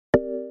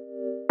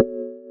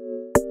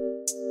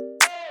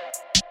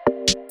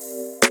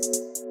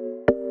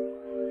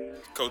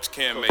Coach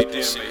Cam made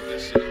this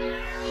shit.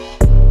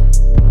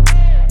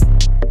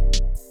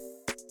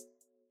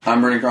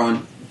 I'm Brady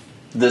Cron.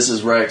 This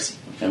is Rex,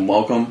 and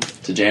welcome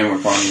to Jam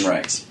with Cron and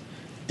Rex.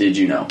 Did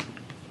you know?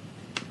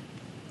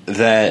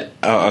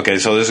 Okay,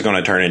 so this is going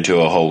to turn into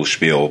a whole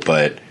spiel,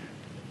 but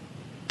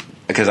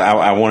because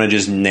I want to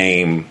just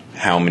name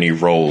how many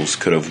roles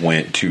could have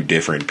went to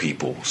different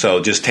people.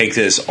 So just take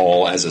this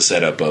all as a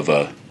setup of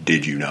a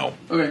did you know?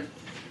 Okay.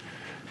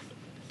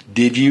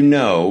 Did you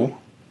know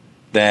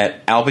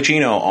that Al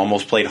Pacino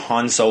almost played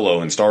Han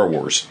Solo in Star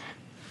Wars?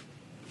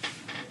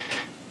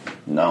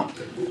 No,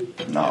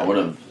 I would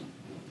have.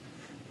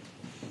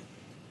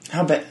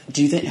 How bad?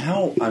 Do you think?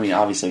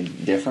 Obviously,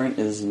 different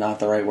is not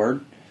the right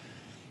word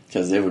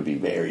because it would be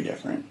very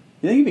different.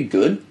 You think it'd be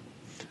good?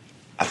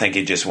 I think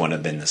it just wouldn't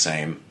have been the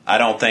same. I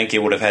don't think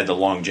it would have had the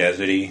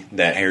longevity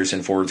that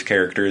Harrison Ford's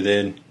character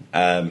did.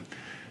 But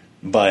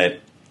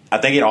I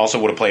think it also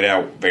would have played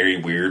out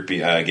very weird,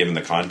 given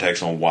the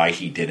context on why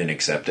he didn't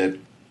accept it.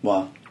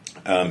 Wow.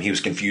 He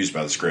was confused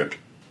by the script.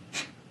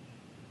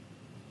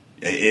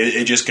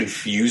 It just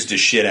confused the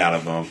shit out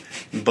of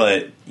him.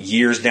 But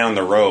years down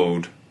the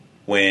road,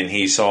 when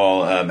he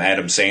saw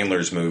Adam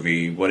Sandler's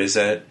movie, what is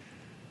that?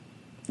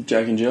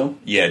 Jack and Jill?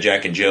 Yeah,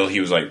 Jack and Jill. He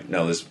was like,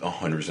 no, this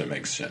 100%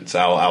 makes sense.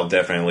 I'll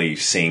definitely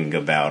sing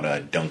about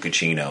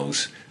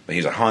Dunkachinos. But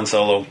he's like, Han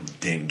Solo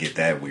didn't get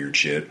that weird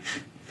shit.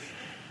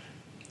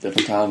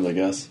 Different times, I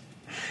guess.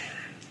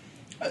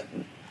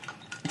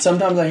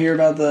 Sometimes I hear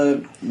about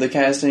the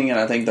casting, and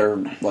I think they're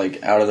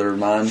like out of their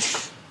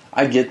minds.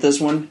 I get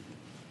this one.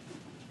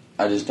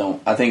 I just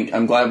don't.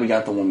 I'm glad we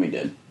got the one we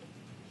did.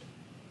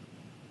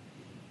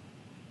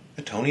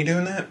 Is Tony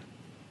doing that?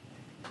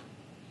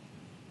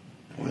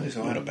 Why are they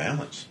so out of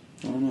balance?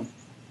 I don't know.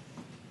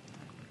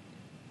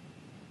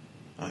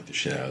 I like the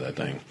shit out of that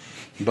thing.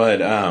 But,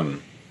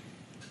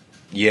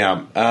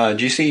 yeah.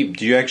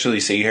 Did you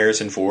actually see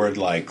Harrison Ford,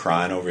 like,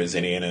 crying over his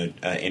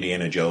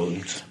Indiana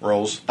Jones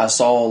roles? I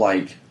saw,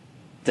 like,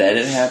 that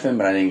it happened,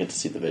 but I didn't get to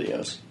see the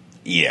videos.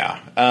 Yeah.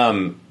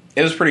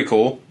 It was pretty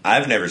cool.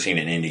 I've never seen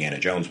an Indiana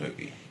Jones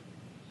movie.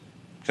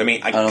 So,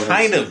 I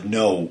kind of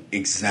know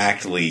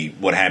exactly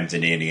what happens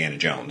in Indiana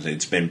Jones.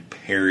 It's been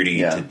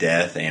parodied to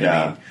death, and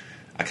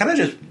I kind of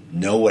just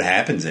know what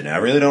happens in it. I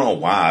really don't know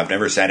why. I've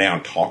never sat down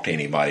and talked to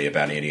anybody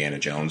about Indiana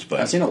Jones, but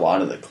I've seen a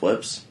lot of the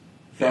clips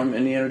from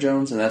Indiana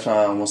Jones, and that's why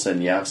I almost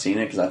said, I've seen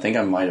it, because I think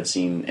I might have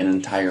seen an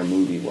entire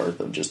movie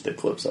worth of just the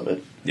clips of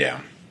it.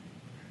 Yeah.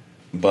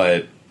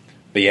 But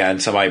yeah,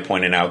 and somebody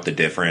pointed out the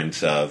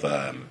difference of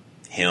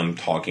him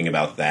talking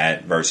about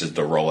that versus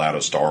the rollout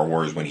of Star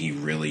Wars when he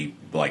really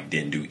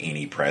didn't do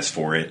any press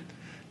for it.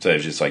 So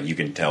it's just like you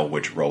can tell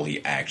which role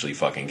he actually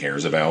fucking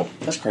cares about.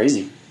 That's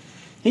crazy.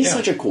 He's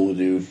such a cool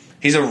dude.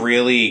 He's a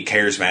really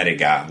charismatic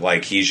guy.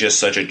 Like, he's just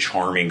such a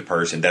charming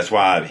person. That's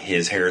why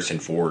his Harrison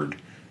Ford...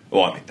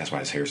 Well, that's why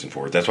his Harrison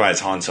Ford. That's why his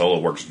Han Solo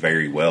works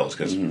very well. Is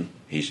because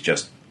he's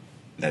just...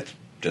 That's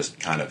just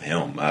kind of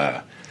him.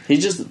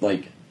 He's just,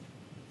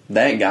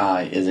 that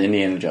guy is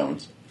Indiana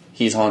Jones.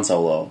 He's Han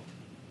Solo.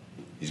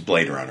 He's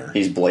Blade Runner.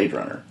 He's Blade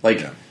Runner.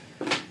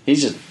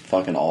 He's just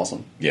fucking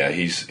awesome. Yeah,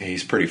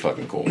 he's pretty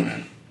fucking cool,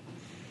 man.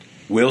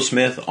 Will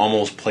Smith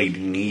almost played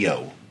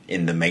Neo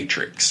in The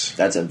Matrix.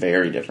 That's a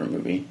very different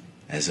movie.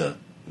 As a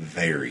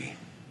very,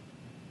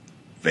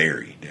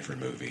 very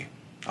different movie.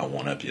 I'll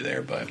one-up you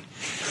there, but...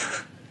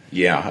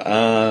 Yeah,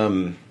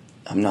 I'm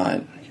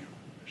not...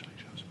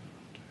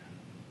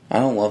 I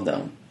don't love that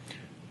one.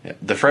 Yeah.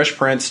 The Fresh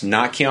Prince,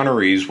 not Keanu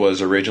Reeves,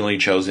 was originally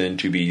chosen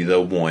to be the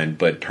one,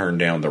 but turned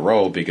down the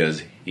role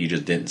because he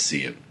just didn't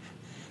see it.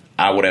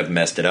 I would have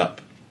messed it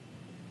up.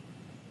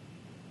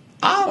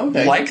 I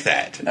like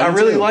that. I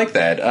really like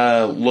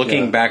that.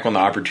 Looking back on the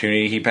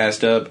opportunity he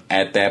passed up,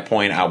 at that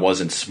point, I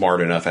wasn't smart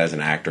enough as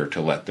an actor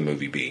to let the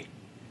movie be.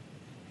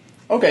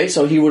 Okay,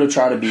 so he would have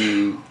tried to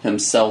be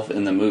himself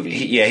in the movie.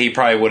 He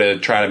probably would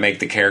have tried to make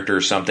the character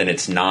something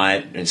it's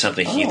not and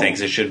something he thinks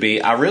it should be.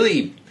 I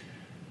really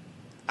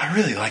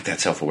like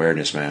that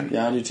self-awareness, man.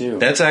 Yeah, I do too.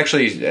 That's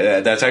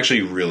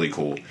actually really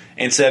cool.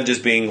 Instead of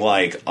just being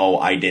like, oh,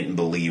 I didn't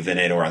believe in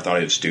it or I thought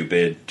it was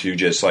stupid, to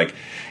just like...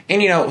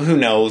 And, who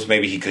knows?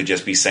 Maybe he could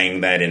just be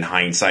saying that in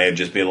hindsight and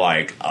just be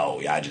like, oh,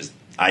 yeah,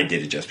 I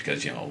did it just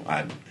because,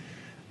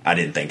 I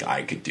didn't think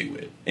I could do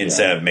it.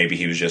 Instead of maybe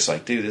he was just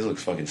like, dude, this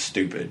looks fucking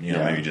stupid.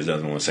 Maybe he just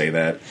doesn't want to say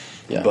that.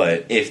 Yeah.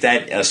 But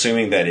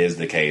assuming that is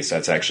the case,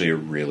 that's actually a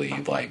really,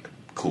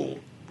 cool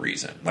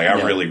reason.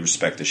 I really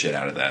respect the shit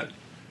out of that.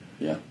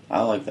 Yeah,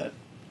 I like that.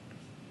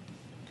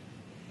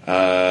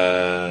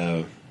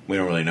 We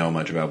don't really know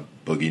much about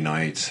Boogie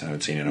Nights. I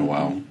haven't seen it in a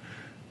while.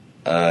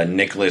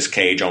 Nicolas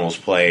Cage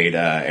almost played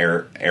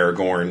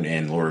Aragorn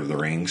in Lord of the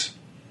Rings.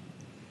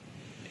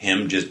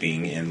 Him just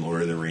being in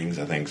Lord of the Rings,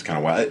 I think, is kind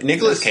of wild.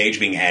 Nicolas Cage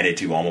being added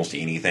to almost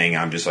anything,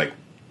 I'm just like,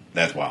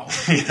 that's wild.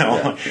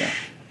 Yeah.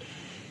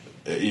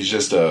 He's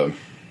just a...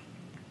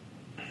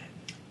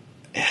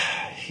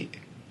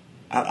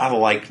 I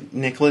like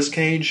Nicolas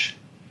Cage.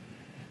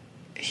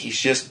 He's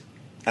just...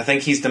 I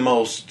think he's the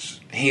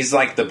most... He's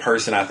like the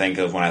person I think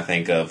of when I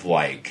think of,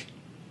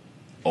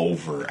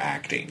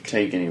 overacting.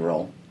 take any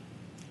role.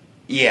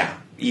 Yeah,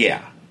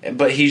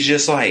 but he's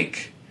just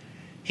like,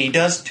 he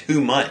does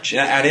too much.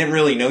 And I didn't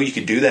really know you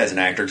could do that as an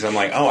actor, because I'm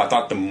like, oh, I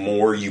thought the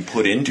more you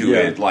put into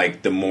it,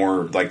 like the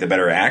more, like the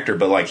better actor.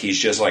 But like, he's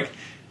just like,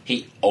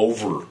 he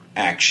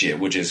overacts shit,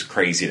 which is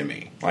crazy to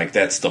me. Like,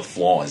 that's the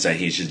flaw, is that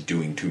he's just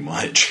doing too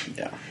much.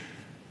 Yeah.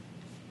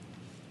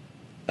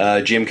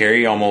 Jim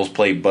Carrey almost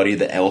played Buddy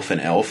the Elf in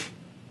Elf.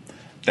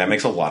 That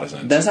makes a lot of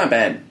sense. That's not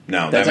bad.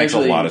 No, That's that makes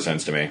actually, a lot of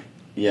sense to me.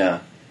 Yeah.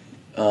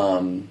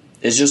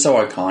 It's just so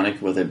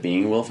iconic with it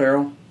being Will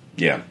Ferrell.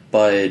 Yeah.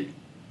 But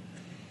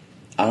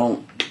I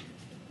don't...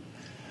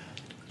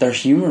 Their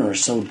humor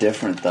is so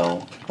different,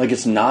 though. Like,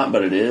 it's not,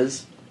 but it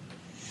is.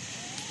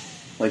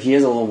 Like, he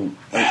has a little...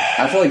 Like,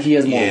 I feel like he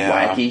has more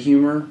wacky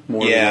humor.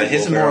 More than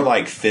his Will more Ferrell.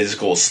 like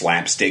physical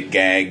slapstick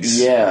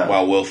gags. Yeah.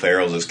 While Will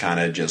Ferrell's is kind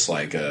of just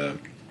like a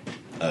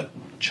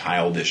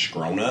childish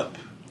grown-up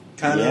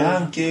kind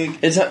of gig.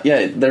 It's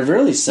they're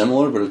really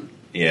similar, but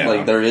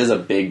Yeah. there is a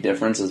big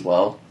difference as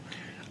well.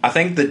 I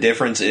think the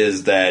difference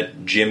is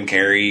that Jim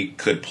Carrey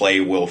could play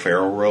Will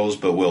Ferrell roles,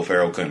 but Will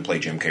Ferrell couldn't play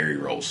Jim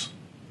Carrey roles.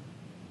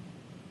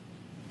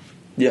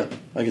 Yeah,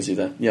 I can see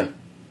that. Yeah.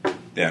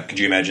 Yeah, could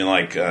you imagine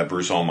like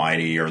Bruce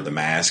Almighty or The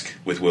Mask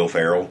with Will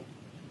Ferrell?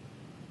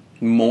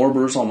 More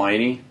Bruce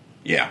Almighty,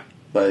 Yeah.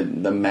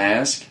 but The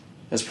Mask,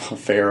 as Will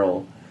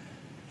Ferrell,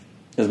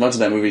 as much as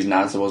that movie's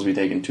not supposed to be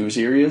taken too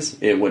serious,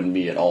 it wouldn't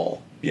be at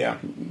all. Yeah.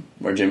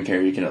 Where Jim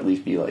Carrey can at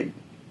least be like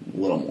a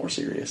little more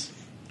serious.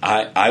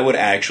 I would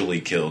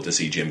actually kill to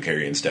see Jim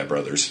Carrey in Step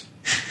Brothers.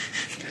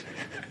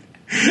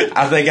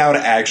 I think I would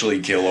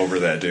actually kill over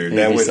that, dude.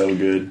 It'd be so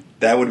good.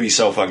 That would be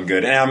so fucking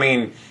good. And I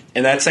mean,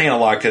 and that's saying a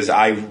lot, because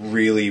I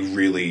really,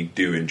 really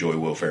do enjoy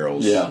Will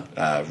Ferrell's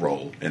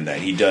role in that.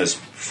 He does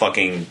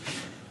fucking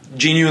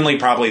genuinely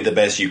probably the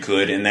best you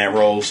could in that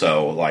role.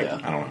 So, like,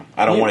 I don't know.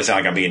 I don't want to sound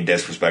like I'm being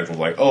disrespectful.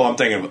 Like, oh, I'm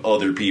thinking of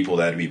other people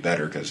that'd be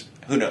better, because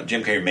who knows?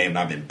 Jim Carrey may have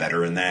not been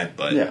better in that,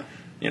 but,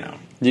 you know.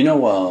 Do you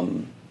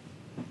know,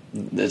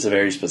 it's a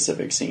very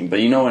specific scene, but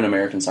you know in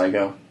American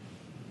Psycho,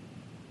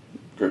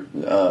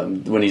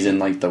 when he's in,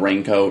 like, the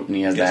raincoat and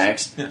he has the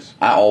axe? Yes.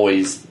 I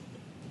always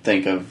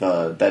think of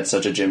that's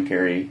such a Jim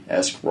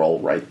Carrey-esque role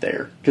right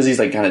there. Because he's,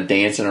 like, kind of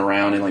dancing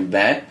around and, like,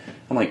 that.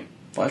 I'm like,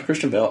 why is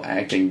Christian Bale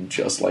acting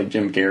just like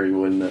Jim Carrey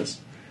would in this?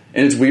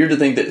 And it's weird to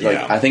think that,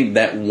 like, I think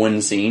that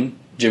one scene,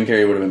 Jim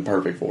Carrey would have been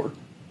perfect for.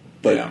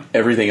 But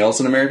everything else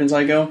in American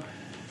Psycho,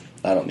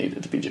 I don't need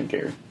it to be Jim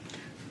Carrey.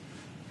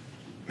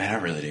 Man, I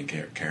really didn't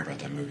care about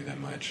that movie that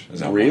much.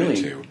 As I Really?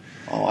 wanted to.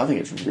 Oh, I think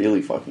it's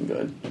really fucking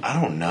good.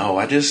 I don't know.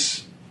 I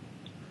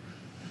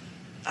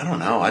don't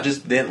know. I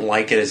just didn't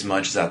like it as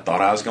much as I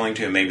thought I was going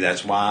to, and maybe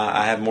that's why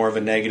I have more of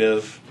a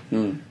negative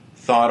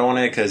thought on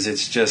it, because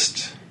it's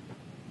just...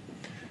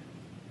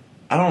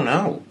 I don't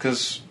know,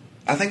 because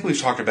I think we've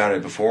talked about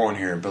it before on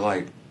here, but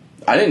like...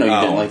 I didn't know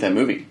you didn't like that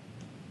movie.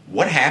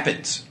 What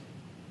happens?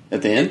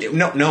 At the end?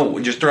 No,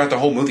 just throughout the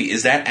whole movie.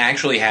 Is that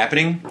actually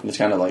happening? It's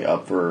kind of like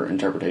up for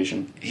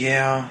interpretation.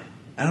 Yeah,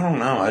 I don't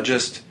know. I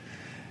just...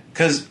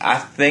 Because I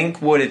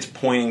think what it's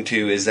pointing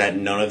to is that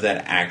none of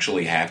that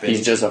actually happened.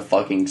 He's just a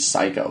fucking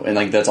psycho. And,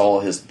 like, that's all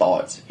his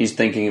thoughts. He's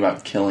thinking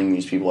about killing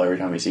these people every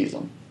time he sees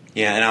them.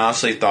 Yeah, and I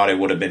honestly thought it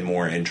would have been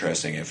more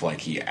interesting if, like,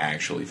 he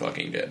actually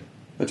fucking did.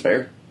 That's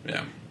fair.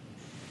 Yeah.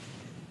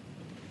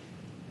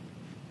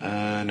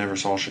 Never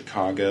saw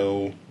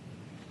Chicago.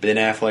 Ben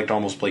Affleck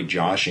almost played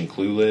Josh in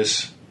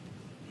Clueless.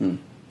 I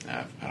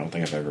don't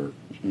think I've ever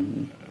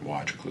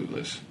watched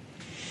Clueless.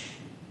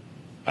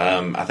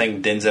 I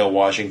think Denzel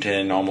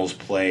Washington almost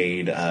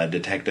played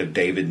Detective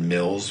David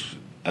Mills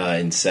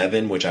in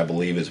Seven, which I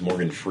believe is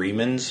Morgan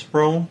Freeman's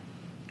role.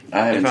 I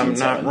haven't if I'm seen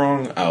not Seven.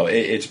 wrong. Oh,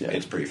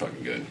 it's pretty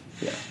fucking good.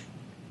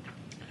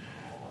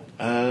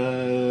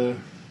 Yeah.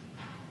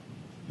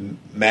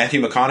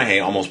 Matthew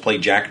McConaughey almost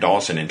played Jack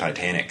Dawson in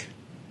Titanic.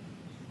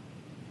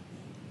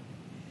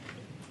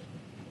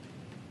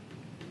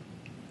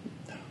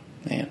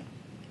 Man.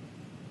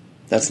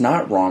 That's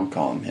not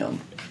rom-com him.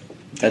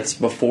 That's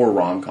before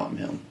rom-com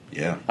him.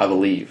 Yeah. I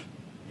believe.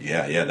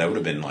 Yeah, that would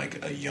have been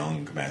like a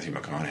young Matthew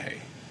McConaughey.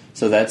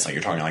 So that's... Like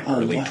you're talking like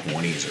early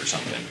 20s or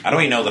something. I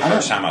don't even know the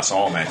first time I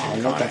saw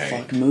Matthew McConaughey. What the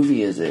fuck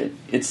movie is it?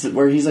 It's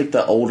where he's like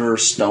the older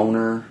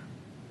stoner...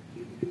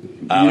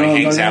 He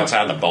hangs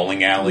outside the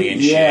bowling alley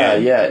and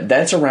shit. Yeah.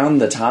 That's around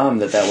the time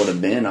that would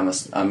have been.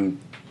 I'm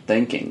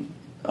thinking.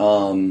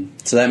 So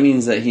that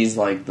means that he's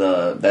like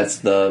that's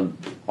the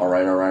all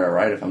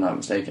right. If I'm not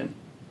mistaken,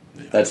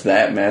 that's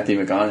that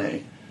Matthew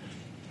McConaughey.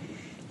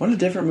 What a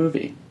different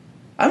movie.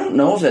 I don't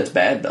know if that's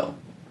bad though.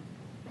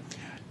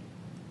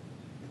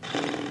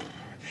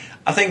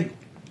 I think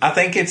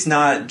it's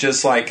not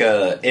just like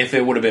if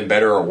it would have been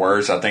better or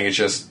worse. I think it's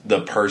just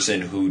the person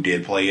who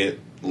did play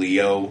it,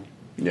 Leo.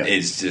 Yeah.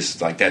 Is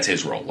just like that's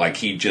his role. Like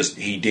he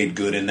did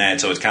good in that,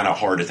 so it's kind of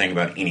hard to think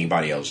about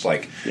anybody else.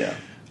 Like, I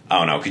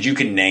don't know, because you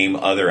can name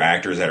other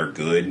actors that are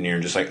good, and you're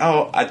just like,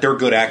 oh, they're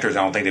good actors.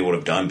 I don't think they would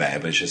have done bad,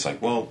 but it's just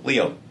like, well,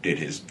 Leo did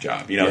his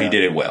job. He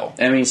did it well.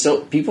 I mean,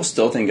 people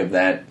still think of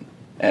that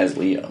as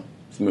Leo.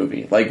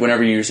 movie. Like,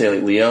 whenever you say,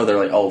 like, Leo, they're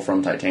like, oh,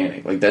 from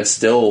Titanic. Like, that's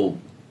still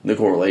the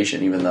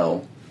correlation, even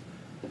though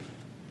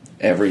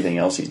everything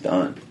else he's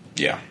done.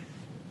 Yeah.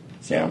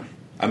 So, Yeah.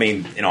 I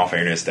mean, in all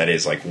fairness, that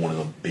is like one of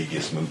the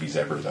biggest movies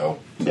ever, though.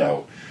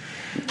 So,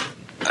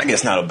 I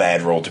guess not a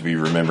bad role to be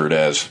remembered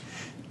as.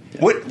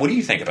 Yeah. What do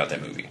you think about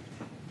that movie?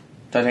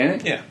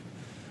 Titanic? Yeah.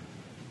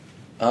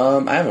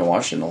 I haven't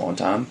watched it in a long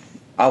time.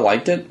 I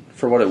liked it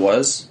for what it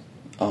was.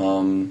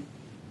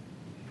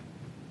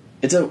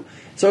 It's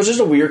just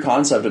a weird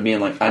concept of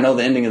being like, I know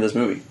the ending of this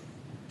movie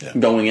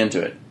going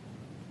into it.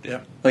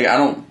 Yeah. Like, I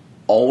don't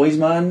always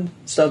mind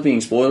stuff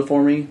being spoiled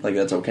for me. Like,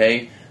 that's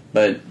okay.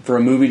 But for a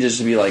movie just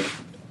to be like,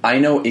 I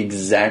know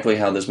exactly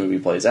how this movie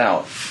plays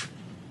out.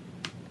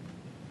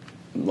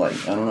 Like,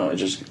 I don't know.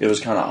 It was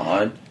kind of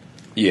odd.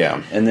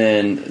 Yeah. And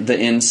then the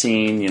end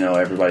scene,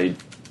 everybody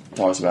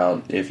talks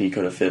about if he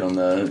could have fit on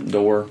the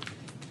door.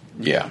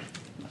 Yeah.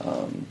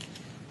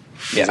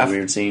 It's a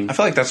weird scene. I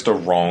feel like that's the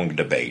wrong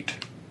debate.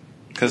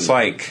 Because,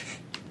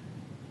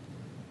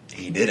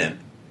 he didn't.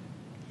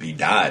 He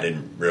died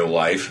in real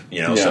life,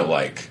 so,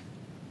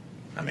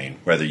 I mean,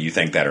 whether you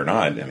think that or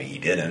not, I mean, he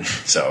didn't.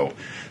 So,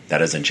 that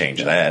doesn't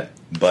change that.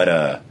 But,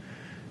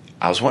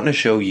 I was wanting to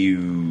show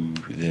you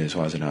this.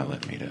 Why is it not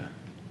letting me to...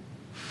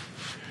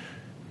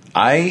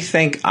 I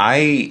think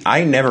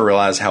I never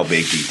realized how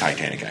big the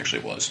Titanic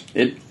actually was.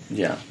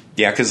 Yeah,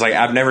 because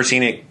I've never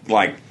seen it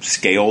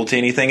scaled to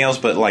anything else,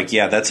 but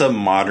that's a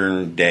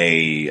modern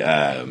day.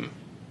 I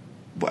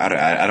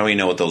don't even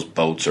know what those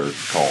boats are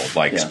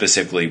called.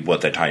 Specifically,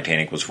 what the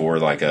Titanic was for,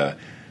 like a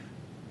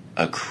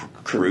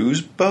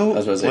cruise boat. I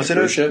was about to say, was a it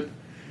cruise ship?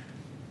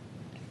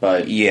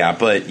 But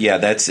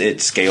that's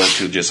it scaled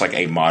to just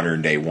a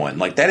modern day one.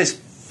 That is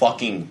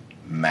fucking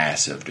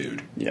massive,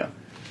 dude. Yeah.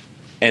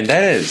 And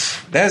that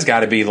has got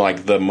to be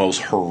the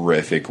most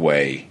horrific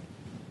way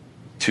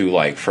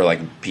to for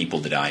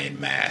people to die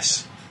in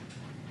mass.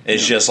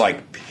 It's just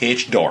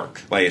pitch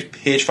dark, it's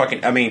pitch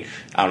fucking. I mean,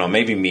 I don't know.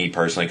 Maybe me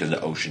personally, because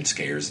the ocean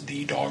scares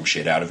the dog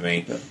shit out of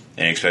me,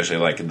 and especially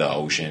the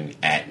ocean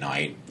at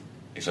night.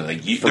 So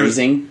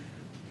freezing.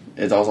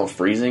 It's also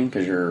freezing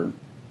because you're.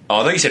 Oh,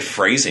 I thought you said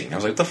phrasing. I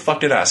was like, what the fuck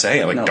did I say?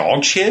 No.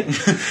 Dog shit.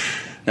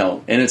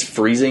 No, and it's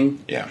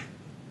freezing. Yeah.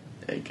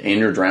 And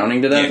you're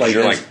drowning to death.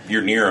 Yeah,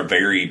 you're near a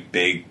very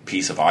big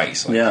piece of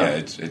ice.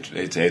 It's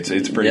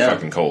pretty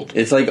fucking cold.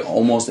 It's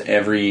almost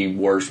every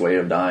worst way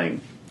of dying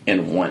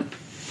in one.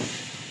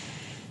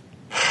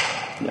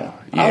 Yeah.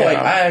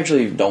 I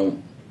actually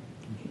don't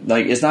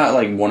it's not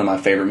not one of my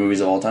favorite movies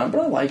of all time, but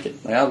I like it.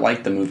 I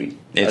like the movie.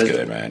 It's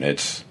good, man.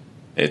 It's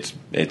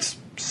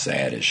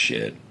sad as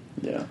shit.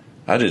 Yeah.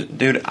 I don't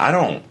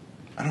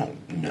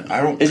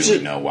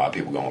really know why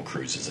people go on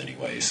cruises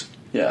anyways.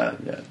 Yeah.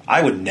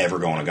 I would never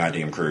go on a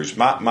goddamn cruise.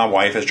 My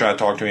wife has tried to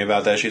talk to me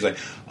about that. She's like,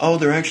 "Oh,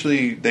 they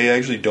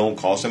actually don't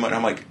cost that much."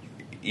 I'm like,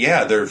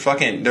 "Yeah,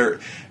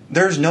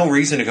 there's no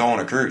reason to go on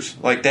a cruise.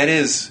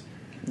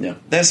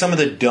 That's some of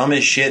the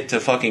dumbest shit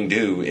to fucking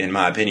do, in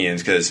my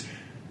opinions, because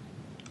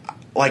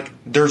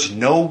there's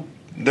no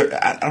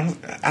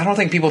I don't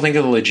think people think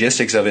of the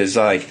logistics of it as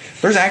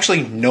there's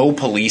actually no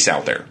police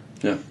out there.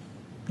 Yeah.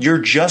 You're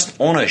just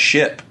on a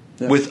ship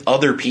with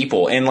other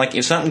people, and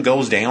if something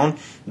goes down,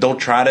 they'll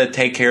try to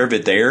take care of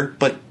it there,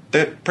 but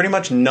pretty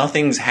much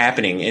nothing's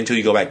happening until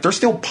you go back. There's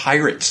still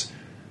pirates.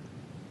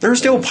 There's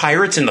still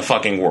pirates in the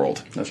fucking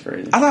world. That's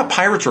crazy. I thought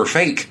pirates were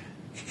fake.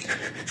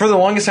 For the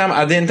longest time,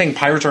 I didn't think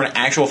pirates were an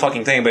actual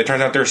fucking thing, but it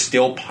turns out there's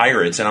still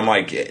pirates, and I'm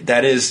like,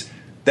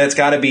 that's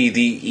got to be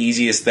the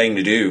easiest thing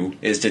to do,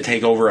 is to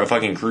take over a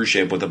fucking cruise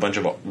ship with a bunch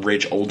of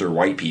rich older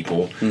white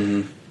people.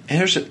 Mm-hmm.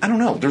 And I don't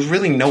know, there's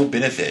really no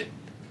benefit.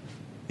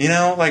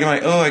 I'm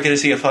like, oh, I get to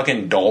see a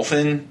fucking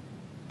dolphin.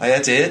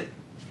 That's it.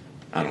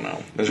 I don't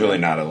know. There's really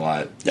not a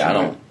lot. Yeah, I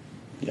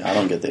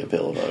don't get the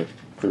appeal of a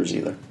cruise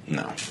either.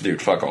 No,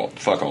 dude, fuck all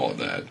of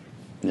that.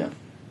 Yeah.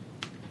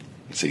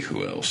 Let's see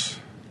who else.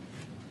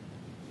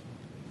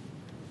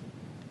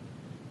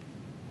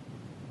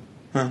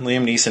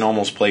 Liam Neeson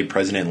almost played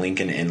President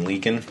Lincoln in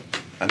Lincoln.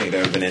 I think that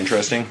would have been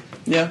interesting.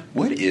 Yeah.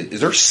 What is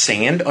there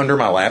sand under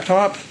my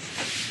laptop?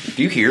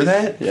 Do you hear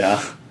that?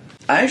 Yeah.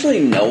 I actually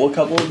know a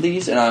couple of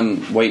these, and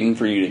I'm waiting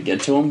for you to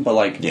get to them,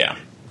 but yeah,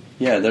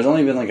 there's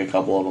only been a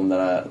couple of them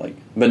that I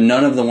but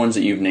none of the ones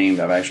that you've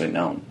named I've actually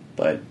known.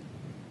 But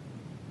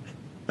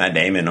Matt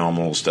Damon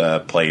almost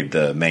played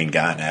the main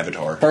guy in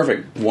Avatar.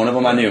 Perfect. One of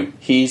them I knew.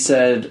 He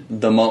said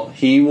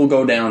he will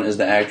go down as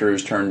the actor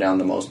who's turned down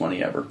the most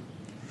money ever,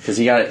 because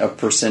he got a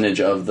percentage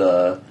of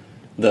the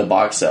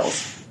box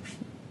sales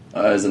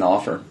as an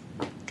offer.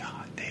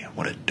 God damn,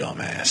 what a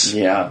dumbass.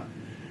 Yeah.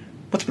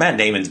 What's Matt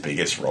Damon's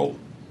biggest role?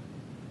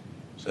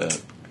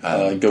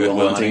 Good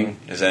Will Hunting.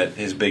 Is that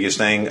his biggest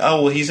thing?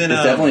 Oh, well, he's in.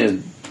 It's definitely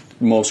his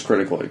most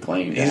critical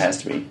acclaim. It has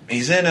to be.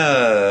 He's in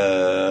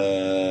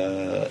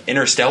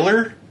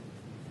Interstellar.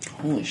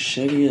 Holy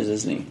shit, he is,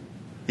 isn't he?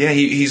 Yeah,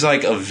 he's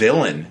like a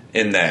villain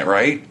in that,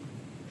 right?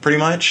 Pretty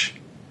much.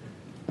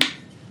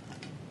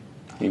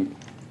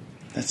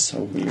 That's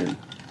so weird.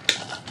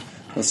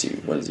 Let's see,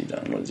 what has he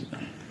done?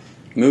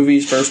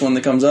 Movies, first one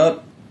that comes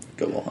up,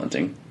 Good Will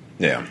Hunting.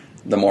 Yeah.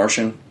 The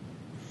Martian,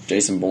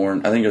 Jason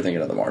Bourne. I think you're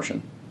thinking of The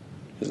Martian.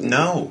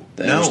 No.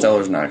 The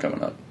Interstellar's not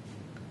coming up.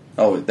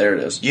 Oh, there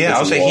it is. Yeah, it's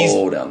I'll say he's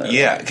down there.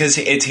 Yeah, because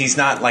he's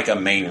not like a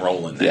main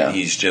role in that. Yeah.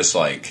 He's just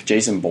like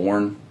Jason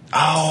Bourne.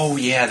 Oh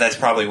yeah, that's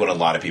probably what a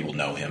lot of people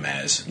know him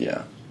as.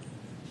 Yeah.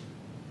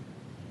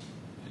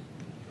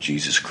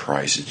 Jesus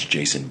Christ, it's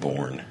Jason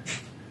Bourne.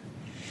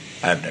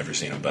 I've never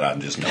seen him, but I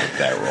just know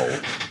that role.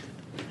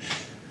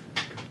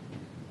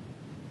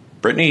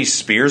 Britney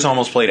Spears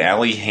almost played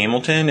Allie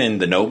Hamilton in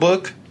The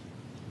Notebook.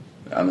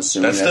 I'm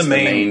assuming that's the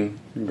main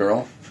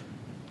girl.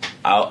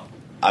 I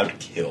would have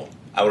killed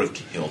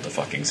to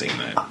fucking seen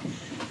that.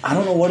 I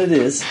don't know what it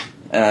is,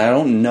 and I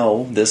don't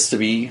know this to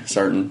be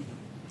certain.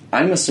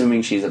 I'm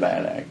assuming she's a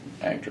bad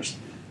actress.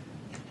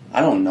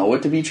 I don't know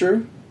it to be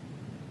true.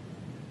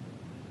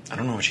 I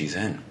don't know what she's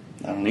in.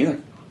 I don't either.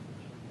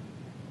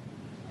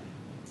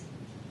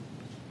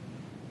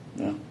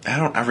 No.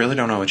 I really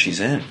don't know what she's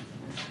in.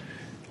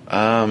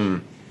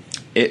 I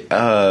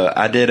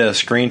did a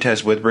screen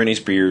test with Britney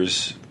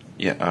Spears.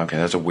 Yeah, okay,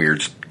 that's a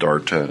weird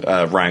start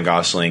to. Ryan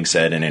Gosling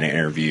said in an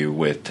interview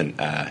with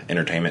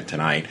Entertainment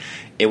Tonight,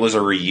 it was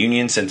a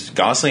reunion since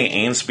Gosling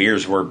and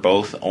Spears were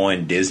both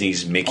on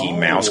Disney's Mickey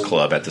Mouse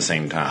Club at the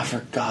same time. I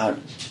forgot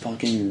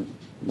fucking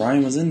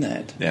Ryan was in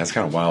that. Yeah, it's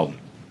kind of wild.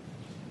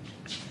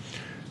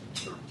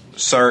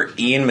 Sir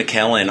Ian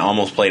McKellen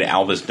almost played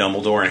Albus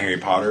Dumbledore in Harry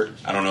Potter.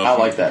 I don't know if I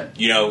like that.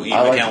 You know Ian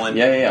McKellen?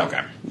 Yeah.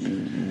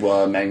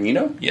 Okay.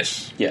 Magneto?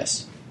 Yes.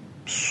 Yes.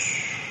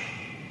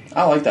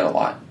 I like that a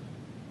lot.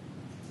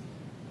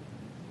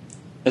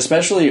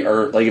 Especially,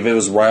 like if it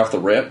was right off the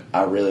rip,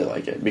 I really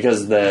like it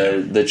because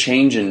the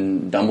change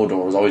in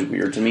Dumbledore was always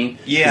weird to me.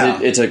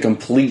 Yeah, it's a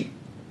complete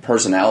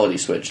personality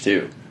switch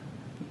too.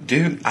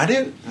 Dude, I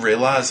didn't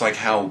realize like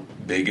how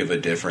big of a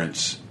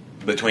difference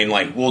between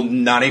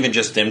not even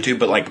just them two,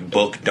 but like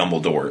book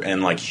Dumbledore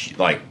and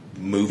like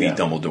movie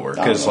Dumbledore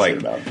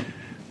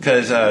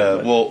because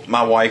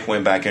my wife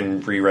went back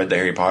and reread the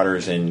Harry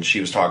Potters and she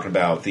was talking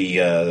about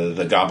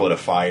the Goblet of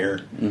Fire.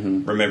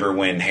 Mm-hmm. Remember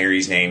when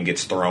Harry's name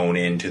gets thrown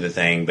into the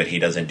thing, but he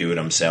doesn't do it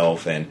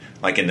himself, and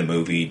like in the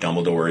movie,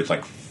 Dumbledore is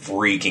like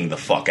freaking the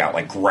fuck out,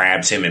 like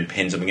grabs him and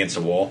pins him against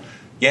the wall.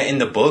 Yeah, in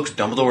the books,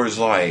 Dumbledore's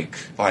like,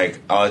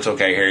 oh, it's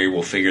okay, Harry,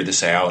 we'll figure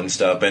this out and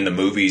stuff. But in the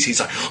movies, he's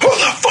like, who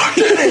the fuck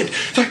did it?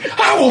 It's like,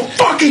 I will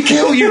fucking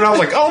kill you. And I was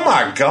like, oh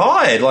my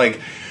god,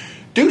 like,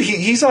 dude,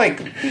 he's like,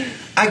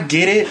 I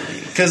get it,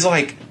 because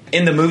like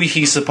in the movie,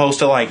 he's supposed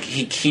to like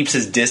he keeps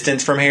his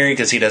distance from Harry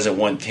because he doesn't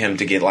want him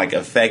to get like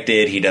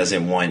affected. He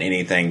doesn't want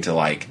anything to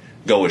like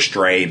go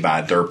astray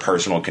by their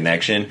personal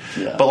connection.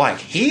 Yeah. But like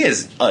he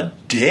is a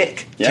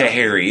dick to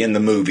Harry in the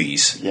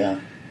movies. Yeah.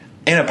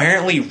 And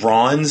apparently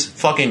Ron's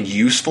fucking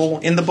useful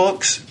in the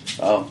books.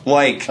 Oh.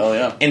 Like,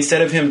 yeah.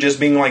 Instead of him just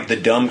being like the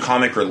dumb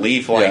comic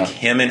relief, like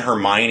him and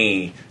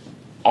Hermione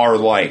are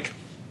like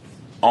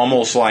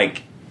almost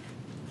like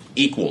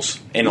equals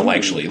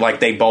intellectually. Like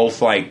they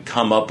both like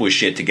come up with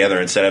shit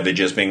together instead of it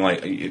just being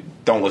like,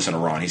 don't listen to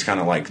Ron. He's kind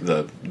of like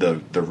the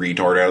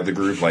retard out of the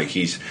group. Like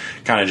he's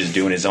kind of just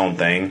doing his own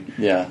thing.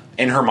 Yeah.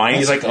 And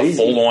Hermione's like a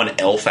full-on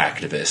elf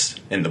activist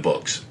in the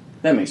books.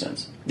 That makes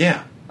sense.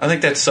 Yeah. I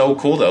think that's so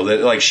cool though that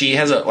like she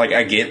has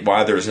I get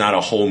why there's not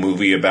a whole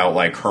movie about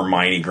like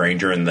Hermione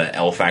Granger and the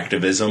elf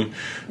activism,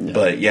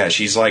 but yeah,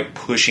 she's like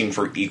pushing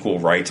for equal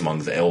rights among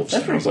the elves.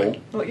 That's pretty cool.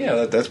 Like, well,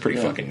 yeah, that's pretty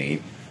fucking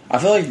neat. I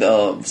feel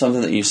like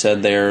something that you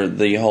said there,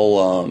 the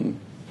whole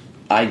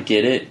I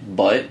get it,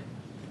 but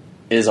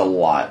is a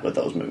lot with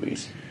those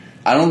movies.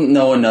 I don't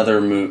know another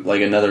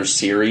another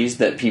series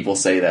that people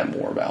say that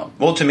more about.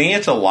 Well, to me,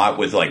 it's a lot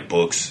with like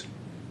books.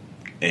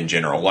 In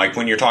general, like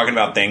when you're talking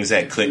about things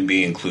that couldn't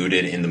be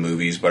included in the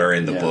movies but are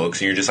in the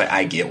books, and you're just like,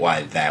 I get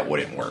why that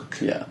wouldn't work.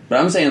 Yeah, but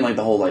I'm saying like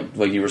the whole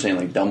like you were saying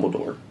like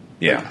Dumbledore.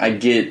 Yeah, like, I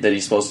get that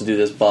he's supposed to do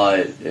this,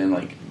 but in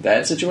like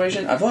that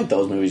situation, I feel like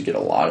those movies get a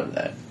lot of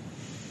that.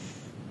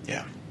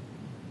 Yeah,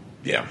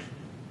 yeah.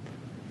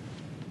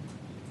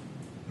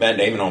 Matt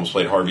Damon almost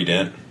played Harvey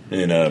Dent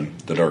in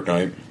The Dark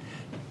Knight.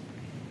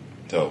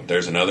 So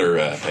there's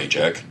another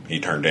paycheck he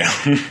turned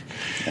down.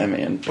 That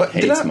man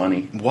hates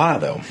money. Why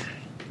though?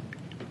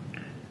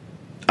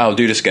 Oh,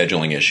 due to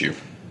scheduling issue.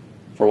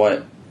 For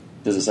what?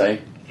 Does it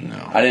say?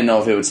 No. I didn't know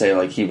if it would say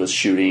like he was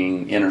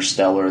shooting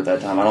Interstellar at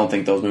that time. I don't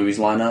think those movies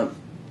line up.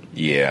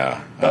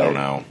 Yeah, I don't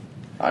know.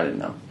 I didn't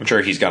know. I'm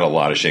sure he's got a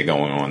lot of shit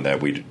going on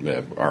that we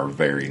are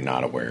very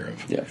not aware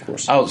of. Yeah, of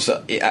course. Oh,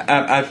 so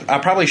I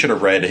probably should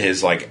have read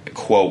his like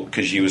quote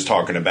because she was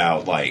talking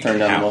about like turned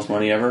down the most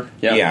money ever.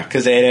 Yeah,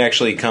 because it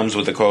actually comes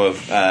with the quote of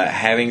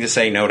having to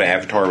say no to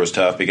Avatar was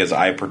tough because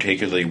I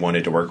particularly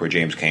wanted to work with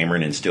James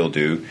Cameron and still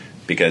do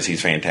because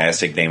he's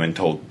fantastic. Damon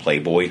told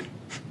Playboy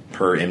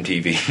per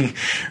MTV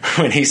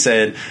when he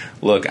said,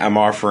 "Look, I'm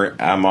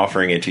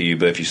offering it to you,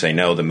 but if you say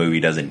no, the movie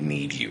doesn't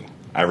need you."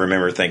 I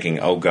remember thinking,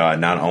 oh God,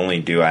 not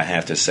only do I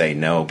have to say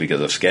no because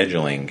of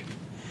scheduling,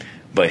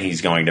 but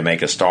he's going to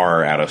make a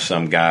star out of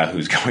some guy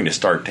who's going to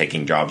start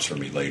taking jobs from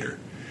me later.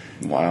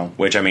 Wow.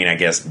 Which, I mean, I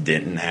guess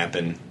didn't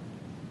happen.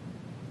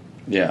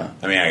 Yeah.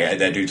 I mean,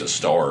 that dude's a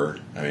star.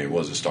 I mean, he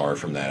was a star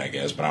from that, I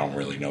guess, but I don't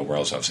really know where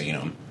else I've seen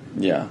him.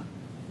 Yeah.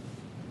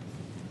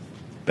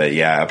 But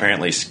yeah,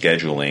 apparently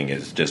scheduling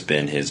has just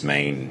been his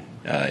main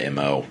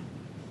MO.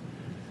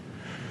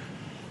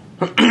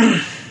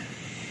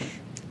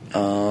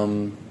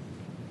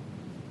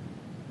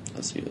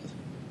 Let's see this.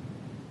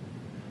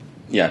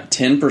 Yeah,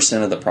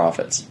 10% of the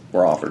profits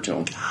were offered to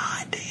him.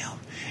 God damn.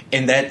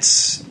 And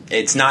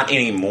it's not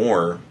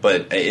anymore,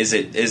 but is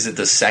it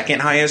the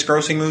second highest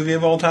grossing movie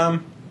of all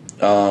time?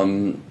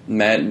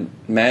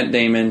 Matt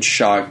Damon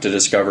shocked to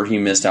discover he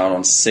missed out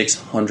on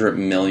 $600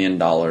 million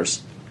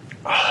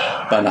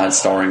by not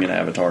starring in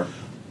Avatar.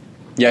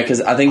 Yeah,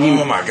 because I think he...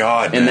 Oh my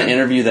God, in man. the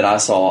interview that I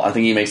saw, I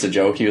think he makes a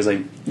joke. He was like,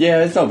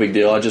 yeah, it's no big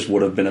deal. I just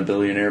would have been a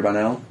billionaire by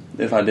now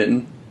if I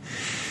didn't.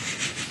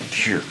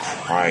 Dear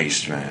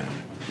Christ, man.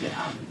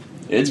 Yeah.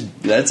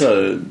 That's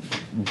a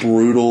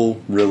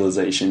brutal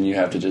realization you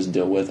have to just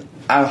deal with.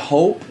 I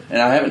hope,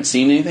 and I haven't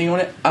seen anything on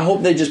it, I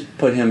hope they just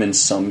put him in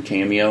some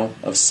cameo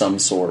of some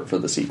sort for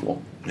the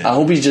sequel. Yeah. I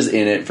hope he's just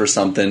in it for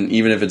something,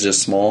 even if it's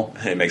just small.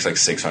 It makes like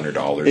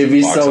 $600. It'd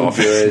be so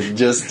office. good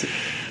just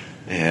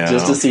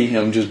to see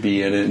him just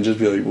be in it and just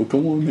be like, well,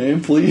 come on,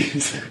 man,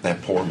 please.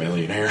 That poor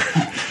millionaire.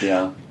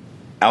 Yeah.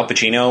 Al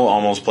Pacino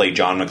almost played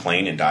John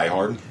McClane in Die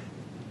Hard.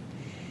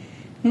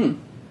 Man,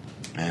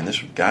 this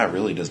guy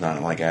really does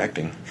not like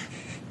acting.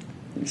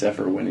 Except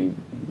for when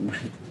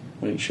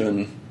he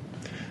shouldn't.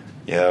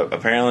 Yeah,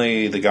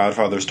 apparently the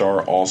Godfather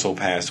star also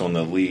passed on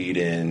the lead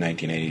in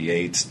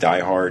 1988's Die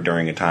Hard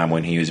during a time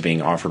when he was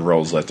being offered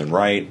roles left and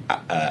right.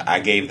 I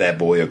gave that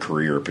boy a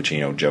career,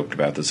 Pacino joked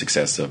about the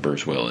success of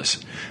Bruce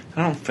Willis.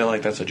 I don't feel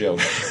like that's a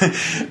joke.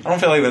 I don't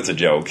feel like that's a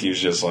joke. He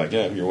was just like,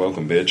 yeah, you're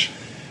welcome, bitch.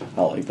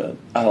 I like that.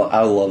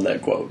 I love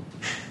that quote.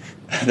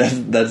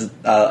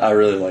 I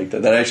really like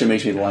that. That actually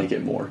makes me like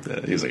it more.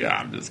 He's like,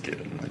 I'm just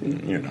kidding. Like,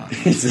 you're not.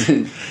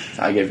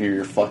 I gave you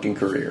your fucking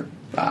career.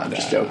 I'm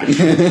just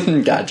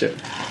joking. Gotcha.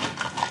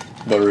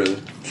 But really.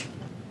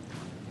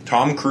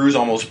 Tom Cruise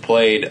almost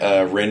played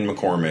Ren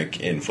McCormick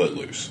in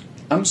Footloose.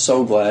 I'm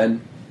so glad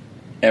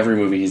every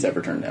movie he's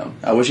ever turned down.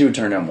 I wish he would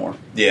turn down more.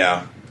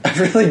 Yeah. I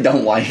really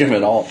don't like him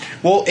at all.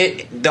 Well,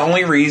 the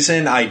only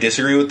reason I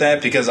disagree with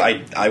that, because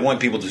I want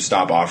people to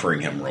stop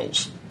offering him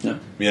roles. Yeah.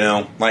 You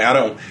know? Like, I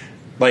don't...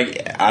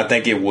 Like, I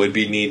think it would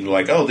be neat,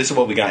 like, oh, this is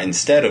what we got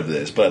instead of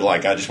this. But,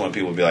 like, I just want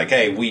people to be like,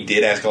 hey, we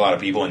did ask a lot of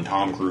people, and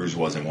Tom Cruise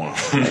wasn't one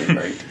of them. That'd be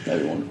great.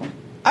 That'd be wonderful.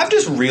 I've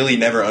just really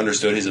never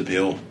understood his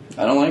appeal.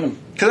 I don't like him.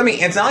 Because, I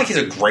mean, it's not like he's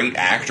a great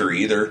actor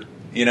either.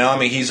 You know? I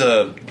mean, he's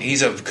a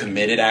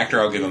committed actor,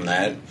 I'll give him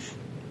that.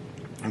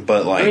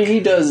 But, like... I mean, he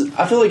does...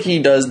 I feel like he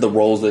does the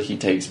roles that he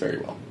takes very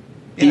well.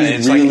 Yeah, he's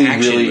it's really, like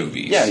action really,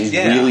 movies. Yeah, he's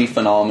really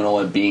phenomenal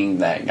at being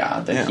that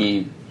guy that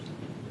he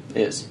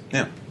is.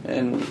 Yeah.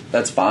 And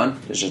that's fine.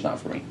 It's just not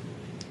for me.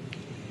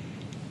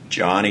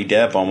 Johnny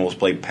Depp almost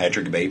played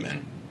Patrick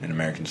Bateman in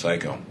American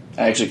Psycho.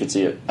 I actually could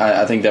see it.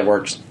 I think that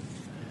works.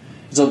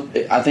 So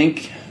I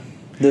think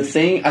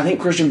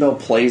Christian Bale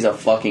plays a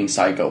fucking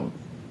psycho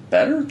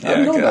better. I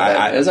don't know about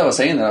that. As I was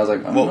saying that, I was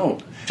like, I don't know.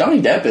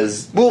 Johnny Depp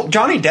is... Well,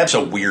 Johnny Depp's a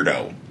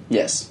weirdo.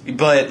 Yes.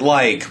 But,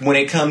 like, when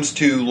it comes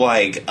to,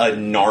 like, a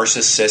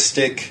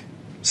narcissistic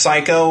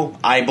psycho,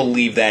 I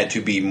believe that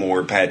to be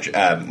more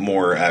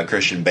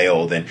Christian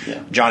Bale than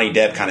Johnny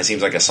Depp. Kind of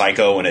seems like a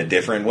psycho in a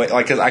different way.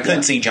 Like, because I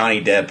couldn't see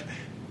Johnny Depp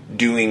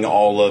doing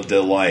all of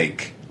the,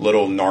 like,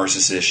 little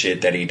narcissist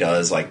shit that he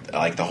does, like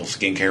the whole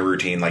skincare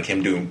routine, like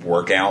him doing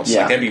workouts.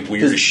 Yeah. Like, that'd be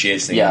weird as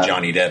shit seeing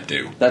Johnny Depp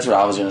do. That's what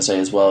I was going to say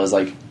as well, is,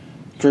 like,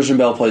 Christian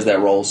Bale plays that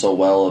role so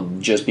well of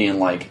just being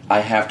like, I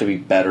have to be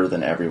better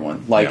than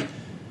everyone. Like,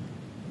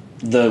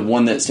 the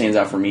one that stands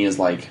out for me is,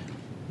 like,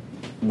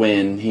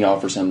 when he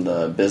offers him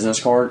the business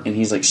card and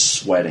he's like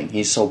sweating.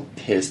 He's so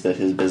pissed that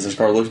his business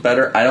card looks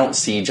better. I don't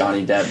see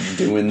Johnny Depp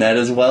doing that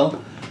as well,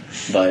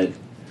 but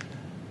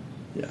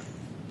yeah,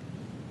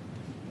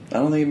 I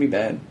don't think it'd be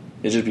bad.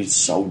 It'd just be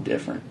so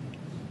different.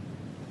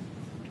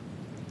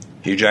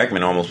 Hugh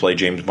Jackman almost played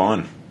James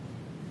Bond.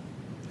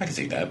 I can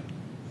see that.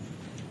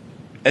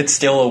 It's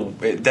still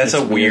that's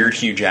a weird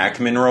Hugh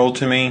Jackman role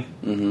to me.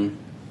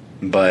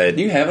 Mm-hmm. But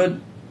do you have a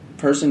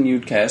person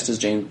you'd cast as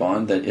James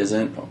Bond that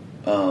isn't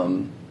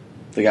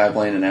the guy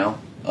playing it now?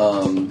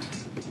 I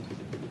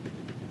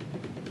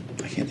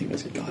can't think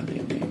of his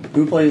goddamn name.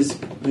 Who plays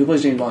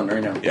James Bond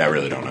right now? Yeah, I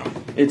really don't know.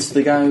 It's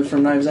the guy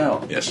from Knives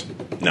Out. Yes.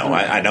 No,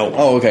 I know.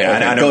 Oh, okay.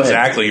 I know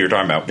exactly who you're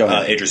talking about. Go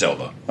ahead. Idris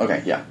Elba.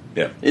 Okay, yeah.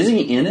 Yeah. Isn't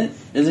he in it?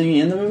 Isn't he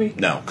in the movie?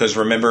 No, because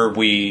remember,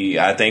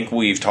 I think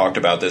we've talked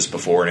about this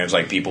before, and it was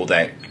like people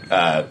that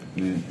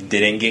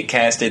didn't get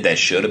casted that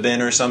should have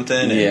been or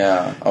something. And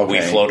yeah, okay.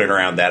 We floated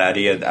around that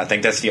idea. I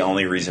think that's the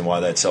only reason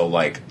why that's so,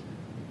 like,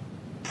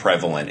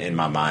 prevalent in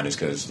my mind is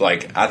because,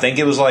 like, I think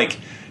it was, like,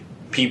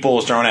 people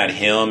was throwing at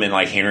him and,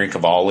 like, Henry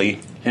Cavill.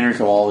 Henry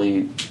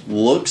Cavill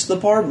looks the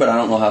part, but I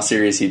don't know how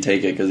serious he'd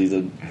take it because he's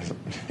a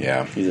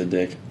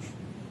dick.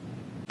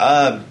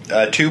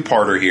 A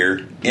two-parter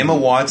here. Emma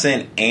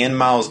Watson and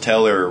Miles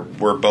Teller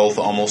were both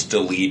almost the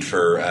lead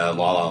for La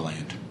La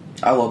Land.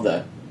 I love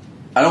that.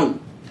 I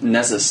don't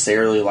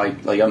necessarily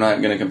like I'm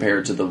not going to compare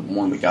it to the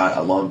one we got.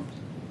 I love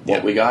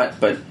what we got,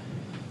 but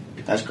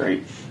that's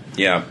great.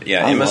 Yeah.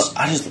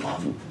 I just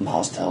love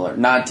Miles Teller.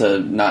 Not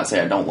say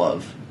I don't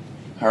love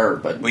her,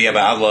 but well, yeah,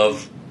 but I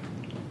love.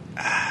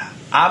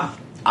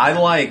 I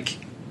like.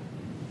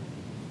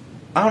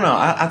 I don't know.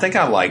 I think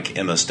I like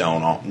Emma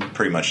Stone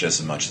pretty much just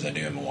as much as I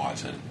do Emma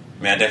Watson.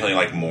 I mean, I definitely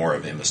like more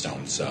of Emma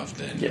Stone stuff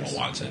than Emma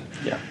Watson.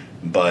 Yeah.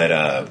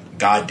 But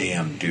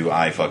goddamn, do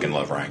I fucking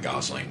love Ryan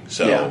Gosling?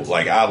 So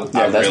like, I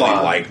really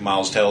like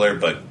Miles Teller,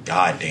 but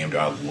goddamn, do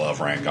I love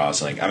Ryan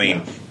Gosling? I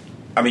mean,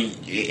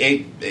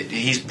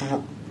 he's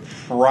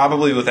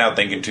probably, without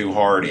thinking too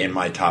hard, in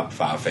my top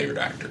 5 favorite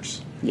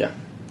actors. Yeah.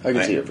 I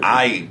can see it.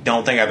 I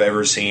don't think I've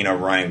ever seen a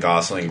Ryan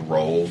Gosling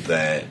role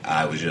that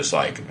I was just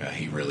like,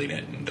 he really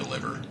didn't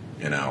deliver,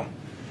 you know?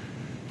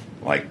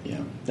 Like,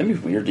 yeah, that'd be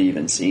weird to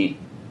even see.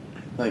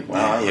 Like,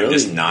 wow, him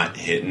just not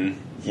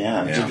hitting.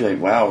 Yeah, just be like,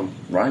 wow,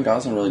 Ryan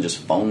Gosling really just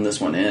phoned this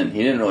one in.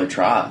 He didn't really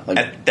try. Like,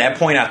 at that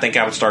point, I think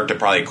I would start to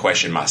probably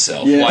question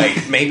myself. Yeah.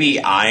 Like,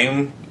 maybe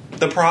I'm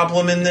the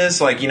problem in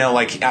this. Like, you know,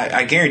 like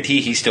I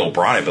guarantee he still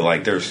brought it, but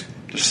like, there's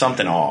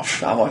something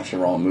off. I watched the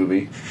wrong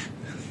movie.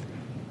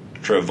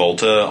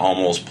 Travolta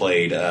almost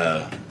played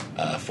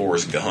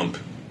Forrest Gump.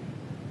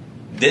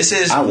 This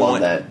is I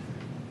love that.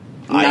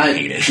 I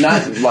hate it.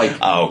 Not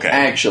like okay.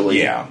 Actually,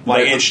 yeah,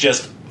 like it's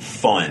just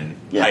fun,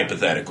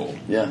 hypothetical.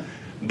 Yeah,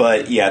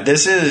 but yeah,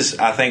 this is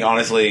I think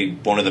honestly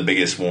one of the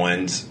biggest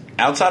ones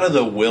outside of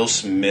the Will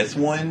Smith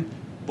one.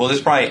 Well, this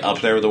is probably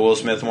up there with the Will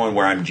Smith one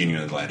where I'm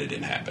genuinely glad it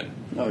didn't happen.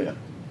 Oh yeah,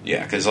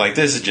 yeah, because like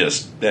this is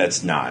just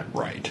that's not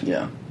right.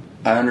 Yeah.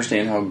 I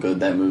understand how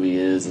good that movie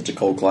is. It's a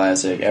cult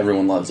classic.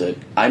 Everyone loves it.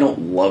 I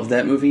don't love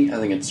that movie. I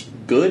think it's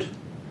good.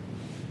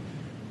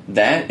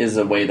 That is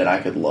a way that I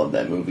could love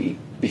that movie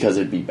because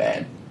it'd be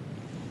bad.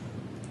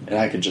 And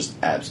I could just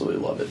absolutely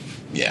love it.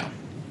 Yeah.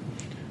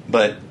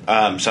 But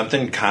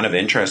something kind of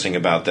interesting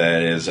about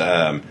that is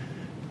at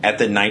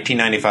the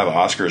 1995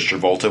 Oscars,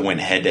 Travolta went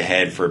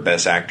head-to-head for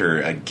Best Actor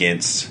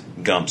against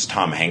Gump's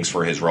Tom Hanks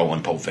for his role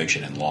in Pulp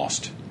Fiction and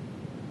lost.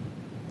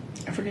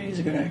 I forget he's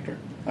a good actor.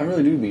 I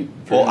really do.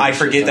 Well, I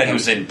forget that he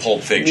was in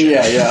Pulp Fiction.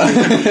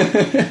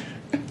 Yeah.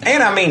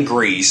 And I mean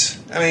Grease.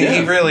 I mean,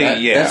 he really,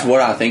 That's what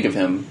I think of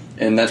him.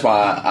 And that's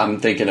why I'm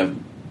thinking of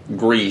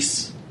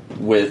Grease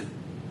with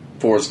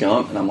Forrest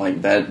Gump. And I'm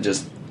like, that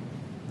just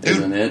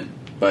isn't it.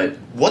 But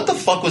what the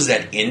fuck was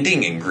that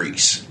ending in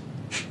Grease?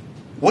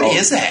 What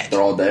is that?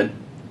 They're all dead.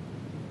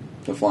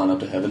 They're flying up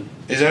to heaven.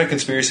 Is that a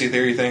conspiracy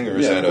theory thing? Or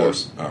is that of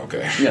course. Oh,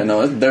 okay. Yeah,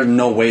 no, there's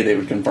no way they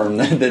would confirm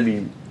that. That'd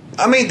be...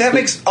 I mean, that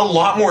makes a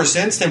lot more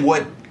sense than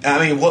what...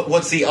 I mean,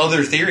 what's the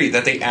other theory?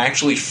 That they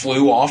actually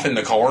flew off in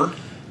the car?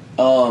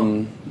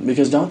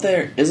 Because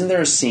isn't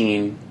there a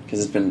scene, because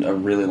it's been a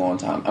really long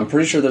time, I'm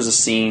pretty sure there's a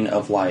scene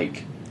of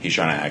like... He's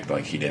trying to act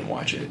like he didn't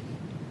watch it,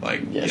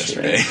 like,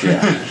 yesterday.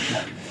 Yeah.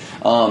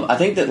 I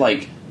think that,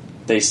 like,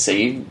 they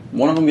saved...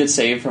 One of them gets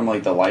saved from,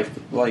 like, the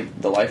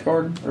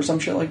lifeguard or some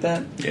shit like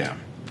that. Yeah.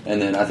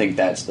 And then I think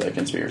that's the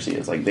conspiracy.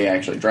 It's like, they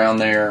actually drown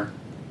there,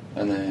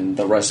 and then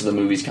the rest of the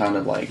movie's kind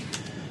of, like...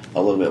 a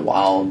little bit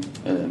wild,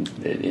 and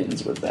then it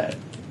ends with that.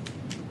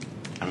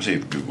 I'm gonna see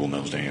if Google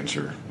knows the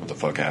answer. What the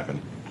fuck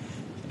happened?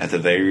 At the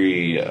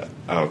very...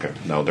 okay.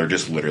 No, they're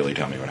just literally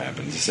telling me what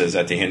happens. It says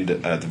at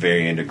the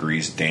very end of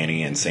Grease,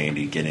 Danny and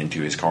Sandy get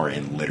into his car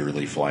and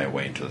literally fly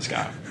away into the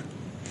sky.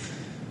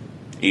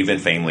 Even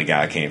Family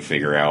Guy can't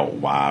figure out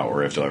why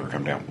or if they'll ever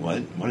come down.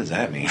 What does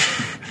that mean?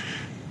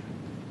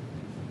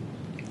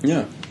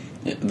 Yeah.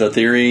 The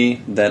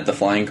theory that the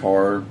flying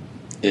car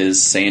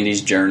is Sandy's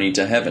journey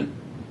to heaven.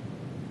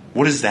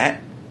 What is that?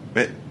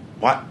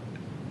 What?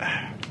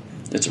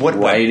 It's what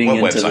writing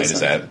what into website is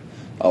that?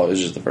 Oh,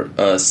 it's just the first.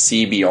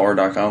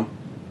 CBR.com.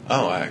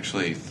 Oh, I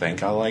actually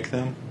think I like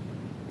them.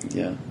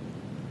 Yeah.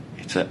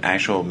 It's an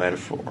actual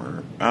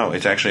metaphor. Oh,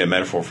 it's actually a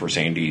metaphor for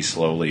Sandy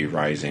slowly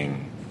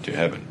rising to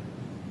heaven.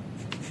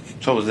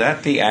 So is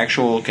that the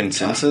actual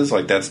consensus?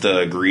 Like, that's the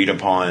agreed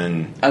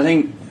upon... I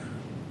think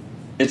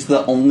it's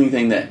the only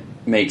thing that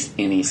makes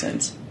any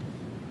sense.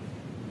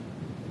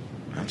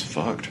 That's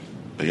fucked.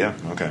 But yeah,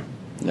 okay.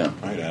 Yeah.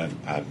 Right,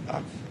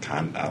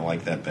 I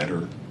like that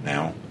better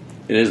now.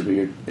 It is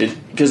weird.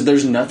 Because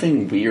there's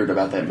nothing weird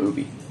about that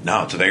movie.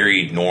 No, it's a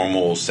very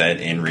normal set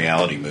in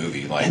reality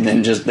movie. Like, and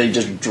then they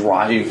just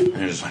drive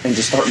and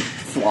just start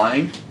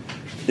flying.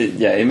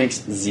 It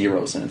makes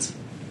zero sense.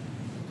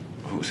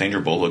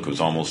 Sandra Bullock was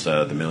almost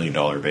the $1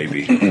 Million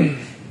Baby.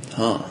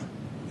 Huh.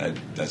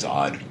 That's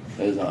odd.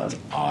 That is odd.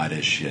 Odd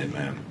as shit,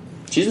 man.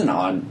 She's an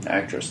odd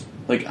actress.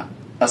 Like,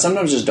 I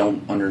sometimes just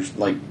don't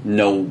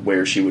know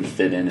where she would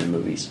fit in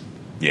movies.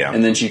 Yeah.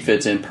 And then she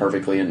fits in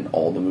perfectly in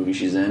all the movies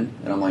she's in.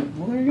 And I'm like,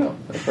 well, there you go.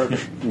 That's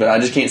perfect. But I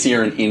just can't see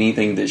her in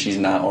anything that she's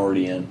not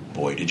already in.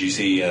 Boy, did you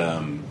see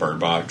Bird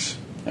Box?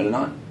 I did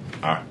not.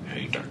 I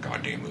hate that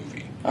goddamn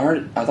movie.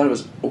 I thought it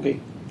was okay.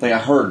 Like, I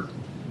heard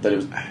that it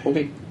was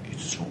okay.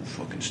 It's so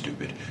fucking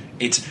stupid.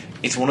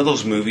 It's one of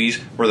those movies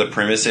where the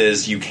premise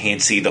is you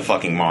can't see the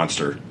fucking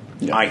monster.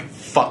 Yeah. I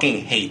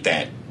fucking hate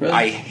that. Really?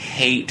 I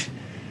hate...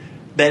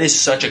 That is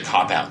such a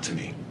cop-out to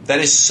me. That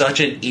is such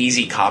an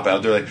easy cop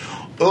out. They're like,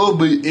 oh,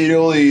 but it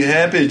only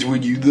happens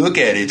when you look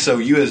at it, so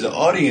you as the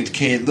audience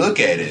can't look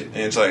at it. And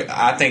it's like,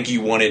 I think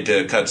you wanted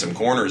to cut some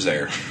corners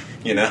there.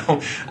 You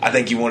know, I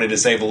think you wanted to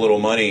save a little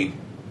money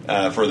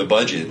for the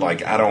budget.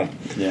 Like, I don't.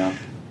 Yeah.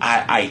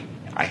 I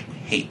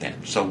hate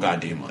that so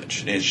goddamn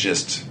much. It's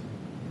just.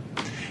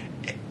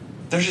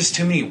 There's just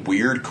too many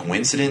weird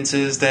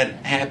coincidences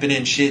that happen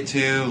and shit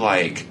too.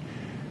 Like,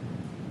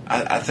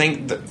 I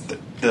think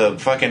the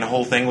fucking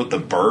whole thing with the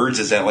birds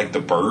is that like the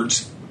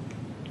birds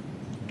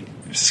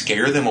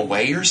scare them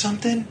away or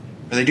something,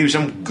 or they do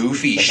some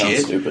goofy That shit.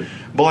 sounds stupid.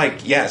 But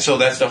like, yeah, so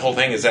that's the whole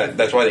thing. Is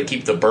that's why they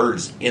keep the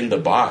birds in the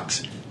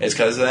box. It's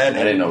because of that.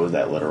 I didn't know it was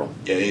that literal.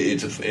 Yeah,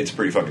 it's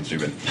pretty fucking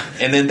stupid.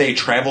 And then they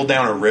travel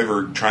down a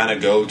river trying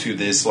to go to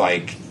this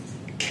like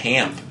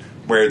camp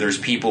where there's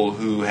people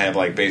who have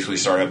like basically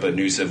started up a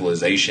new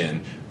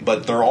civilization,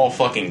 but they're all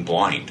fucking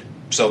blind.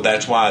 So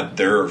that's why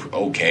they're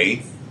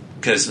okay.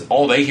 Because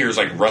all they hear is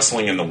like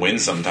rustling in the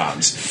wind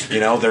sometimes. You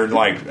know, they're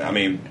like, I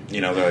mean,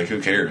 you know, they're like, who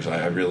cares?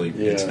 I really,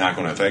 it's not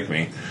going to affect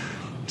me.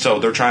 So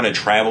they're trying to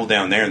travel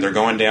down there, and they're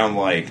going down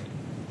like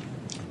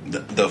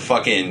the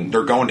fucking,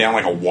 they're going down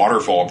like a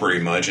waterfall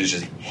pretty much. It's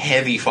just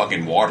heavy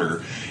fucking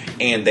water.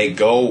 And they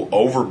go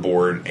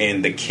overboard,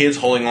 and the kid's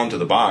holding onto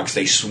the box.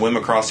 They swim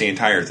across the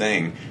entire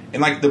thing.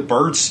 And like the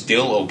bird's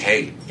still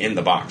okay in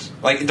the box.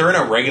 Like they're in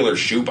a regular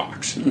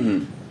shoebox.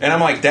 Mm-hmm. And I'm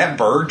like, that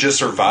bird just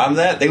survived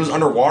that? They was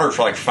underwater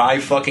for like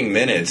 5 fucking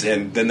minutes,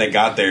 and then they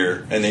got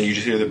there, and then you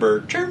just hear the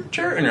bird chirp,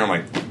 chirp, and I'm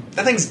like,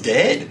 that thing's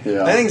dead.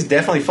 Yeah. That thing's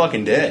definitely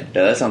fucking dead.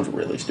 Yeah, that sounds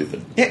really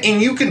stupid. Yeah,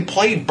 and you can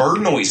play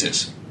bird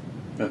noises.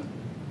 Yeah.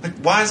 Like,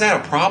 why is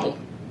that a problem?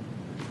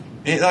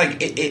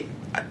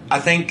 I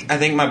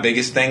think my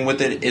biggest thing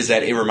with it is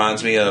that it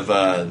reminds me of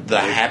The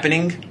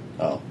Happening.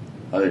 Oh,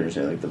 I thought you were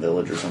saying like The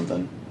Village or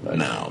something. But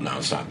No,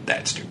 it's not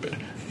that stupid.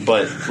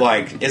 But,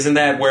 like, isn't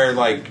that where,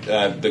 like,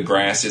 the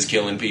grass is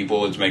killing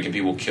people? It's making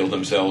people kill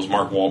themselves.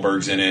 Mark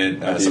Wahlberg's in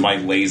it.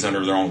 Somebody lays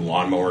under their own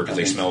lawnmower because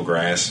they smell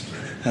grass.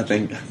 I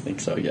think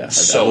so. Yeah,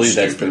 So I believe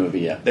that's the stupid. movie.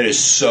 Yeah, That is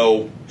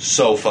so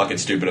fucking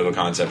stupid of a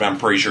concept. I'm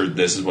pretty sure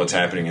this is what's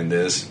happening in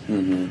this.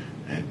 Mm-hmm.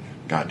 And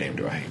goddamn,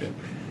 do I hate it.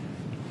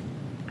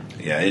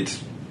 Yeah,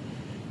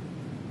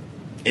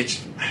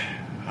 it's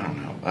I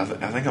don't know. I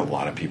think a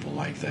lot of people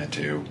like that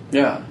too.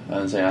 yeah.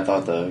 I was saying I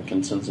thought the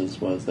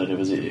consensus was that it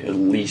was at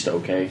least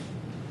okay.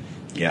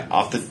 Yeah,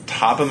 off the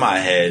top of my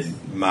head,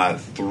 my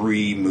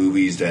 3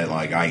 movies that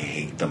like I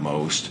hate the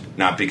most,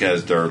 not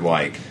because they're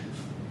like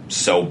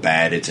so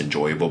bad it's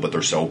enjoyable, but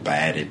they're so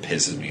bad it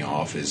pisses me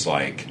off, is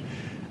like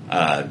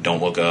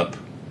Don't Look Up,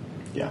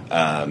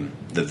 Yeah,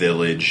 The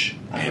Village,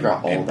 and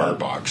Bird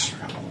Box. I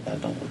forgot all of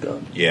that. Don't Look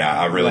Up.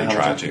 Yeah, I really How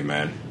tried much to,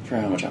 man. I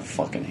forgot how much I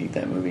fucking hate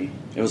that movie.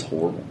 It was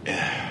horrible.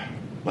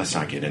 Let's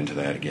not get into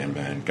that again,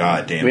 man.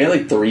 God damn We it. had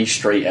like 3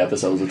 straight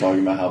episodes of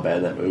talking about how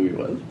bad that movie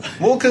was.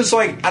 Well, because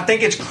like I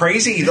think it's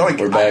crazy. Like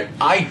We're back.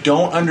 I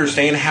don't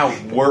understand how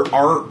we're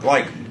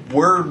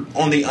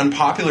on the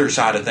unpopular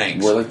side of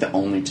things. We're like the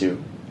only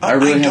 2. I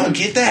don't haven't-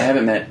 get that. I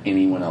haven't met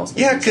anyone else.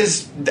 Yeah,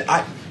 because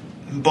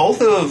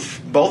both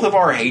of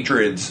our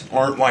hatreds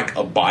aren't like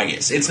a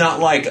bias. It's not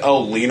like,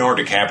 oh,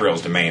 Leonardo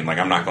DiCaprio's the main. Like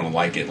I'm not going to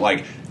like it.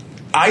 Like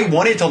I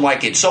wanted to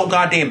like it so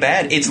goddamn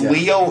bad. It's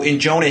Leo and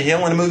Jonah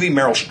Hill in a movie.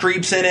 Meryl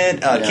Streep's in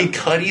it. Kid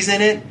Cudi's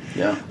in it.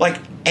 Yeah. Like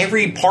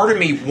every part of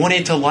me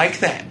wanted to like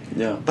that.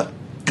 Yeah. But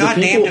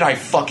goddamn, did I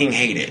fucking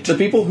hate it. The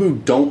people who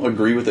don't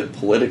agree with it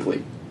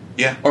politically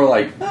Yeah. are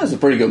like, that's a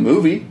pretty good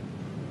movie.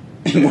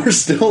 And we're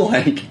still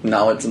like,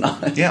 no, it's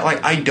not. Yeah,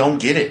 like I don't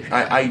get it.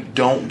 I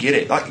don't get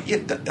it.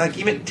 Like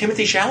even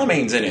Timothy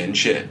Chalamet's in it and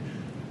shit.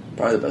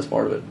 Probably the best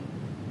part of it.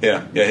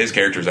 Yeah, his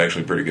character's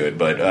actually pretty good.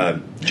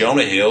 But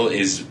Jonah Hill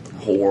is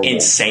Horrible.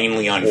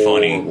 insanely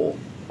unfunny. Horrible.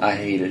 I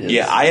hated his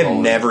Yeah, I have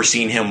role. never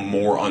seen him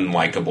more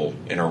unlikable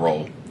in a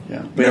role.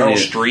 Yeah. Meryl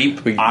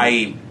Streep,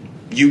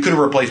 you could have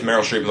replaced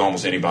Meryl Streep with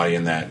almost anybody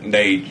in that.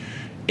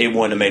 It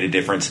wouldn't have made a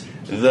difference.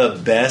 The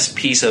best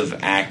piece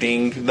of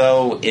acting,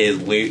 though,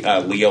 is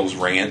Leo's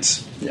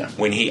rants. Yeah.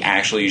 When he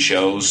actually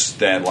shows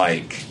that,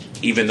 like,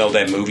 even though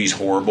that movie's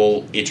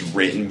horrible, it's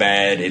written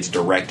bad, it's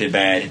directed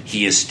bad,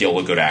 he is still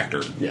a good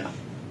actor. Yeah.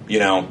 You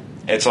know,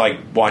 it's like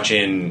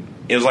watching.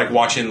 It was like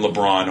watching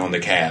LeBron on the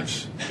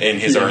Cavs in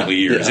his early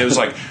years. Yeah. It was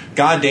like,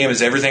 God damn,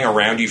 is everything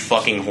around you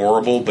fucking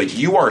horrible? But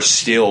you are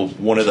still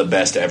one of the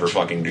best to ever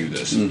fucking do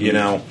this. Mm-hmm. You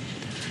know.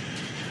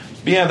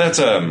 But yeah, that's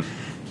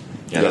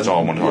that's all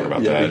I want to talk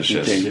about. That We it's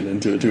can't just get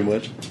into it too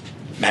much.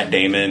 Matt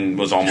Damon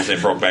was almost in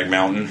Brokeback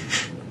Mountain.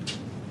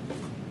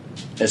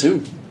 As who?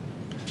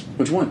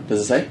 Which one?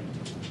 Does it say?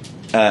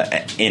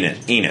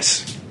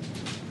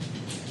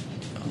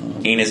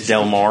 Enos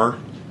Del Mar,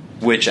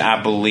 which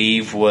I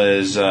believe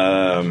was.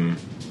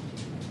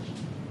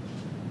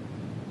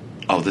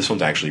 This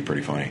one's actually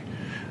pretty funny.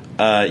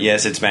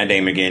 Yes, it's Matt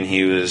Damon again.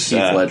 He was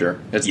Heath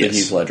Ledger. It's yes. the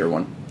Heath Ledger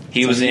one.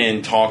 He was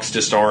in talks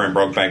to star in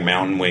Brokeback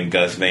Mountain when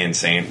Gus Van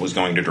Sant was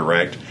going to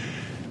direct.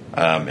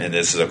 And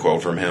this is a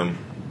quote from him.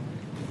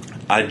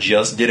 I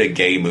just did a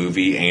gay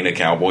movie and a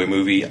cowboy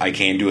movie. I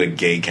can do a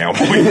gay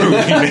cowboy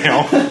movie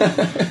now.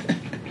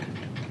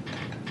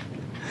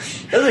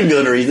 That's a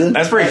good reason.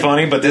 That's pretty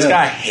funny, but this Yeah.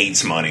 guy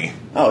hates money.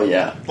 Oh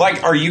yeah.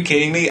 Like, are you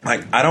kidding me?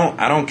 Like, I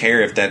don't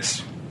care if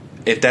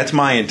that's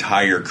my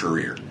entire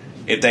career.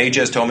 If they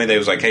just told me they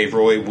was like, hey,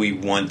 Roy, we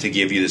want to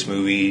give you this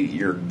movie,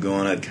 you're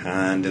gonna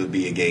kind of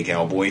be a gay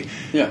cowboy.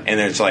 Yeah. And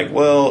then it's like,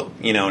 well,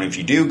 and if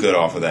you do good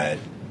off of that,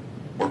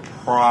 we're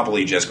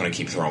probably just gonna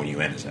keep throwing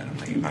you in as that. I'm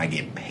like, am I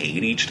getting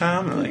paid each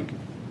time? I'm like,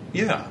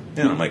 yeah.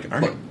 I'm like, all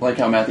right. Like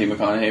how Matthew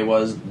McConaughey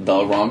was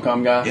the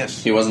rom-com guy.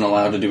 Yes. He wasn't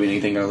allowed to do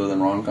anything other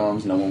than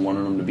rom-coms. No one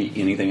wanted him to be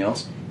anything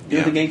else. He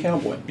was Yeah. the gay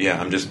cowboy. Yeah,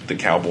 I'm just the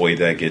cowboy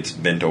that gets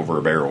bent over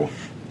a barrel.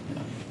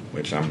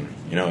 Which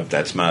if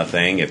that's my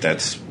thing, if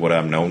that's what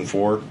I'm known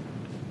for,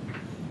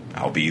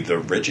 I'll be the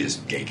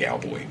richest gay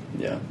cowboy.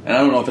 Yeah. And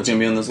I don't know if it's going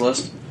to be on this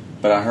list,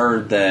 but I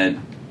heard that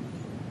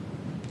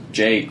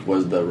Jake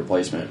was the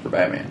replacement for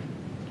Batman.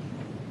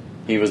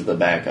 He was the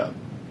backup.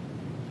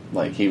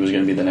 Like, he was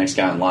going to be the next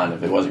guy in line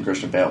if it wasn't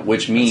Christian Bale,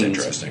 which means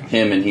interesting.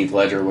 him and Heath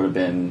Ledger would have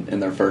been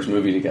in their first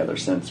movie together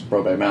since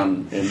Brokeback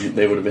Mountain, and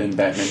they would have been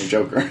Batman and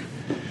Joker.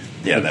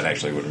 Yeah, that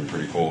actually would have been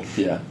pretty cool.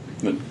 Yeah.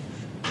 But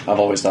I've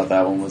always thought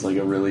that one was like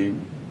a really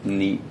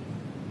neat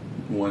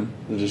one.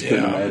 I just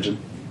couldn't Yeah. imagine.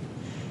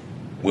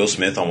 Will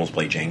Smith almost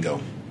played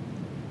Django.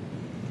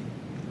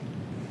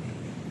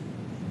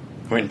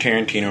 Quentin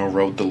Tarantino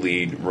wrote the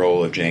lead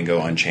role of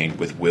Django Unchained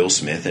with Will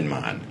Smith in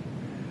mind.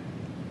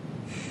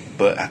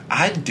 But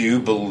I do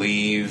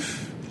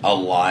believe a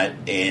lot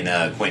in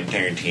Quentin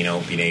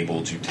Tarantino being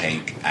able to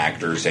take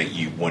actors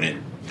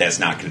that's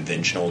not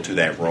conventional to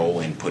that role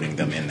and putting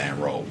them in that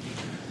role.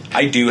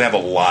 I do have a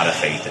lot of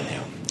faith in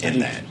him in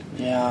that.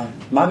 Yeah.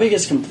 My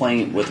biggest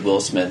complaint with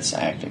Will Smith's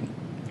acting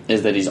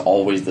is that he's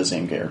always the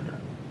same character.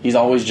 He's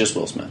always just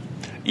Will Smith.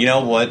 You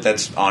know what?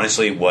 That's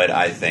honestly what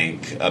I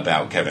think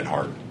about Kevin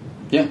Hart.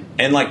 Yeah.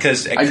 And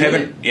because get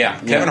Kevin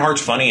it.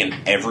 Hart's funny in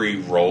every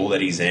role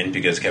that he's in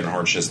because Kevin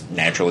Hart's just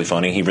naturally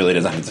funny. He really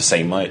doesn't have to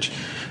say much.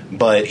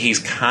 But he's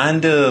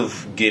kind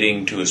of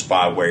getting to a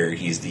spot where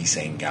he's the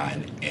same guy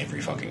in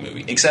every fucking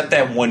movie. Except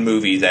that one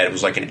movie that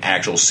was like an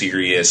actual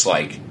serious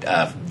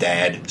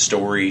dad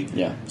story.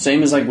 Yeah.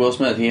 Same as like Will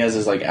Smith. He has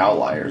his like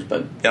outliers,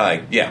 but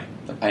Yeah.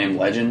 I Am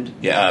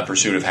Legend,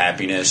 Pursuit of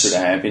Happiness. Pursuit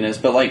of Happiness.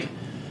 But like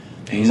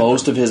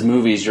most of his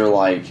movies, you're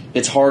like,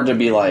 it's hard to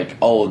be like,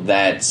 oh,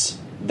 that's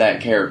that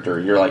character.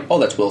 You're like, oh,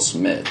 that's Will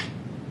Smith.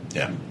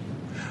 Yeah.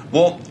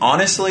 Well,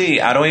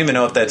 honestly, I don't even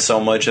know if that's so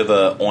much of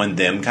a on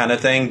them kind of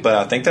thing, but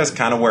I think that's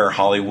kind of where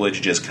Hollywood's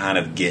just kind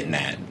of getting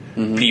at.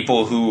 Mm-hmm.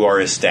 People who are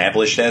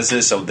established as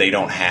this, so they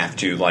don't have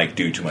to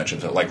do too much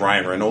of it. Like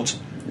Ryan Reynolds.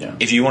 Yeah.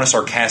 If you want a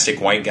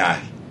sarcastic white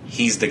guy,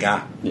 he's the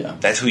guy. Yeah.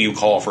 That's who you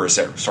call for a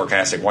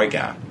sarcastic white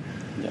guy.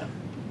 Yeah.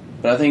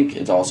 But I think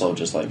it's also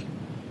just like,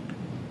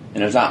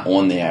 and it's not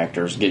on the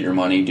actors. Get your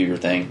money, do your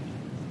thing.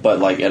 But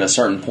like at a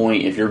certain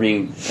point, if you're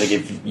being like,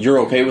 if you're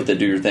okay with it,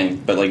 do your thing.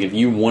 But like if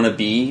you want to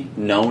be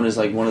known as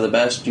like one of the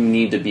best, you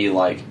need to be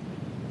like,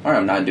 all right,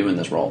 I'm not doing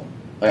this role.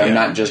 Like I'm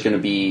not just going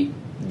to be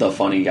the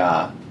funny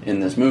guy in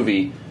this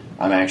movie.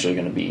 I'm actually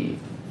going to be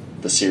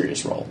the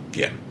serious role.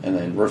 Yeah. And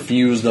then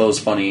refuse those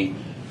funny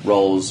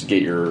roles.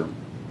 Get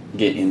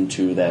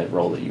into that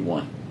role that you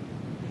want.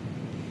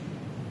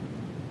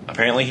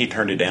 Apparently, he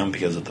turned it down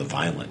because of the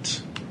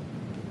violence.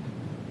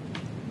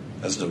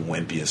 That's the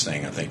wimpiest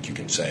thing I think you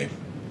can say.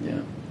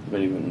 Yeah,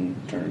 but he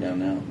wouldn't turn it down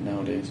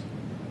nowadays.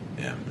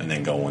 Yeah, and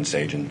then go on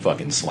stage and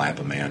fucking slap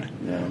a man.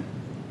 Yeah.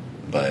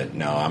 But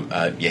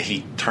no,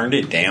 he turned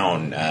it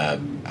down.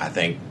 I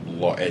think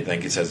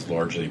it says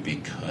largely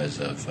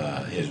because of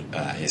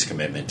his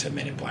commitment to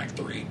Men in Black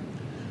 3,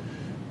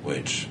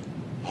 which,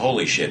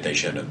 holy shit, they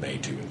should have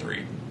made 2 and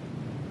 3.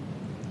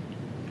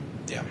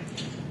 Yeah.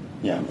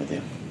 Yeah, I'm with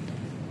you.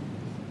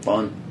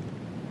 Fun.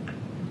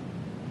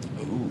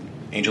 Ooh.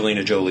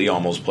 Angelina Jolie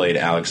almost played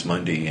Alex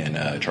Mundy in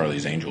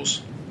Charlie's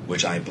Angels,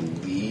 which I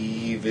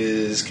believe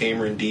is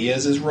Cameron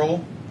Diaz's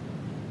role.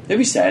 It'd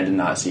be sad to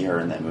not see her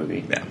in that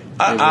movie. Yeah,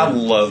 I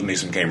love me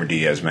some Cameron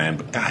Diaz, man,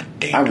 but god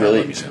damn, I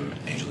love me some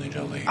Angelina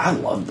Jolie. I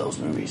love those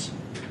movies.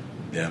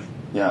 Yeah,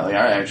 yeah, like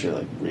I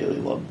actually really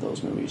love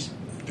those movies.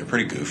 They're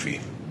pretty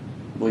goofy.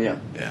 Well, yeah,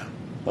 yeah,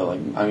 but like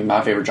I mean,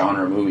 my favorite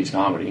genre of movie is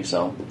comedy,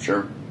 so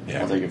sure,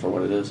 I'll take it for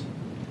what it is.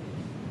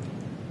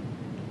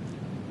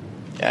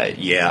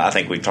 Yeah, I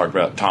think we talked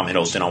about Tom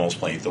Hiddleston almost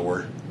playing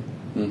Thor.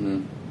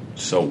 Mm-hmm.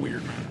 So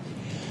weird, man.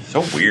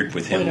 So weird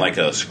with him, like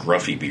a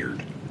scruffy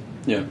beard.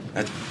 Yeah.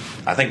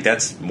 I think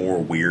that's more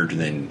weird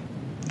than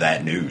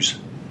that news.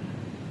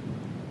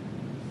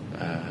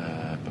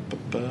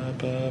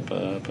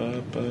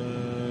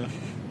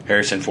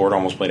 Harrison Ford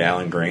almost played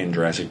Alan Grant in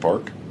Jurassic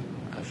Park.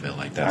 I feel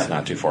like that's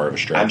not too far of a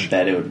stretch. I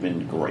bet it would have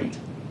been great.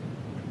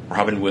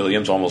 Robin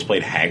Williams almost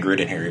played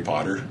Hagrid in Harry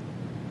Potter.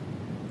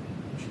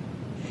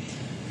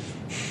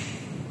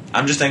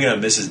 I'm just thinking of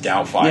Mrs.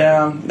 Doubtfire.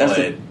 Yeah, that's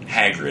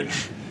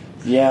Hagrid.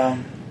 Yeah,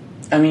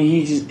 I mean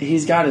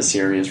he's got his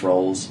serious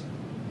roles.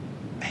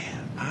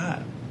 Man,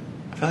 I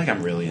feel like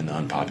I'm really in the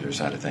unpopular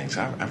side of things.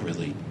 I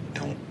really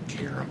don't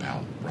care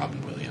about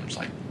Robin Williams'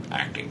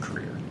 acting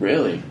career.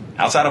 Really?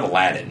 Outside of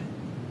Aladdin.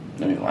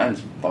 I mean,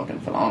 Aladdin's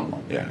fucking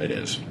phenomenal. Yeah, it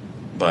is.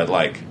 But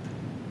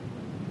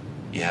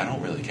Yeah, I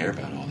don't really care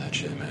about all that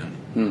shit,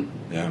 man.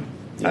 Yeah.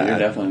 Yeah, you're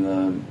definitely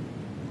the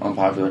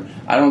unpopular.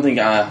 I don't think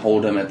I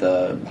hold him at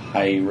the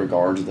high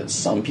regards that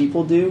some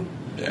people do.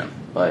 Yeah.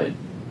 But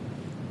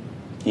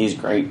he's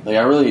great. Like,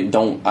 I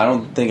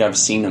don't think I've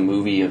seen a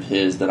movie of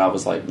his that I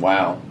was like,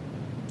 wow,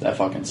 that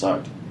fucking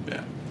sucked.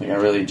 Yeah. Like, I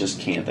really just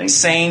can't think.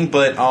 Same,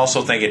 but I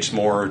also think it's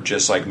more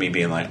just like me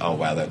being like, oh,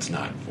 wow, that's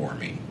not for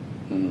me.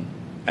 Mm-hmm.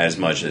 As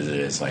much as it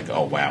is like,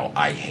 oh, wow,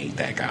 I hate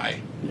that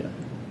guy. Yeah.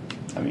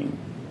 I mean,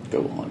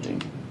 Go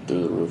Hunting,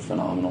 through the roof,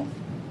 phenomenal.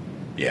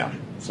 Yeah.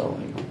 So,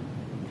 like,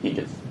 he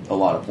gets a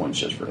lot of points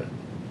just for it.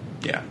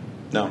 Yeah.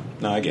 No,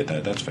 I get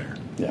that. That's fair.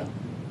 Yeah.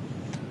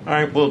 All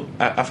right, well,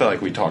 I feel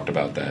like we talked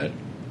about that.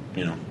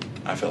 You know,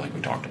 I feel like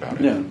we talked about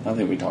it. Yeah, I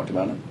think we talked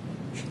about it.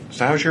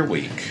 So how's your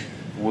week?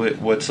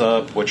 What's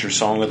up? What's your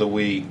song of the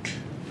week?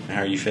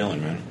 How are you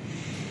feeling, man?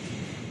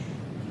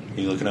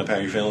 You looking up how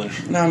you're feeling?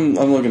 No, I'm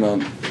looking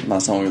up my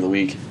song of the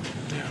week.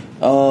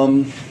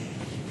 Yeah.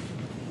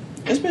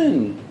 It's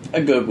been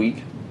a good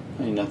week.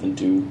 I mean, nothing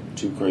too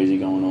crazy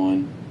going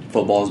on.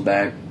 Football's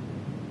back,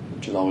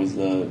 which is always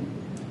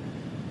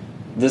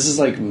this is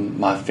like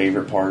my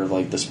favorite part of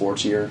like the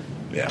sports year.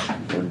 Yeah.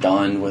 We're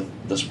done with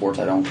the sports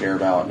I don't care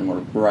about,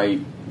 and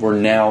we're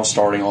now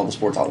starting all the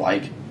sports I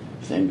like.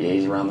 The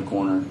NBA's around the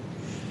corner.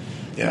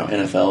 Yeah.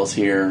 NFL's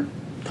here.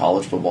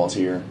 College football's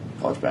here.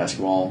 College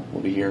basketball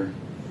will be here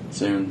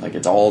soon. Like,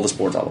 it's all the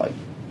sports I like.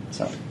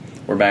 So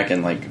we're back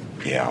in like,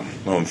 Yeah.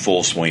 I'm in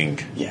full swing.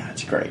 yeah,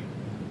 it's great.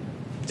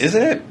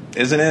 Isn't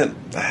it?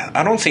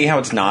 I don't see how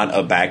it's not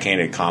a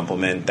backhanded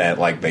compliment that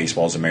like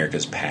baseball's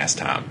America's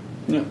pastime.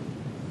 Yeah.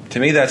 To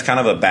me, that's kind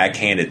of a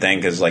backhanded thing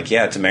because, like,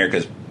 yeah, it's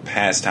America's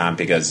pastime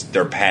because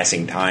they're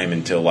passing time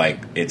until like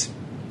it's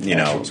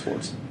Actual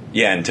sports.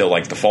 Yeah, until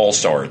like the fall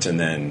starts, and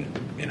then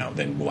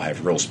then we'll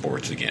have real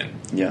sports again.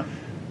 Yeah.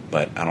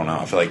 But I don't know.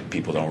 I feel like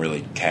people don't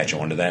really catch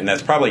on to that, and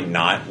that's probably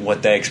not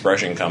what that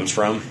expression comes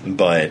from.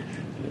 But It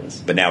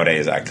is. but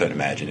nowadays, I couldn't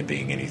imagine it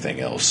being anything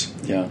else.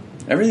 Yeah.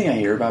 Everything I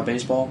hear about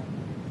baseball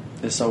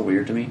is so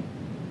weird to me.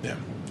 Yeah.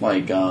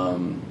 Like,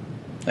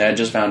 I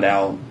just found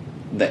out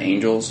the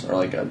Angels are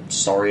like a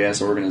sorry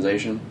ass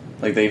organization.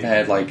 Like, they've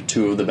had like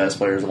two of the best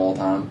players of all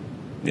time.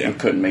 Yeah. And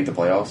couldn't make the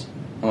playoffs.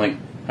 I'm like,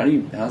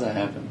 how's that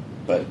happen?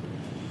 But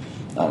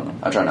I don't know.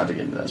 I try not to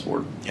get into that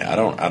sport. Yeah, I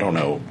don't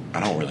know. I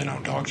don't really know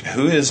dogs.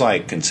 Who is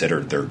like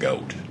considered their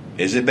GOAT?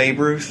 Is it Babe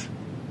Ruth,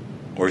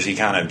 or is he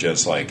kind of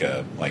just like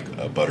a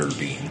butter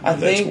bean? I of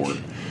that think. sport?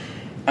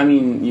 I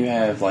mean, you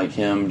have like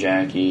him,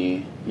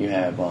 Jackie. You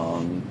have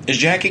Is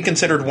Jackie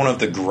considered one of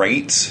the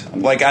greats?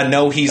 Like, I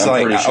know he's I'm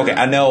like pretty sure. okay.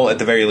 I know at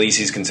the very least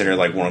he's considered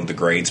like one of the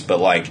greats, but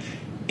like,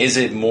 is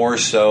it more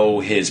so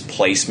his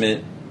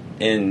placement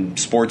in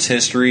sports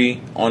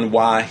history on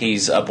why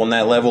he's up on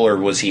that level, or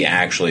was he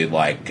actually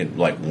like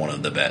one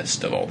of the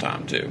best of all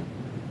time too?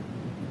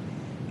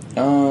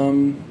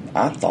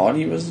 I thought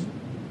he was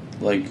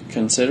like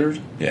considered.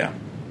 Yeah.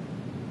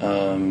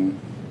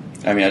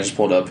 I mean, I just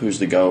pulled up who's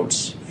the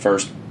GOATs.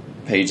 First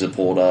page that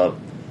pulled up: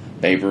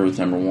 Babe Ruth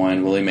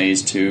 #1, Willie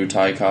Mays 2,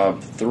 Ty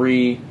Cobb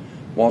 3,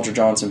 Walter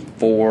Johnson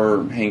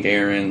 4, Hank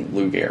Aaron,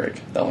 Lou Gehrig.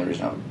 The only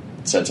reason I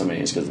said so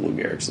many is because Lou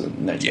Gehrig's the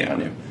next Yeah.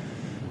 one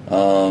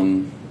I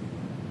knew.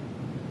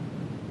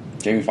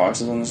 Jamie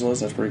Foxx is on this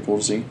list. That's pretty cool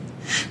to see.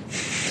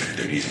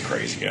 Dude, he's a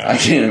crazy guy. I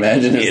can't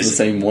imagine He it's the is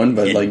same one,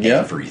 but in like, yeah.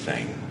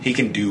 everything. He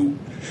can do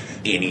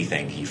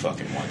anything he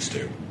fucking wants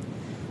to.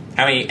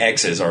 How many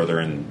X's are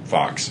there in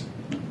Fox?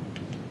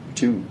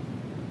 2.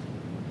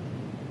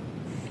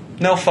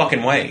 No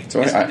fucking way.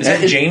 So Is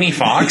that Jamie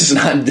Foxx?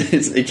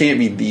 It can't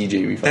be the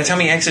Jamie Foxx. That's how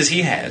many X's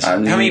he has. I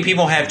mean- How many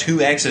people have 2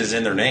 X's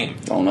in their name?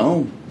 Don't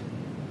know,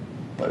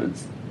 but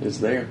it's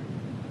there.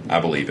 I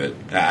believe it.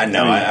 I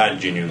know. I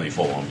genuinely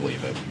full on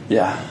believe it.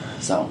 Yeah.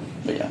 So,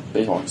 but yeah,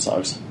 baseball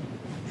sucks.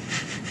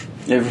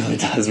 It really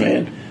does,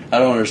 man. I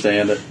don't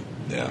understand it.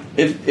 Yeah.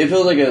 It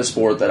feels like a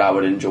sport that I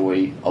would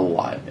enjoy a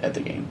lot at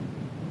the game.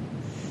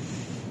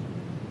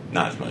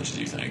 Not as much as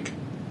you think.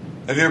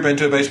 Have you ever been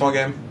to a baseball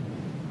game?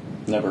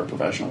 Never a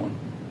professional one.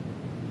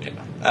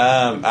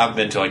 Yeah. I've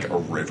been to like a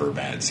River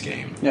Bats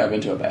game. Yeah, I've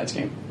been to a Bats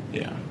game.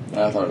 Yeah.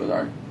 I thought it was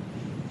alright.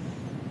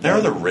 There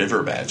are the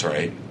River Bats,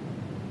 right?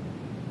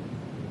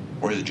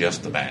 Or is it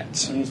just the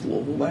Bats? I think it's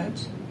Louisville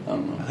Bats. I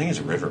don't know. I think it's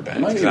River Bats.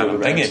 It might be 'Cause I'm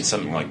River thinking Bats. it's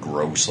something like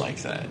gross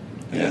like that.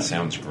 Yeah. That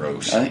sounds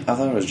gross. I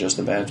thought it was just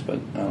the Bats, but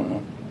I don't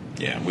know.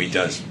 Yeah, we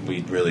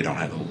really don't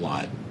have a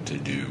lot to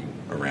do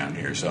around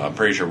here, so I'm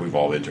pretty sure we've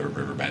all been to a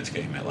River Bats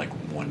game at like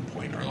one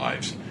point in our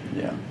lives.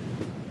 Yeah.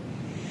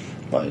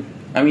 But,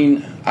 I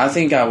mean, I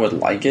think I would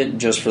like it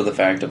just for the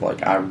fact of,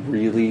 like, I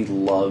really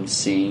love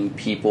seeing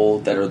people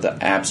that are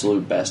the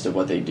absolute best at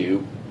what they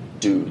do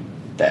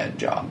that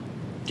job.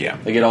 Yeah.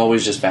 Like, it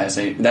always just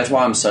fascinates. That's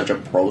why I'm such a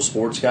pro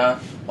sports guy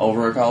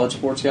over a college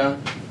sports guy.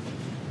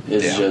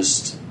 It's Yeah.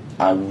 just,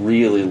 I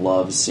really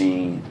love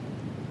seeing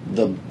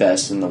the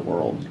best in the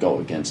world go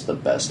against the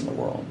best in the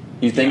world.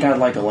 You think Yeah. I'd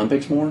like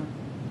Olympics more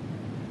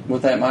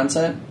with that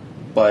mindset?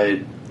 But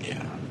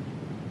Yeah.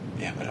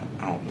 Yeah, but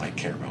I don't like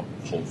care about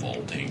pole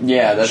vaulting.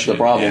 Yeah, that's the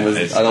problem. Yeah,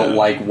 is I don't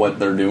like what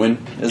they're doing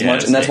as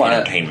much, and that's why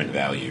entertainment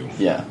value.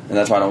 Yeah, and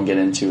that's why I don't get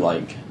into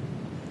like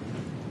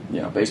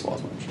baseball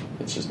as much.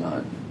 It's just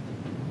not.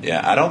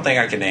 Yeah, I don't think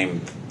I can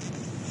name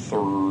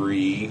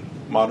 3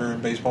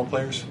 modern baseball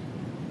players.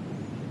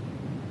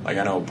 Like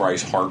I know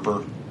Bryce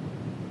Harper.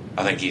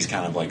 I think he's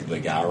kind of like the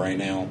guy right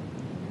now.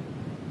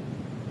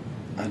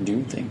 I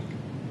do think.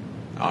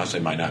 Honestly,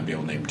 might not be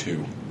able to name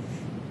 2.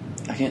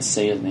 I can't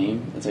say his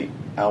name. It's like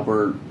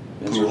Albert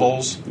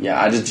Pujols?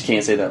 Yeah, I just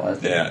can't say that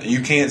last name. Yeah,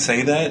 you can't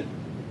say that?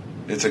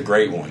 It's a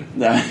great one.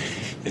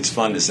 It's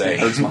fun to say. It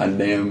hurts my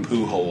damn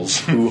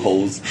Pujols.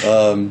 Pujols.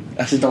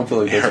 I just don't feel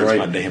like that's right. It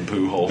hurts my damn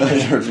Pujols.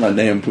 It hurts my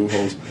damn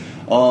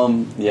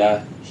Pujols.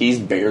 Yeah, he's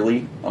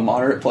barely a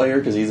moderate player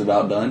because he's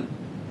about done.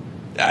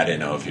 I didn't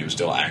know if he was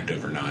still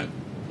active or not.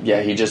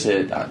 Yeah, he just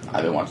hit.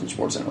 I've been watching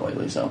SportsCenter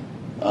lately, so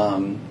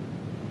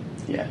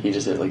yeah, he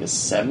just hit like a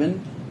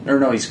 7. Or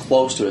no, he's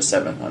close to a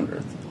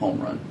 700th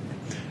home run.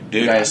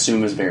 Dude, which I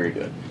assume is very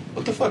good.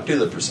 What the fuck do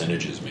the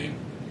percentages mean?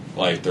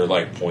 Like they're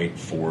like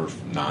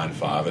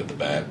 .495 at the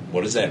bat.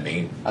 What does that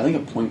mean? I think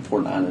a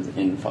 .49 is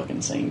in fucking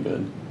insane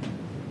good.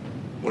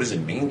 What does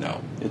it mean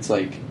though? It's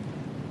like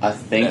I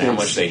think how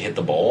much they hit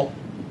the ball.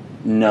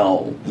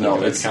 No,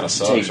 it's kind of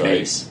sucks, take right?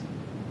 base.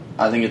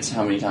 I think it's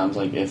how many times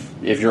like if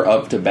you're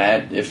up to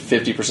bat, if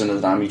 50% of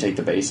the time you take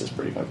the base, is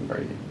pretty fucking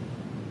crazy.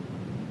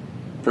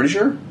 Pretty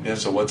sure. Yeah.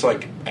 So what's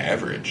like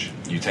average?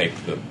 You take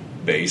the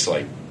base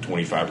like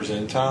 25% of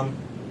the time?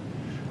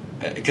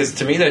 Because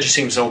to me that just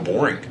seems so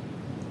boring.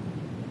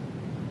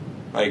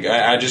 Like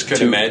I just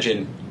couldn't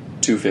imagine.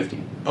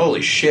 250.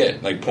 Holy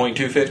shit! Like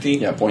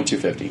 .250. Yeah,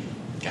 .250.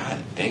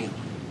 God damn.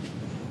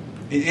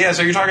 Yeah,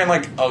 so you're talking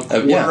like a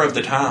quarter of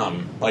the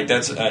time. Like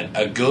that's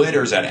a good,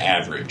 or is that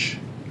average?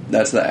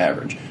 That's the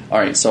average. All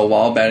right. So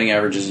while batting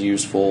average is a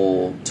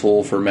useful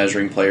tool for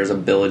measuring players'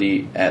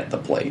 ability at the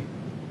plate,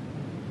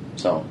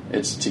 so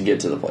it's to get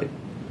to the plate.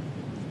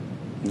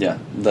 Yeah,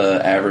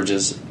 the average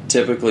is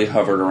typically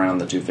hovered around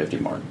the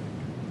 250 mark.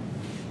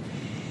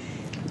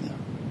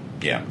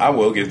 Yeah, I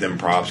will give them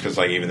props because,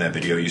 like, even that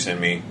video you sent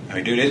me, I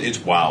mean, dude,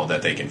 it's wild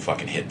that they can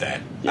fucking hit that.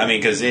 Yeah. I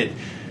mean, because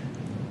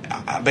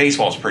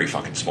baseball's pretty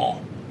fucking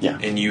small. Yeah.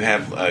 And you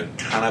have a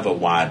kind of a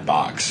wide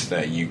box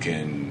that you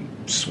can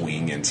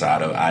swing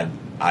inside of.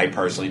 I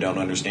personally don't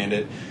understand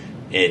it.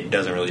 It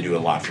doesn't really do a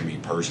lot for me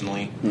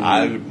personally. Mm-hmm.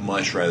 I would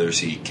much rather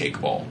see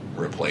kickball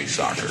replace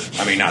soccer.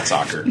 I mean, not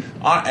soccer.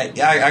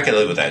 I could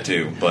live with that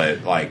too,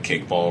 but like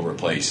kickball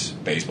replace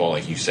baseball,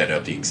 like you set it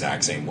up the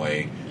exact same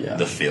way. Yeah.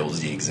 The field's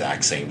the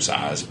exact same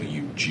size, but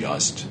you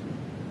just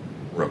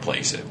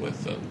replace it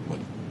with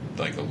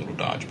like a little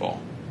dodgeball.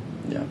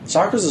 Yeah,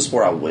 soccer's a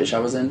sport I wish I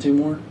was into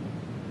more.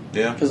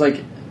 Yeah, because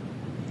like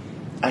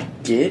I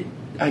get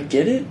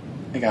it.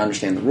 Like I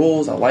understand the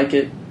rules. I like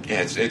it.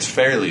 Yeah, it's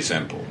fairly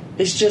simple.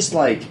 It's just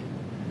like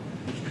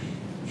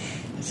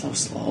it's so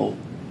slow.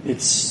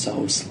 It's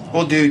so slow.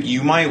 Well, dude,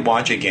 you might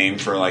watch a game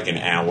for like an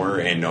hour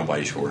and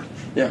nobody scored.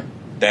 Yeah.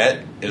 That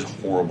is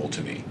horrible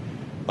to me.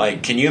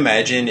 Like, can you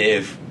imagine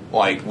if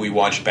like we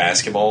watched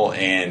basketball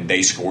and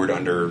they scored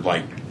under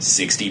like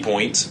 60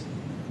 points?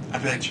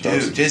 I'd be like,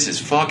 dude, this is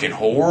fucking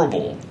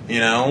horrible. You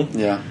know?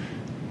 Yeah.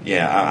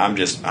 Yeah,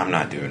 I'm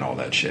not doing all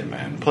that shit,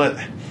 man. But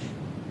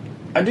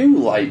I do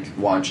like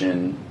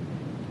watching.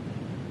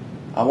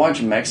 I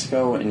watch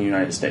Mexico and the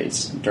United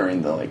States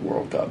during the like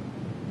World Cup.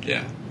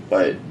 Yeah.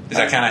 But is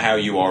that kind of how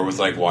you are with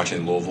like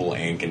watching Louisville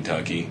and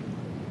Kentucky?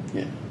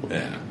 Yeah.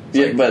 Yeah.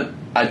 Yeah, like, but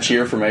I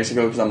cheer for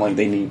Mexico because I'm like,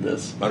 they need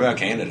this. What about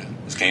Canada?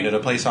 Does Canada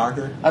play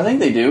soccer? I think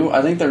they do.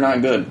 I think they're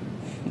not good.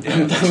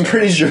 Yeah, I'm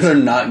pretty sure they're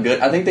not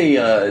good. I think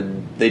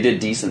they did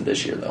decent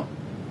this year though.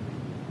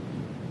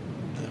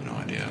 I have no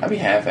idea. I'd be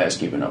half-assed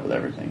keeping up with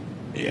everything.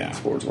 Yeah.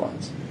 Sports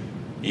wise.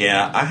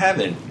 Yeah, I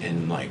haven't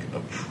in like a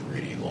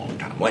pretty long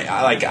time.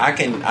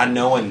 I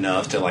know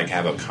enough to like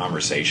have a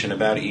conversation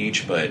about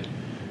each, but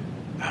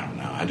I don't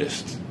know. There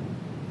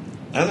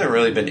hasn't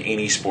really been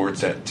any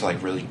sports that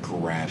like really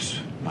grasp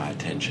my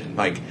attention.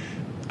 Like,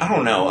 I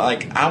don't know.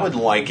 Like, I would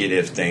like it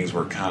if things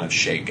were kind of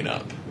shaken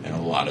up in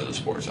a lot of the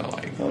sports I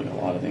like. I feel like a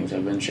lot of things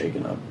have been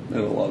shaken up in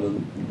a lot of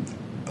them.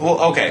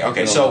 Well,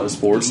 okay. So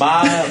sports.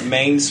 My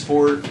main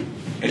sport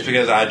is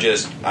because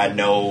I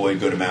know a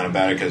good amount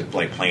about it because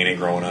like playing it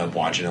growing up,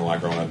 watching it a lot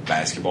growing up,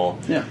 basketball.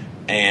 Yeah.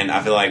 And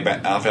I feel like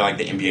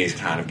the NBA is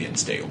kind of getting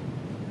stale.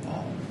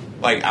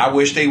 Like, I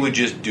wish they would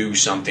just do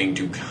something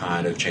to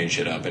kind of change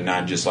it up and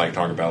not just, like,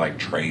 talk about, like,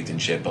 trades and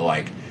shit, but,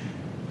 like,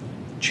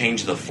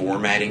 change the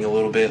formatting a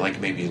little bit, like,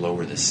 maybe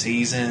lower the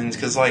seasons.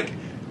 Because, like,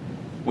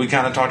 we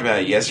kind of talked about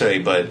it yesterday,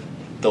 but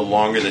the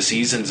longer the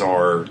seasons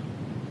are,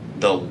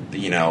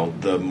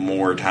 the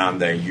more time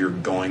that you're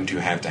going to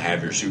have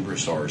your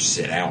superstars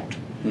sit out.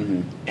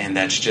 Mm-hmm. And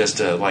that's just,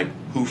 like,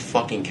 who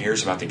fucking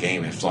cares about the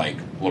game if, like,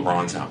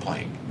 LeBron's not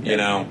playing, you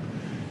know?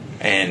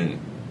 And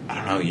I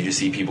don't know, you just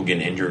see people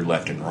getting injured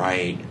left and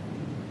right.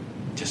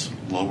 Just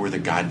lower the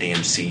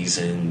goddamn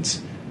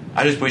seasons.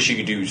 I just wish you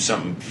could do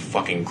something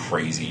fucking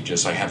crazy.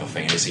 Just like have a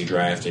fantasy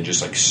draft and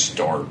just like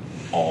start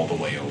all the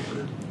way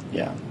over.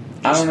 Yeah.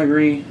 I don't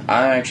agree.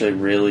 I actually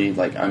really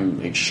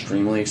I'm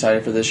extremely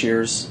excited for this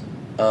year's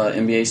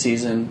NBA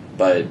season,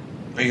 but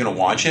Are you going to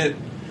watch it?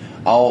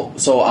 I'm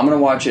gonna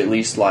watch at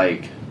least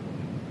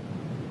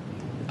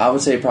I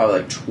would say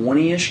probably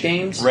 20-ish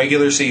games.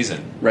 Regular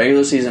season.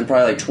 Regular season,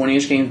 probably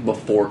 20-ish games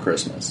before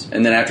Christmas.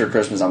 And then after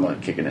Christmas, I'm going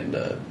to kick it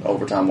into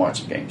overtime,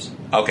 watch some games.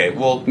 Okay,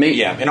 well,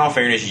 yeah, in all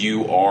fairness,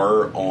 you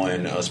are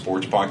on a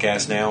sports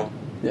podcast now.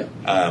 Yeah.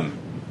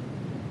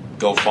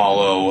 Go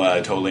follow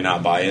Totally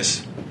Not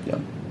Biased. Yeah.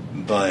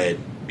 But,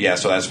 yeah,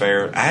 so that's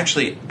fair.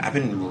 I've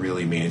been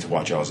really meaning to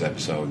watch y'all's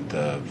episode,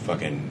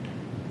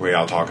 where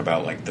y'all talk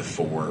about, the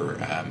four...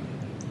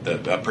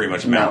 pretty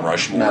much Mount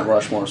Rushmore. Mount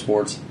Rushmore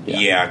sports.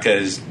 Yeah,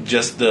 because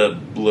just the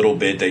little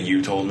bit that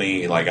you told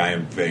me, I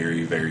am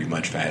very, very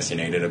much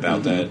fascinated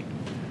about that.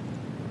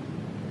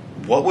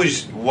 What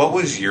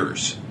was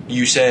yours?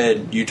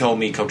 You told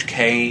me Coach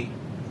K.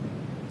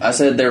 I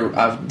said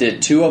I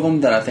did two of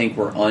them that I think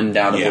were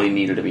undoubtedly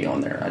needed to be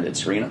on there. I did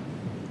Serena,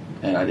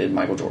 and I did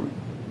Michael Jordan.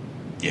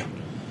 Yeah.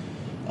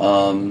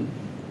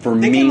 For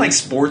Thinking me,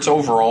 sports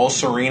overall,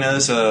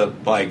 Serena's a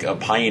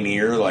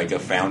pioneer, a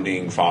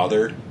founding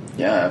father.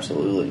 Yeah,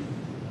 absolutely.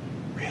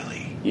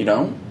 Really? You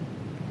don't?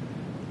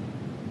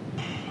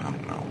 I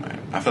don't know,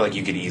 man. I feel like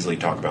you could easily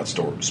talk about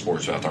sports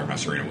without talking about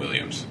Serena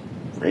Williams.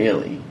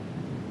 Really?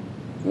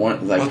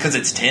 Because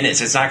it's tennis.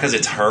 It's not because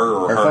it's her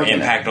or her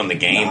impact on the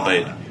game,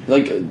 but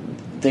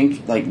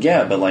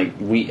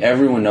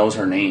everyone knows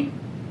her name.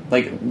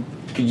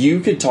 You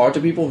could talk to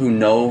people who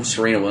know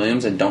Serena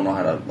Williams and don't know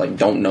how to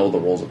don't know the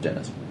rules of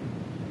tennis.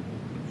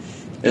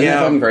 Isn't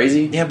that fucking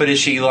crazy? Yeah, but is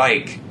she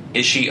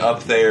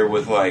up there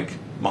with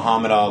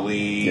Muhammad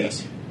Ali?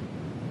 Yes.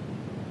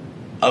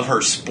 Of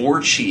her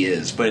sport, she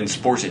is, but in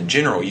sports in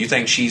general, you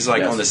think she's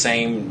on the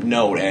same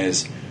note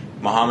as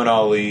Muhammad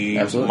Ali,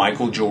 Absolutely.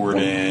 Michael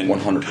Jordan,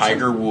 100%.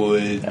 Tiger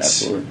Woods?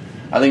 Absolutely.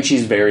 I think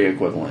she's very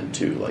equivalent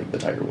to the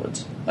Tiger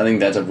Woods. I think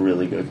that's a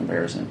really good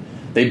comparison.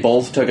 They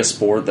both took a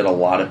sport that a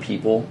lot of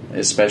people,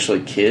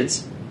 especially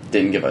kids,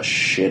 didn't give a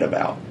shit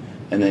about.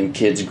 And then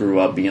kids grew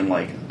up being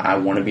I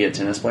want to be a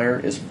tennis player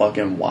is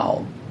fucking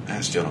wild.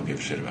 I still don't give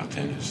a shit about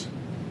tennis.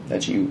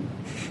 That's you.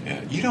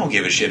 Yeah, you don't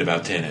give a shit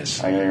about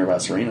tennis. I gotta hear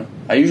about Serena.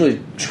 I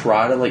usually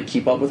try to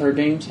keep up with her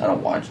games. I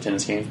don't watch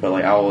tennis games, but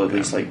I'll at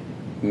least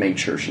make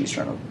sure she's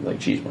trying to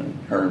she's winning.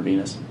 Her and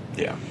Venus.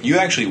 Yeah, you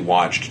actually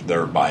watched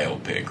their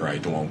biopic,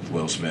 right? The one with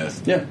Will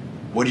Smith. Yeah.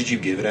 What did you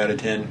give it out of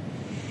 10?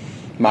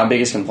 My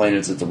biggest complaint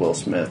is it's a Will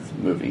Smith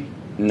movie,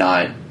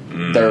 not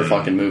their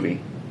fucking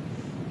movie.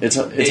 It's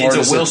a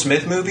Will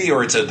Smith movie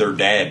or it's their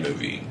dad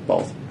movie?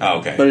 Both. Oh,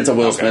 okay. But it's a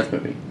Will Smith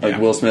movie. Yeah.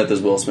 Will Smith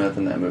is Will Smith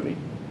in that movie.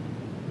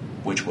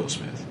 Which Will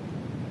Smith?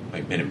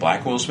 Men in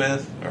Black Will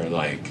Smith? Or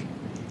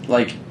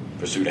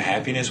Pursuit of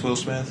Happiness Will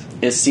Smith?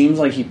 It seems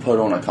like he put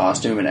on a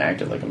costume and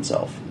acted like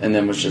himself. And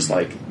then was just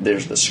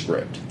there's the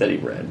script that he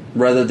read.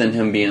 Rather than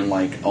him being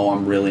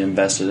I'm really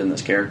invested in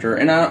this character.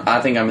 And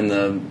I think I'm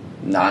in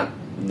not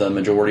the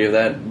majority of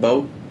that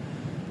boat.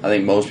 I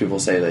think most people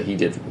say that he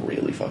did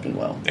really fucking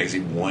well. Because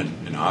he won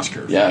an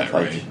Oscar for that,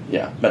 right?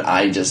 Yeah, but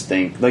I just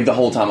think, the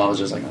whole time I was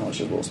just it's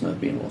just Will Smith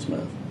being Will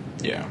Smith.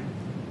 Yeah.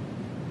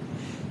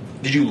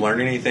 Did you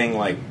learn anything,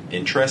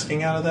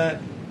 interesting out of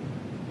that?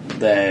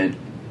 That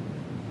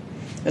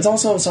it's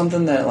also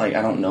something that,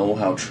 I don't know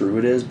how true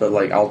it is, but,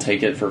 I'll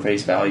take it for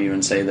face value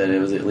and say that it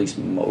was at least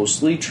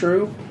mostly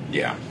true.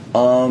 Yeah.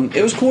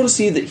 It was cool to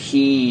see that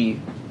he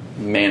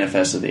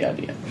manifested the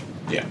idea.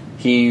 Yeah.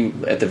 He,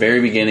 at the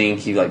very beginning,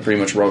 he, pretty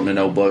much wrote in a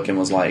notebook and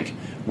was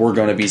we're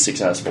going to be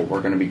successful.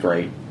 We're going to be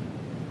great.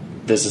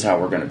 This is how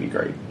we're going to be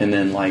great. And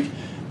then,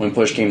 when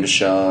push came to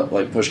shove,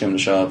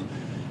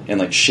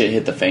 and, shit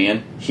hit the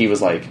fan, he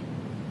was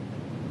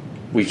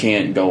we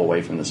can't go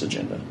away from this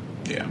agenda.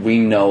 Yeah. We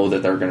know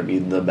that they're going to be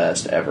the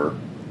best ever.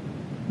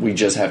 We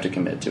just have to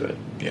commit to it.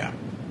 Yeah.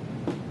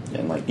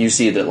 And, you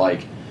see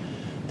that,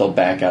 they'll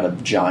back out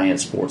of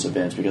giant sports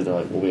events because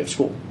they're we have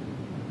school.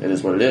 It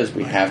is what it is.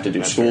 We have to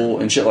do school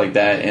and shit like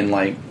that. And,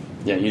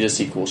 you just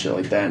see cool shit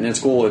like that. And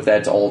it's cool if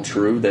that's all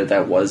true,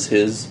 that was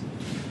his.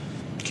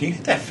 Can you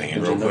hit that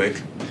fan real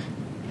quick?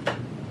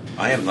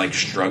 I am,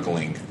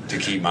 struggling to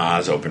keep my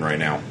eyes open right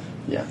now.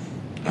 Yeah.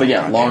 But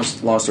long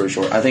story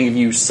short, I think if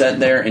you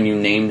sat there and you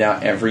named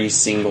out every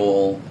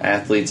single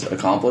athlete's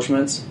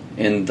accomplishments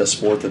in the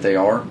sport that they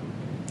are,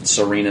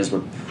 Serena's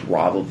would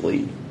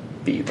probably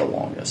be the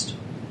longest.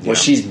 Yeah. What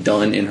she's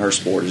done in her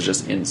sport is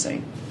just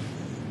insane.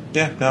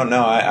 Yeah,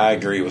 no, I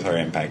agree with her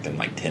impact in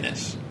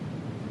tennis,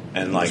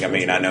 and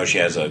I know she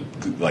has a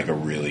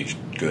really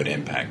good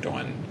impact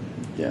on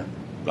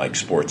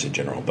sports in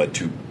general, but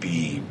to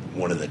be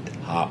one of the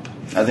top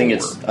four. I think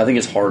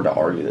it's hard to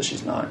argue that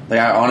she's not.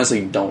 I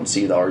honestly don't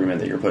see the argument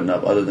that you're putting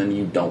up other than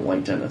you don't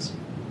like tennis.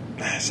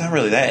 It's not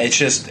really that.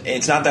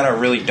 It's not that I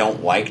really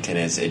don't like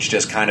tennis. It's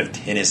just kind of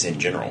tennis in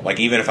general.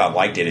 Even if I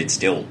liked it, it's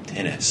still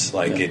tennis.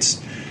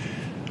 It's,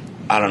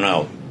 I don't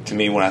know. To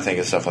me, when I think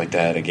of stuff like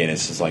that, again,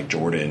 it's just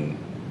Jordan,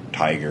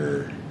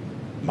 Tiger,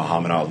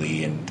 Muhammad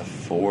Ali, and the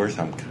fourth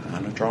I'm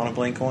kind of drawing a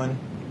blank on.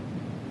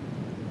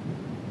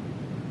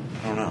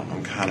 I don't know.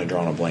 I'm kind of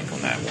drawing a blank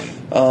on that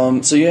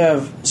one.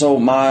 So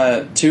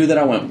my two that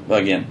I went,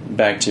 again,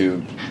 back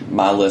to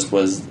my list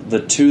was the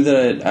two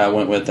that I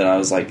went with that I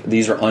was like,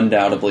 these are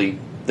undoubtedly,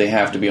 they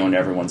have to be on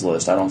everyone's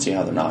list. I don't see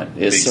how they're not.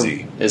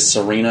 Is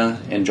Serena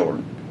and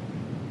Jordan.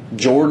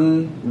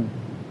 Jordan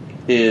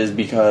is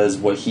because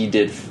what he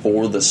did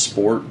for the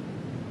sport,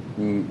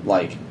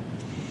 because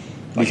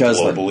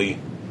globally?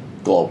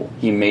 Global.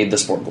 He made the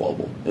sport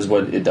global, is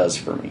what it does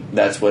for me.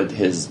 That's what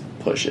his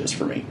push is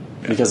for me.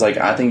 Yeah. Because,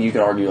 I think you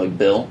could argue,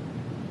 Bill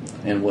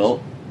and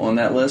Wilt on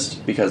that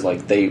list, because,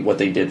 what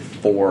they did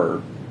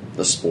for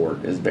the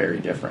sport is very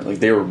different.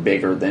 They were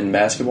bigger than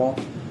basketball,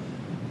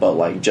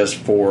 but, just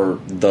for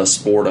the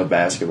sport of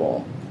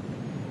basketball,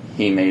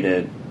 he made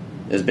it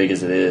as big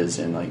as it is.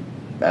 And,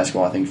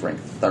 basketball, I think, is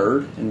ranked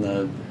third in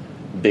the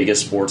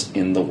biggest sports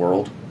in the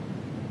world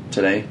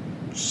today.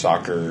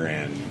 Soccer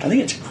and... I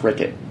think it's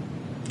cricket.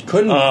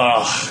 Couldn't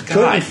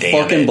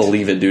fucking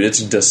believe it, dude.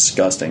 It's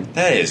disgusting.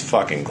 That is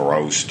fucking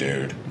gross,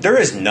 dude. There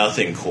is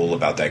nothing cool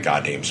about that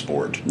goddamn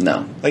sport.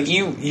 No.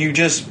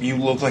 You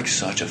look like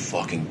such a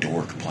fucking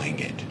dork playing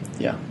it.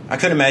 Yeah. I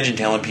couldn't imagine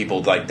telling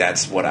people,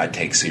 that's what I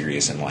take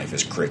serious in life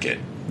is cricket.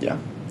 Yeah.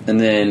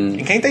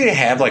 And can't they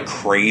have,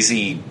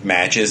 crazy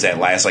matches that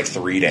last,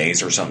 3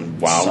 days or something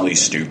wildly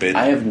stupid?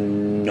 I have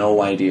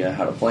no idea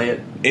how to play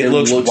it. It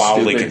looks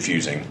wildly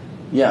confusing.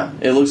 Yeah,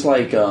 it looks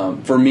like,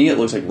 for me, it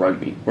looks like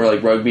rugby. Where,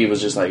 rugby was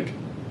just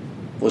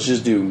let's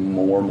just do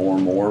more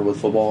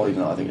with football,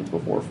 even though I think it's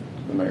before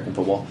American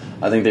football.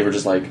 I think they were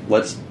just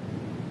let's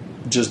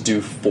just do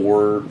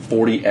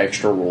 40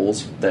 extra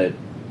rules that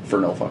for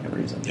no fucking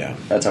reason. Yeah.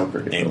 That's how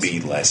cricket and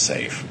feels. be less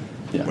safe,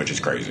 which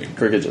is crazy.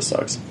 Cricket just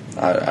sucks.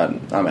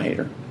 I'm a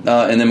hater.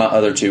 And then my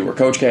other two were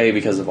Coach K,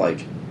 because of,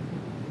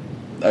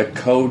 a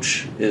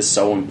coach is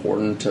so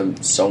important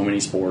to so many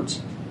sports.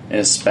 And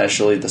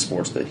especially the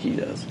sports that he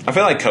does. I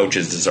feel like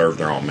coaches deserve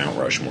their own Mount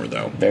Rushmore,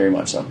 though. Very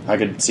much so. I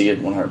could see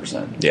it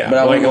 100%. Yeah, but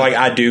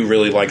I do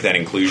really like that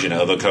inclusion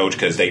of a coach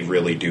because they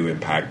really do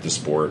impact the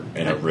sport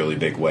in a really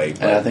big way.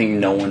 And I think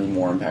no one's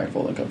more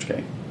impactful than Coach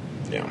K.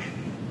 Yeah.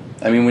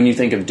 I mean, when you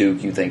think of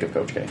Duke, you think of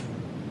Coach K.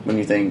 When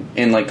you think...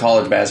 And,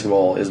 college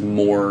basketball is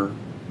more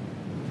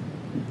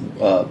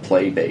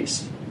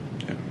play-based.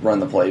 Yeah. Run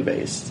the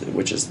play-based,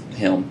 which is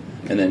him.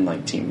 And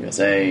then, Team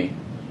USA...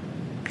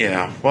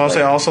 Yeah. Well,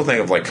 I also think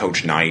of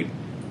Coach Knight.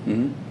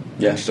 Mm-hmm.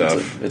 Yeah,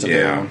 stuff. It's a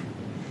big one.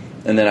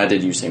 And then I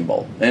did Usain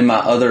Bolt. And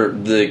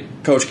the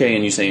Coach K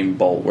and Usain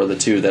Bolt were the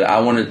two that I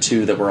wanted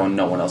that were on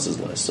no one else's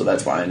list. So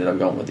that's why I ended up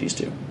going with these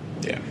two.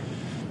 Yeah.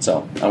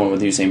 So I went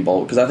with Usain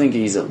Bolt because I think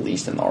he's at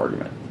least in the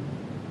argument.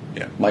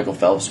 Yeah. Michael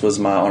Phelps was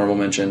my honorable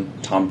mention.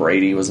 Tom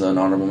Brady was an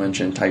honorable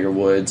mention. Tiger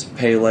Woods,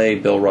 Pele,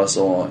 Bill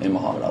Russell, and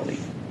Muhammad Ali.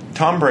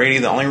 Tom Brady.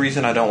 The only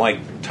reason I don't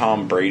like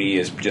Tom Brady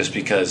is just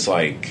because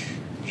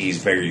he's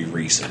very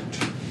recent.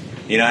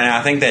 And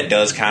I think that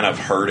does kind of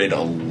hurt it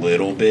a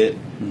little bit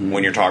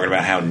when you're talking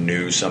about how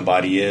new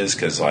somebody is,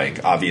 because,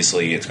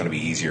 obviously it's going to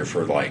be easier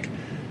for,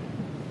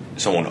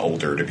 someone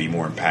older to be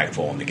more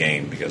impactful in the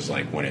game, because,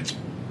 when it's,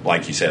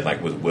 like you said,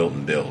 with Wilt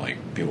and Bill,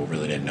 people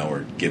really didn't know or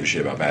give a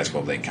shit about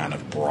basketball. They kind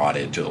of brought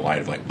it to the light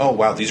of, oh,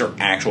 wow, these are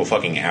actual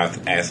fucking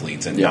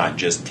athletes and not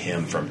just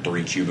Tim from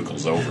 3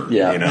 cubicles over,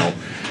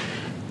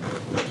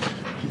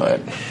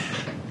 But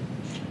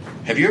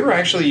have you ever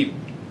actually...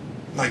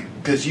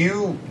 because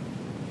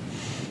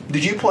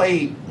did you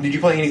play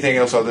anything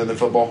else other than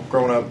football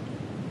growing up?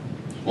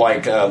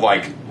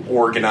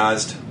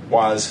 Organized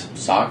wise?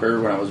 Soccer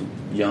when I was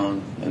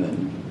young, and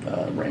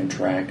then ran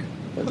track.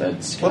 But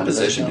that's what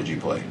position did you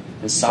play?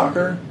 In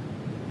soccer?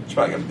 It's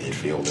probably a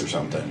midfield or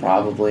something.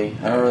 Probably.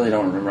 I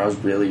don't remember. I was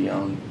really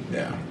young.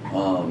 Yeah.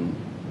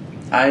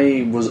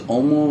 I was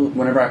almost,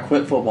 whenever I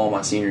quit football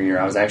my senior year,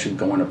 I was actually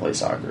going to play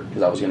soccer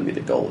because I was going to be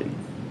the goalie.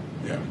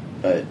 Yeah.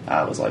 But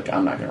I was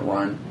I'm not going to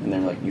run. And they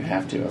were you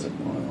have to. I was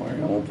well, I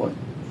won't play.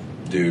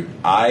 Dude,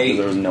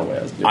 there was no way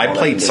I was doing I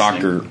played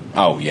soccer.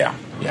 Oh, yeah.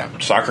 Yeah.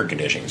 Soccer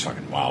conditioning is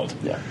fucking wild.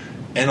 Yeah.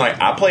 And,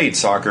 I played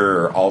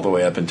soccer all the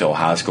way up until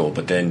high school,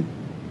 but then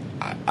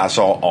I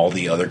saw all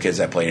the other kids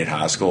that played at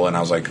high school, and I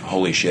was like,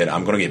 holy shit,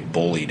 I'm going to get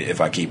bullied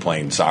if I keep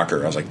playing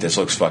soccer. I was like, this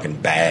looks fucking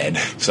bad.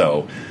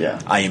 So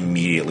I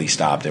immediately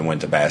stopped and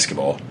went to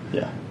basketball,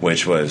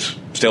 which was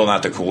still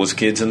not the coolest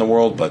kids in the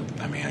world, but,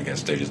 I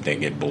guess they just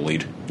didn't get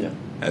bullied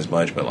as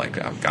much. But,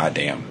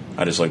 goddamn,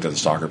 I just looked at the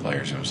soccer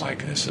players and was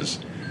like, this is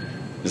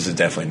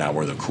definitely not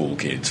where the cool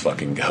kids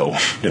fucking go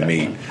to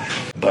me.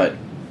 But,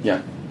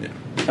 yeah.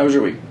 How was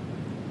your week?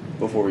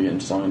 Before we get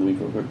into Song of the Week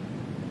real quick.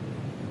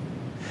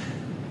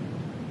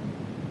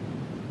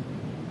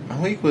 My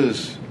week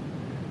was,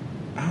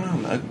 I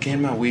don't know,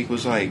 again, my week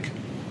was,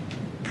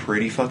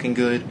 pretty fucking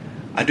good.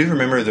 I do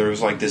remember there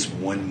was, this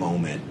one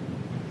moment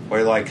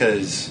where,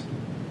 because,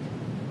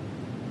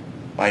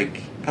 I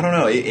don't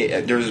know,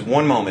 there was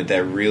one moment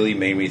that really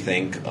made me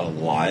think a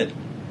lot,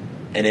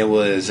 and it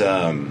was,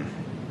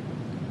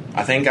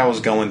 I think I was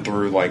going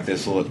through,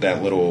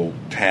 that little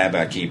tab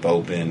I keep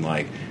open,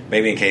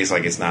 maybe in case,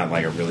 it's not,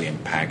 a really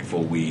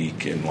impactful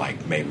week, and,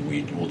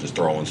 maybe we'll just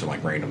throw in some,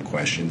 random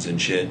questions and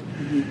shit.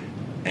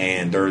 Mm-hmm.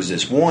 and there was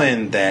this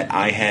one that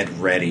I had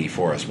ready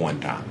for us one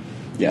time,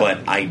 Yeah. but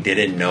I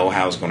didn't know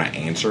how I was going to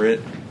answer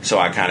it, so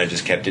I kind of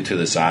just kept it to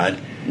the side.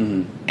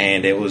 Mm-hmm.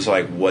 And it was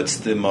like, what's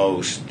the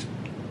most,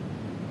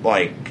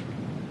 like,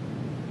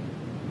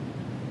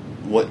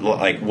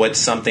 what's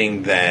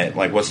something that,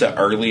 like, what's the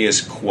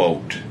earliest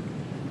quote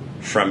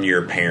from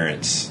your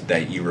parents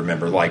that you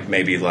remember? Like,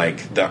 maybe,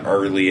 like, the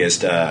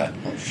earliest, Oh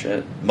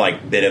shit.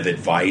 like, bit of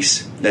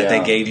advice that they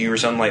Yeah. gave you or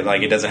something?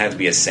 Like, it doesn't have to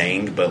be a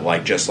saying, but,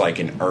 like, just, like,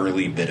 an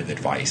early bit of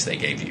advice they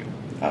gave you.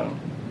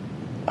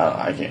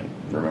 I can't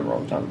remember all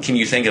the time. Can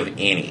you think of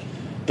any?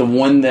 The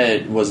one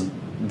that was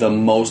the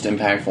most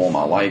impactful in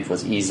my life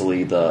was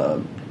easily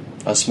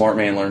a smart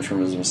man learns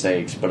from his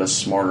mistakes, but a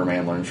smarter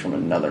man learns from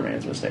another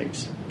man's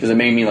mistakes. Because it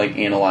made me like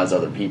analyze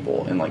other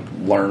people and like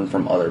learn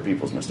from other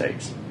people's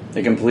mistakes.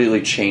 It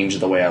completely changed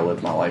the way I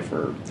lived my life.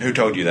 For Who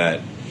told you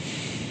that?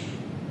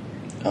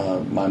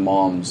 my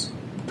mom's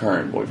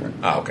current boyfriend.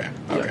 Oh, okay.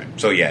 Okay. Yeah.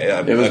 So,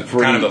 yeah, It was kind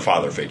pretty- of a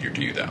father figure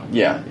to you, though.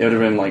 Yeah, it would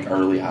have been like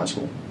early high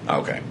school.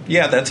 Okay.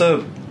 Yeah, that's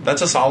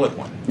a solid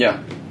one. Yeah,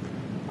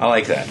 I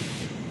like that. do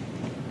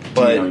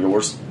But you know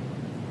yours?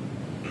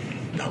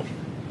 no.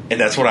 And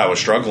that's what I was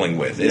struggling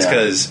with. Is Yeah.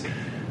 because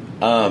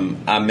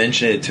I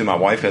mentioned it to my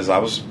wife because I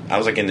was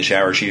like in the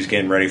shower. She was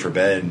getting ready for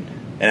bed,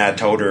 and I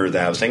told her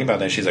that I was thinking about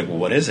that. She's like, "Well,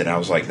 what is it?" And I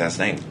was like, "That's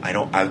the thing.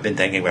 I've been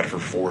thinking about it for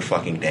 4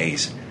 fucking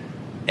days,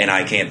 and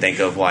I can't think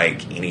of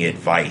like any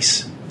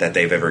advice that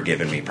they've ever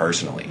given me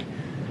personally."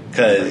 Breaks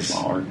Because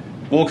my heart.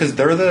 well, because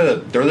they're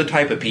the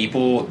type of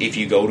people. If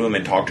you go to them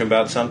and talk to them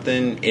about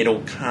something,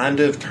 it'll kind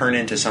of turn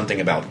into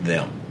something about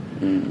them.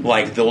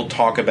 Like they'll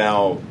talk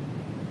about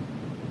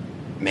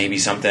maybe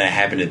something that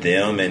happened to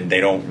them, and they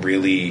don't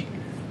really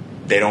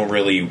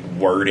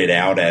word it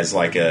out as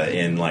like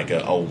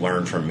oh,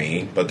 learn from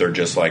me, but they're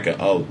just like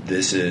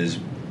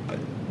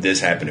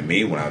this happened to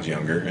me when I was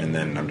younger, and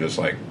then I'm just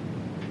like,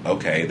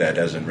 okay, that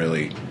doesn't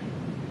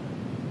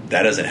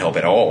help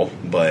at all.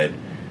 But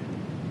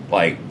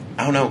like,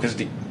 I don't know, because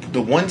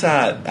the ones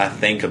I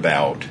think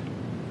about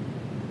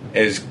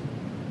is,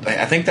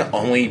 I think the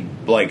only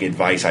like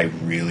advice I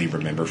really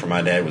remember from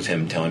my dad was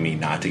him telling me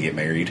not to get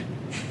married,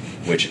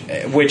 which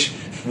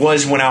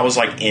was when I was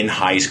like in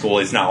high school.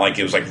 It's not like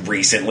it was like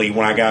recently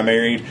when I got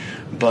married,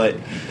 but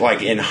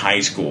like in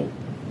high school,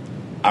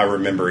 I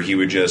remember he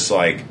would just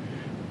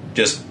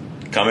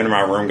come into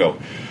my room and go,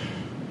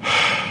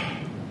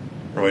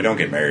 "Really, don't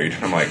get married."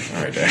 I'm like,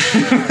 "All right,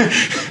 Dad."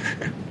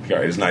 All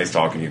right, it was nice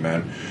talking to you,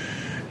 man.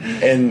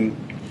 And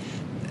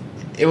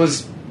it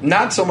was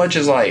not so much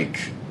as like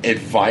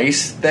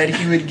advice that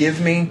he would give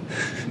me,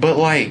 but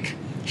like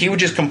he would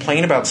just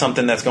complain about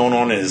something that's going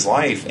on in his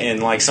life,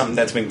 and like something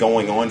that's been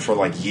going on for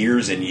like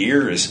years and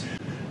years.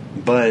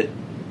 But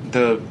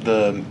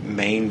the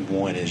main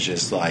one is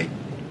just like,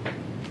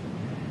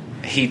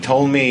 he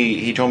told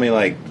me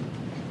like,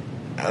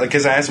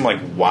 because I asked him like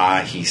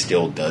why he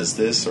still does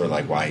this, or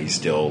like why he's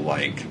still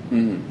like, I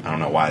don't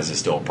know, why is this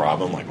still a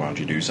problem, like why don't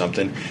you do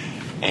something?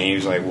 And he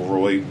was like, "Well,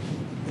 Roy,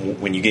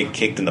 when you get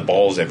kicked in the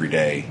balls every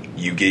day,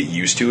 you get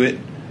used to it."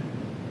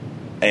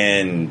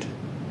 And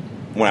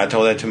when I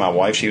told that to my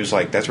wife, she was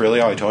like, "That's really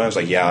all I told her?" I was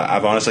like, "Yeah,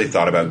 I've honestly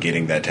thought about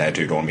getting that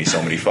tattooed on me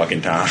so many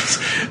fucking times."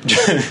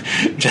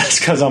 Just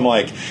because I'm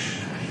like,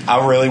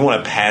 I really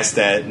want to pass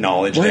that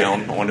knowledge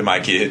down onto my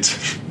kids.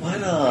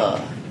 What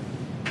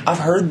I've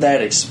heard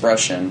that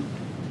expression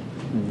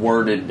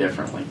worded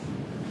differently.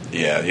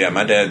 Yeah,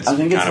 my dad's I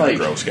think kind it's of like- a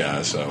gross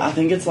guy, so. I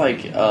think it's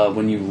like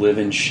when you live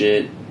in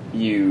shit,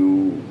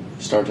 you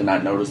start to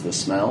not notice the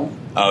smell.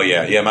 Oh,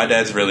 yeah, my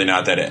dad's really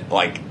not that,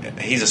 like,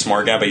 he's a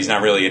smart guy, but he's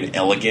not really an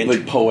elegant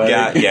Like poetic.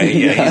 guy. Yeah,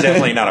 he's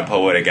definitely not a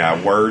poetic guy.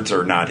 Words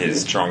are not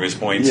his strongest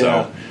point, Yeah.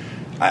 so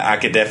I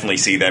could definitely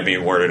see that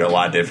being worded a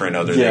lot different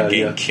other Yeah, than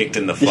getting yeah. kicked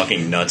in the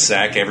fucking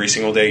nutsack every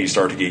single day. You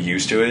start to get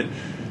used to it.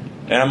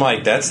 And I'm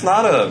like, that's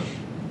not a...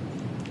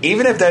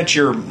 Even if that's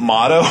your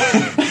motto,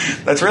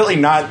 that's really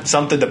not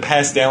something to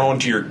pass down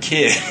onto your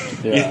kid.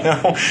 Yeah. You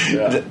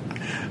know? Yeah.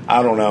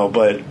 I don't know,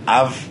 but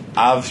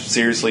I've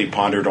seriously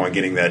pondered on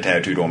getting that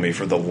tattooed on me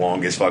for the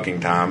longest fucking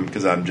time,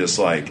 because I'm just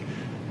like,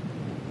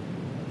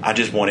 I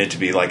just want it to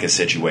be like a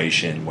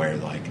situation where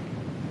like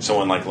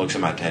someone like looks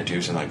at my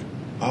tattoos and like,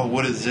 "Oh,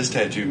 what does this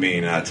tattoo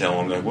mean?" And I tell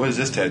them like, "What does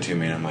this tattoo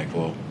mean?" I'm like,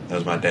 "Well, that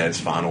was my dad's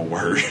final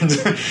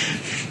words."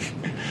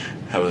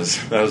 That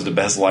was the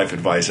best life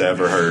advice I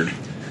ever heard.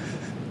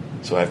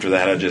 So after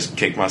that, I just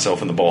kick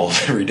myself in the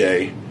balls every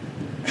day.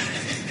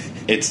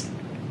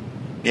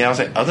 I was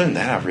like, other than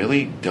that, I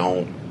really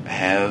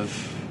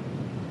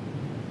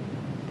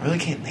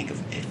can't think of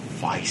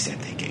advice that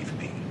they gave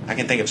me. I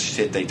can think of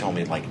shit they told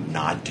me, like,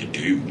 not to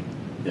do.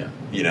 Yeah.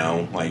 You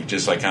know, like,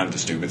 just, like, kind of the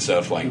stupid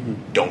stuff,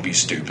 like, don't be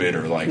stupid,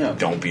 or, like, Yeah.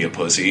 don't be a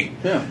pussy.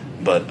 Yeah.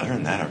 But other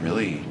than that, I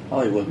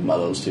like living by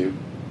those two.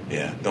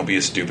 don't be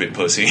a stupid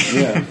pussy.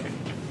 Yeah.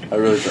 I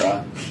really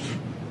try.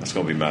 That's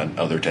going to be my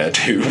other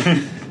tattoo.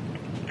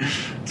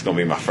 It's going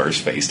to be my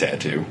first face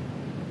tattoo.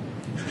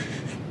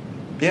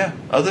 Yeah,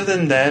 other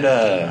than that,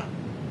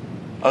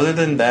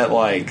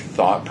 like,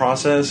 thought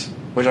process,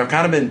 which I've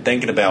kind of been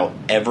thinking about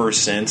ever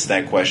since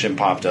that question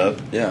popped up.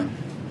 Yeah.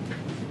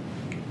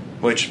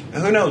 Which,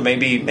 who knows,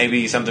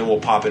 maybe something will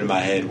pop into my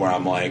head where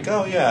I'm like,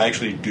 oh yeah, I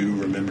actually do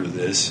remember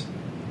this.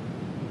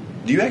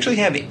 Do you actually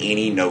have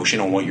any notion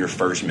on what your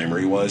first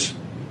memory was?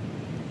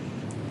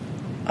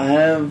 I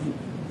have...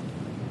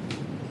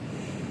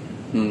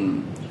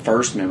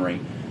 First memory.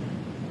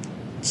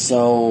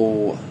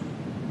 So...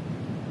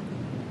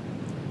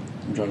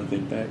 I'm trying to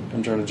think back.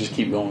 I'm trying to just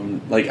keep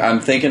going. Like, I'm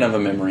thinking of a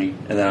memory,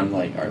 and then I'm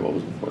like, alright, what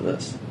was before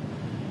this?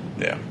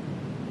 Yeah.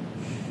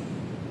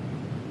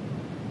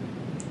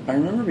 I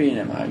remember being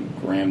at my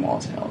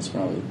grandma's house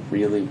when I was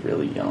really,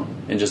 really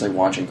young and just like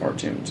watching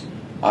cartoons.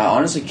 I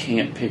honestly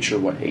can't picture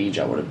what age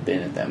I would have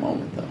been at that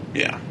moment though.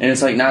 Yeah. And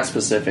it's like not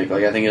specific.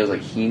 Like I think it was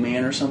like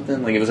He-Man or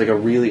something. Like it was like a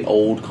really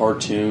old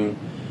cartoon.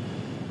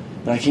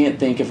 But I can't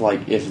think of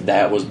like if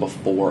that was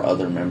before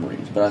other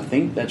memories. But I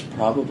think that's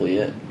probably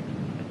it.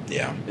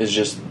 Yeah. It's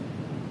just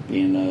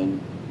being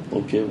a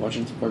little kid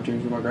watching some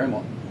cartoons with my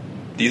grandma.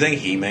 Do you think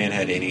He-Man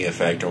had any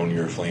effect on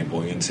your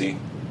flamboyancy?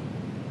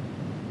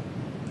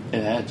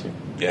 It had to.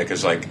 Yeah,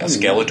 because like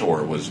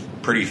Skeletor was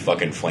pretty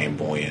fucking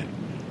flamboyant.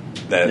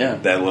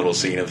 That little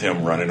scene of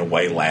him running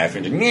away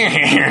laughing.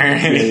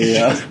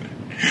 Yeah.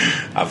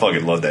 I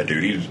fucking love that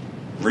dude. He's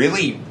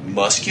really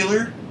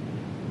muscular,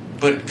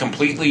 but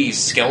completely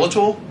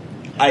skeletal.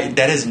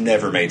 That has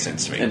never made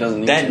sense to me. It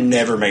doesn't. That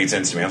never made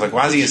sense to me. I was like,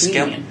 why is he a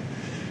skeleton?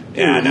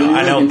 Yeah, Dude,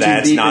 I know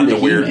that's not the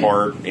weird He-Man.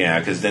 part. Yeah,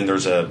 because then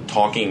there's a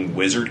talking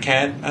wizard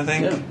cat, I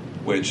think, Yeah.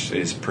 which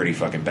is pretty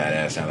fucking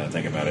badass now that I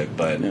think about it.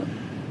 But Yeah.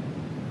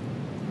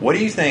 what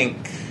do you think?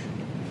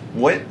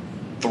 What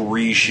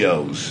 3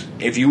 shows?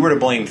 If you were to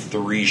blame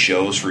 3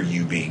 shows for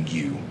you being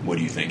you, what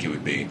do you think it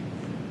would be?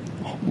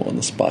 I'm on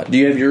the spot. Do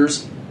you have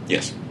yours?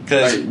 Yes, All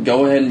because right,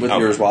 go ahead with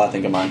yours while I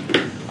think of mine.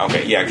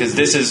 okay, yeah, because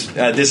this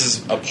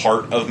is a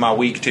part of my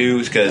week too.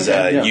 Because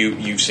Okay, yeah.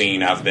 you've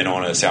seen I've been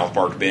on a South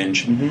Park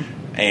binge,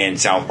 and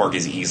South Park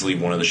is easily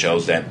one of the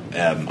shows that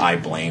I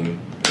blame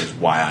is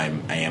why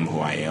I am who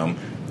I am.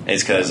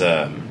 Is because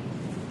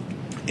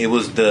it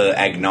was the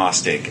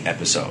agnostic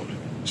episode.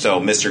 So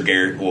Miss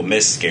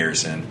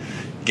Garrison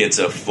gets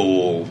a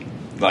full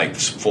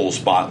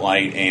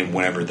spotlight, and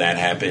whenever that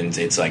happens,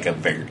 it's like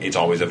it's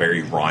always a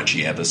very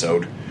raunchy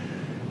episode.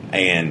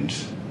 And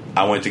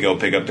I went to go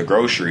pick up the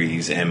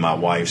groceries, and my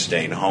wife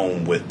stayed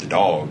home with the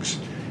dogs.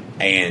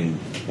 And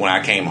when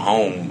I came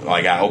home,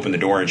 like I opened the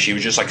door, and she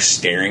was just like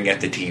staring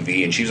at the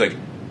TV, and she was like,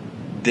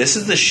 "This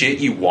is the shit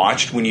you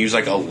watched when you was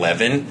like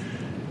 11."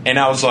 And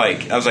I was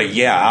like,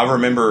 yeah, I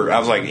remember. I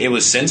was like, it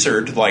was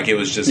censored, like it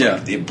was just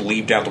like it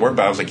bleeped out the word.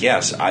 But I was like,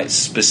 yes, I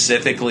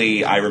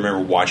remember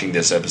watching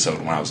this episode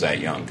when I was that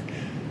young.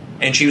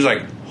 And she was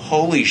like,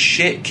 holy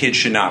shit, kids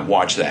should not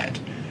watch that.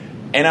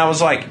 And I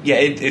was like, yeah,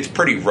 it's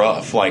pretty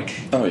rough, like.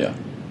 Oh yeah.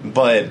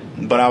 But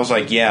I was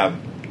like, yeah,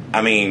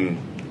 I mean,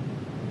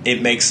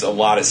 it makes a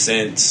lot of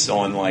sense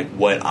on like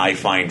what I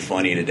find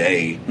funny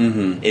today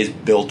is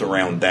built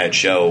around that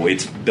show.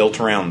 It's built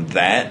around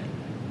that.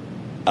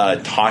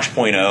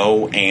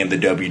 Tosh.0 and the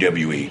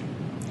WWE.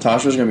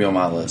 Tosh was going to be on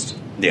my list.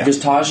 Yeah. Because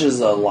Tosh is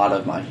a lot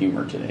of my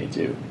humor today,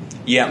 too.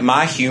 Yeah,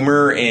 my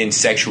humor and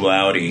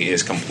sexuality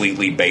is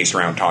completely based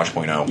around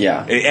Tosh.0.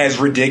 Yeah. As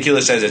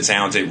ridiculous as it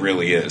sounds, it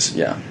really is.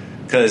 Yeah.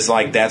 Because,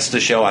 like, that's the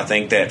show I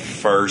think that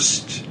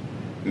first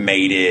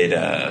made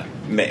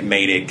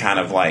it kind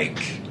of, like,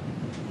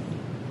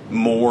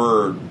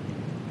 more...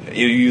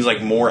 He was,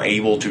 like, more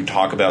able to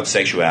talk about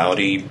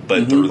sexuality,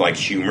 but through, like,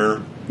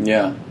 humor.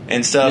 Yeah.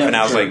 And stuff, Yeah, and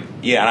I was sure. like,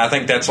 yeah, and I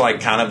think that's like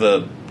kind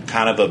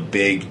of a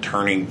big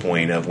turning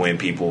point of when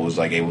people was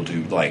like able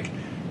to like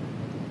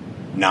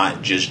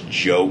not just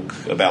joke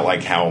about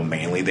like how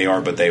manly they are,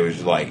 but they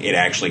was like it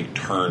actually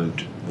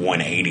turned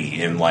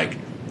 180, and like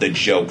the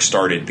joke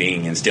started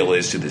being and still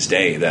is to this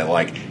day that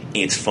like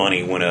it's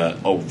funny when a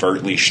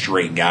overtly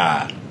straight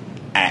guy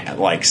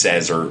like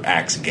says or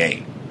acts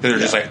gay. They're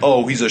just like,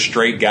 oh, he's a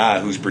straight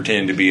guy who's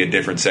pretending to be a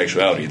different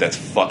sexuality. That's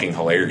fucking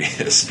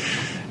hilarious.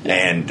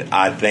 And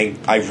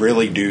I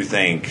really do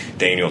think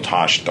Daniel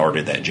Tosh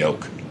started that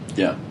joke.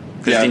 Yeah.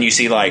 Because then you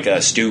see, like,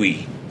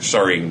 Stewie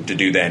starting to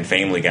do that in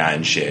Family Guy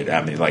and shit.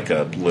 I mean, like,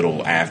 a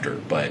little after.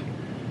 But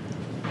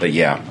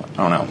yeah,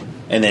 I don't know.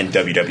 And then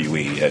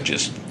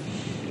WWE,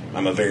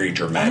 I'm a very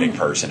dramatic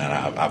person, and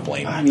I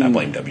blame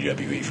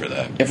WWE for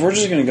that. If we're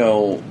just going to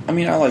go... I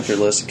mean, I like your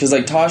list. Because,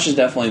 like, Tosh is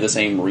definitely the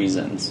same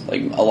reasons.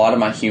 Like, a lot of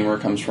my humor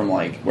comes from,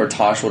 like, where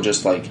Tosh will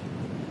just, like...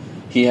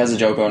 He has a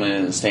joke on it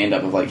in a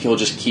stand-up of, like, he'll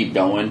just keep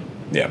going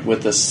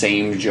with the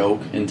same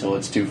joke until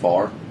it's too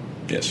far.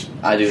 Yes.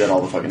 I do that all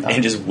the fucking time.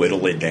 And just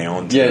whittle it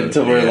down.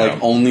 To where,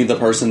 like, only the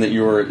person that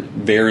you're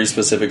very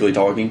specifically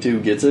talking to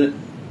gets it.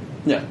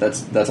 Yeah,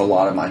 that's a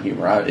lot of my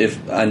humor.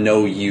 If I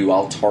know you,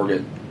 I'll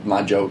target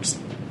my jokes,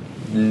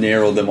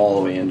 narrow them all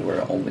the way into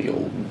where only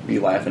you'll be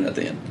laughing at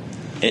the end.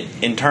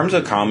 In terms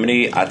of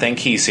comedy, I think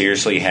he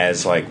seriously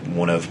has, like,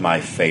 one of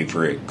my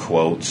favorite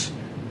quotes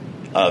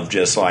of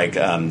just like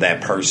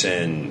that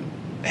person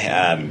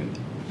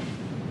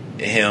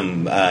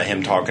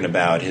him talking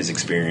about his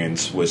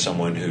experience with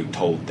someone who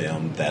told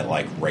them that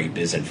like rape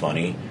isn't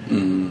funny.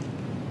 Mm-hmm.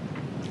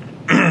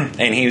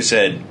 And he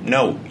said,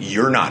 "No,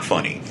 you're not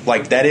funny."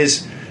 Like that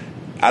is,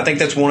 I think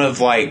that's one of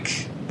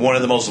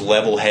the most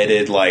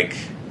level-headed, like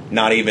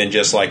not even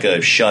just like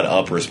a shut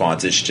up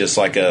response. It's just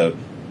like a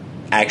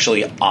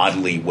actually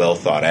oddly well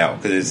thought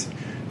out, because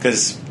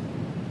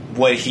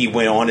what he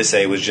went on to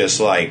say was just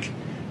like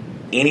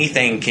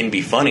anything can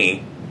be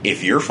funny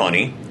if you're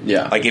funny.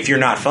 Yeah. Like if you're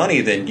not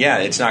funny, then yeah,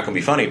 it's not going to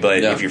be funny.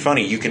 But Yeah. if you're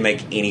funny, you can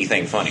make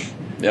anything funny.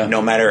 Yeah.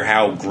 No matter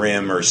how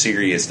grim or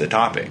serious the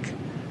topic.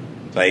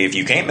 Like if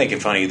you can't make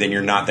it funny, then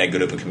you're not that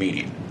good of a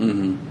comedian.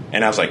 Mm-hmm.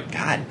 And I was like,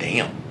 God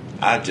damn,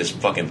 I just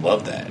fucking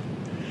love that.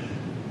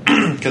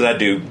 Because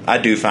I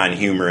do find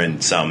humor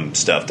in some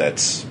stuff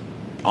that's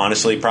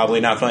honestly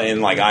probably not funny.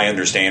 And like I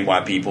understand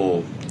why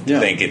people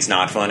think it's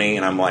not funny,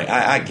 and I'm like,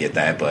 I get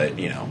that, but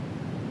you know,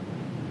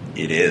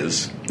 it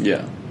is.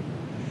 Yeah.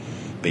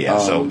 But yeah,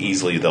 so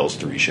easily those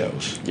 3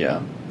 shows.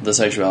 Yeah. The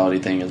sexuality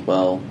thing as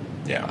well.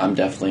 Yeah. I'm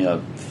definitely a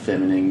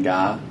feminine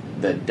guy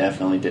that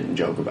definitely didn't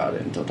joke about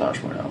it until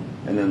Tosh.0.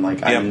 And then,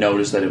 like, I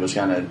noticed that it was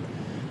kind of,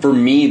 for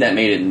me, that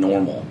made it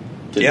normal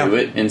to do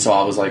it. And so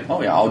I was like,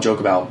 oh, yeah, I'll joke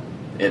about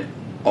it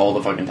all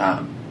the fucking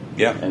time.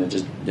 Yeah. And it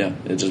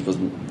just was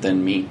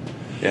then me.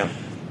 Yeah.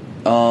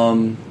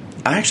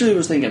 I actually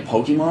was thinking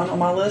Pokemon on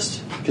my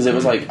list because it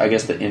was, like, I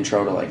guess the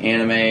intro to, like,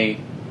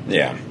 anime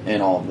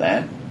and all of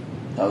that.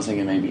 I was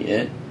thinking maybe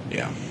it.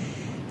 Yeah.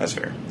 That's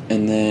fair.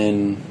 And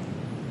then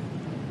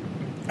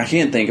I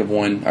can't think of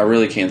one. I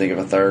really can't think of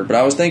a third. But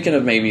I was thinking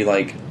of maybe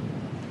like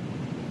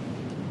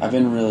I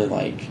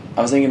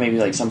was thinking maybe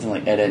like something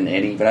like Ed, Edd and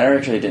Eddie. But I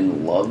actually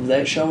didn't love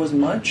that show as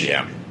much.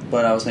 Yeah.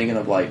 But I was thinking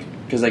of like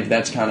because like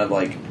that's kind of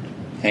like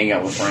hang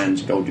out with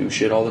friends, go do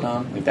shit all the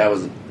time. Like that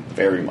was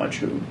very much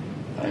who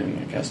I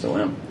guess still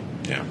am.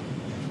 Yeah.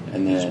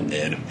 And then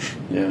Ed.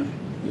 Yeah,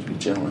 just be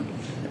chilling.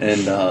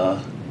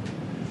 And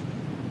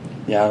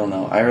yeah, I don't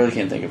know. I really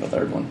can't think of a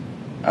third one.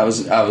 I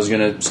was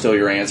gonna steal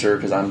your answer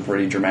because I'm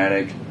pretty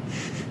dramatic.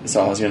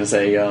 So I was gonna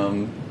say yeah.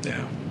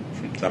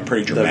 So I'm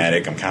pretty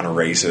dramatic. I'm kind of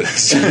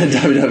racist.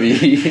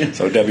 WWE.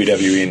 So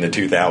WWE in the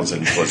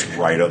 2000s was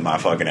right up my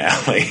fucking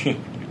alley.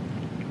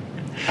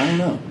 I don't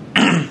know.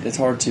 It's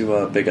hard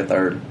to pick a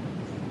third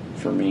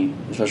for me,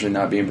 especially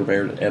not being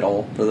prepared at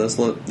all for this.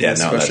 Yeah,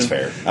 no, question. that's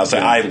fair. I'll say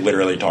I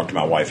literally talked to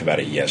my wife about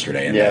it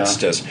yesterday, and that's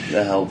just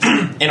that helps.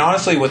 And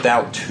honestly,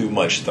 without too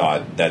much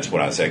thought, that's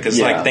what I said. Because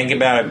like thinking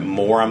about it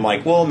more, I'm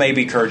like, well,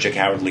 maybe Courage the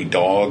Cowardly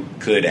Dog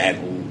could at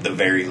the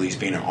very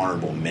least be an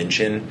honorable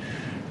mention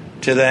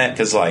to that.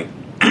 Because like,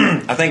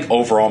 I think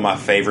overall my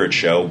favorite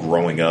show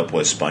growing up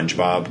was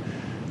SpongeBob,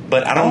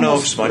 but I don't know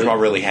if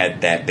SpongeBob really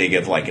had that big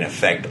of like an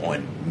effect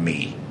on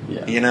me.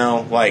 Yeah. You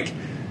know, like.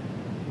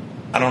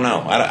 I don't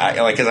know.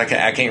 Because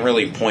I can't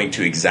really point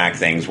to exact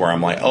things where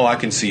I'm like, oh, I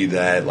can see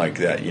that, like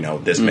that. You know,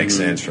 this makes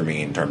sense for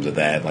me in terms of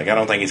that. Like, I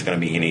don't think it's going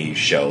to be any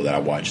show that I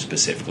watched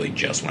specifically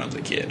just when I was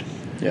a kid.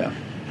 Yeah.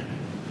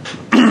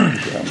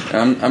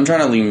 I'm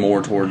trying to lean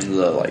more towards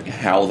the like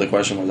how the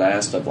question was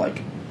asked of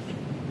like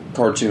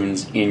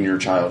cartoons in your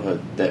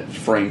childhood that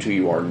framed who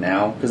you are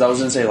now. Because I was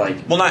going to say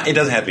like, well, it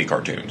doesn't have to be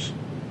cartoons.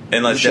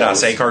 Unless did I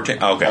say cartoon?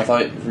 Oh, okay. I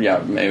thought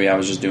maybe I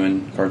was just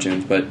doing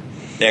cartoons, but.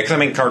 Yeah, because I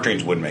mean,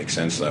 cartoons would make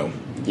sense, though.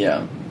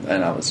 Yeah,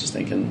 and I was just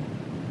thinking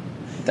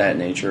that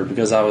nature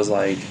because I was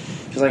like,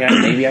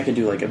 maybe I could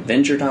do like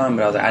Adventure Time,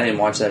 but I was like, I didn't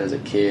watch that as a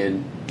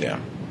kid.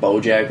 Yeah,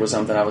 BoJack was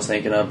something I was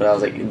thinking of, but I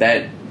was like,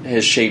 that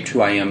has shaped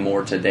who I am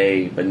more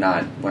today, but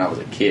not when I was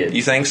a kid.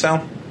 You think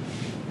so?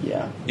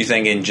 Yeah. You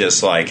think in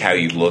just like how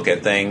you look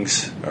at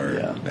things, or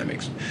that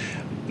makes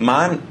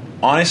mine.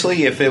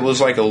 Honestly, if it was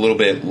like a little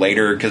bit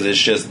later, because it's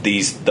just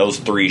those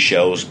 3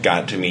 shows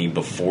got to me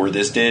before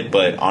this did,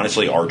 but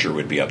honestly, Archer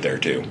would be up there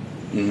too.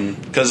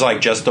 Because like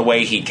just the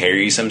way he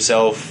carries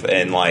himself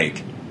and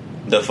like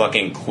the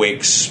fucking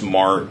quick,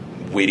 smart,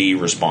 witty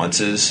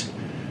responses,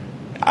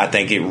 I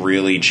think it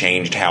really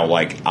changed how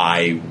like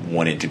I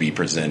wanted to be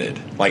presented.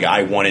 Like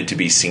I wanted to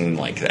be seen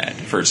like that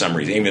for some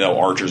reason, even though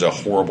Archer's a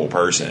horrible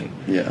person.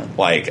 Yeah,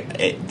 like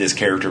this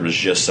character was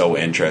just so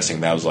interesting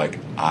that I was like,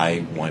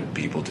 I want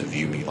people to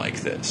view me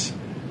like this.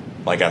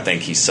 Like I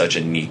think he's such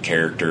a neat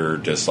character.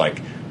 Just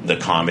like the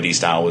comedy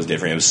style was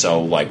different. It was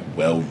so like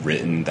well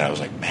written that I was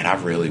like, man,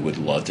 I really would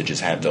love to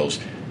just have those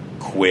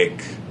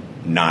quick,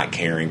 not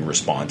caring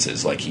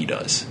responses like he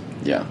does.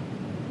 Yeah.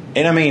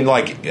 And I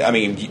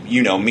mean,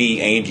 you know,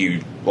 me and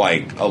you,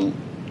 like,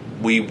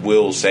 we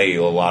will say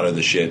a lot of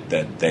the shit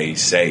that they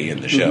say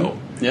in the show.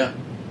 Yeah.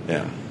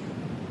 Yeah.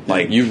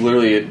 Like, you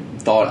literally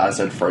thought I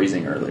said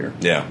phrasing earlier.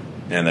 Yeah.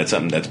 And that's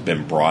something that's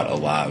been brought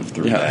alive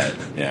through that.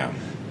 Yeah.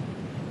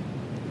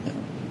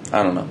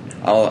 I don't know.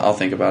 I'll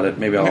think about it.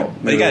 Maybe I'll.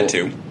 Maybe you got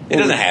 2. It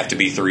doesn't have to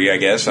be 3, I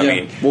guess. I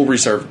mean, we'll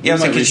resurface. Yeah,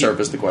 we might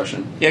resurface the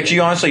question. Yeah, because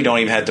you honestly don't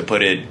even have to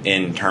put it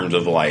in terms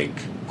of like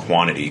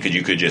quantity, because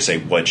you could just say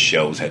what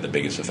shows had the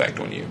biggest effect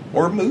on you,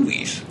 or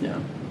movies. Yeah,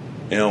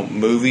 you know,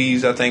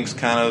 movies I think is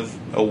kind of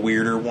a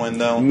weirder one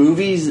though.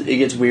 Movies, it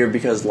gets weird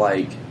because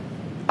like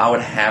I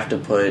would have to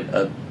put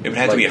a. It would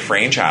have to be a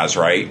franchise,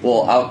 right?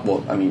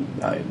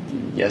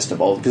 Yes to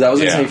both. Because I was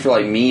going to Yeah. say for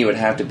like me, it would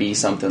have to be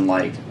something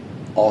like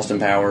Austin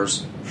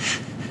Powers,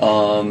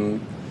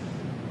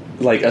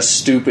 like a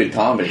stupid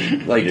comedy,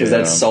 like because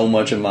that's so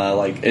much of my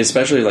like,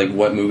 especially like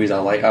what movies I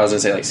like. I was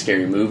going to say like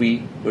Scary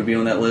Movie would be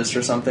on that list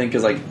or something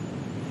because like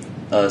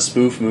a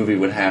spoof movie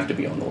would have to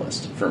be on the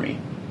list for me.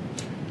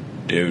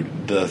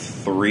 Dude, the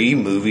 3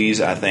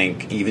 movies I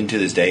think, even to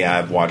this day,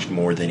 I've watched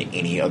more than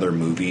any other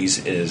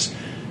movies is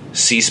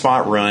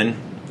C-Spot Run,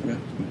 Okay.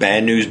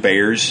 Bad News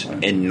Bears,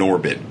 and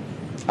Norbit.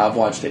 I've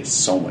watched it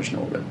so much,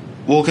 Norbit.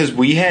 Well, because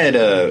we had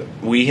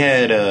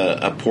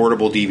a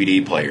portable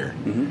DVD player,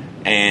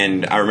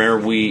 and I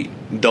remember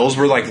those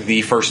were like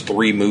the first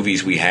 3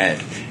 movies we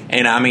had.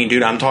 And I mean,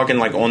 dude, I'm talking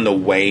like on the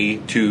way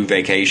to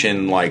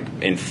vacation, like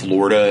in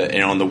Florida,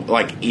 and on the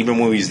like even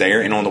when we was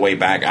there, and on the way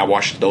back, I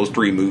watched those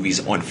 3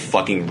 movies on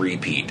fucking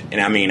repeat.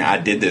 And I mean, I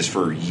did this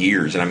for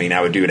years, and I mean,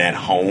 I would do it at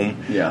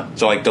home. Yeah.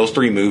 So like those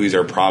 3 movies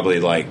are probably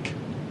like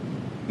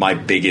my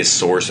biggest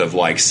source of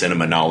like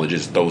cinema knowledge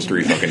is those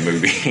 3 fucking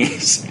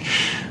movies.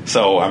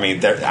 So I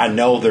mean, I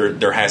know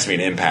there has to be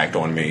an impact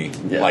on me,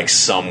 like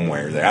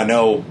somewhere there. I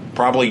know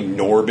probably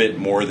Norbit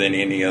more than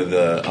any of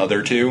the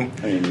other 2.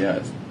 I mean,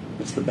 yeah,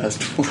 it's the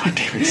best one. God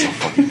damn, it's so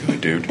fucking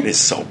good, dude. It's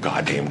so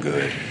goddamn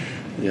good.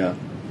 Yeah.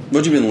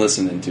 What you been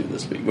listening to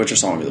this week? What's your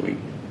song of the week?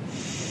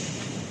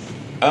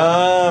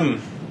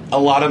 A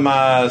lot of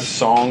my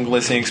song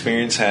listening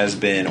experience has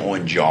been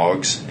on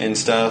jogs and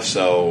stuff,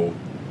 so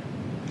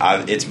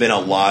it's been a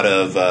lot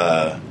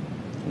of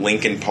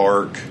Linkin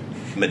Park,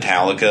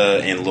 Metallica,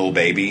 and Lil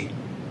Baby.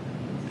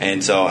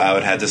 And so I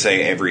would have to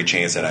say Every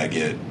Chance That I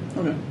Get.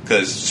 Okay.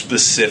 Because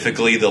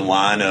specifically the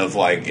line of,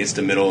 like, it's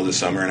the middle of the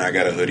summer and I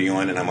got a hoodie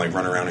on and I'm, like,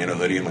 running around in a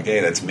hoodie. I'm like, hey,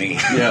 that's me.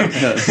 Yeah.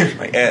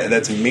 Like, hey,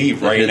 that's me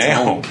right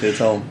now. It's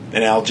home.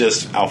 And I'll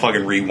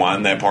fucking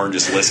rewind that part and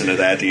just listen to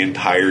that the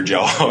entire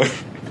jog.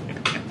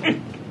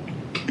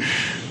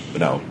 But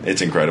no,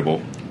 it's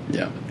incredible.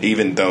 Yeah.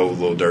 Even though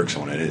Lil Durk's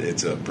on it,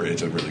 it's a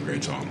really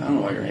great song. I don't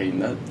know why you're hating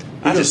that.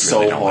 I just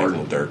really don't hard.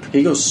 like Lil Durk.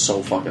 He goes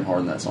so fucking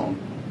hard in that song.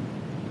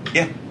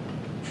 Yeah.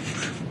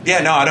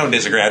 Yeah, no, I don't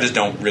disagree. I just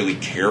don't really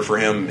care for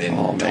him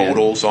in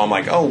total. So I'm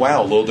like, oh,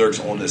 wow, Lil Durk's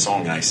on this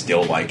song, and I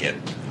still like it.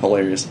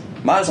 Hilarious.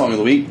 My song of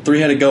the week, Three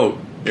Headed Goat.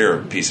 You're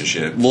a piece of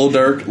shit. Lil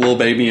Durk, Lil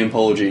Baby, and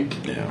Polo G.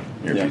 Yeah,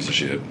 you're a piece of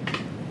shit.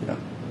 Yeah.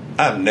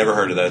 I've never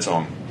heard of that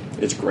song.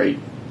 It's great.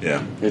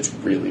 Yeah. It's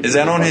really Is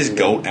that on his fucking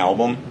GOAT good.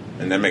 album?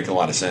 And that makes a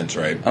lot of sense,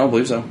 right? I don't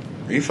believe so.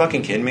 Are you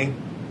fucking kidding me?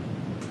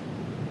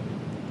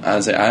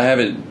 I'd say I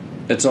haven't.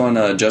 It's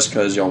on Just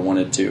Cause Y'all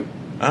Wanted To.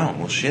 Oh,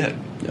 well, shit.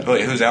 Yeah.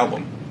 Wait, whose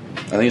album?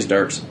 I think it's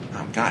Durk's.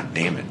 Oh, god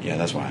damn it. Yeah,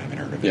 that's why I haven't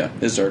heard of it. Yeah,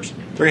 it's Durk's.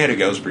 Three-Headed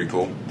Goat's pretty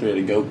cool. Three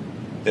Headed Goat.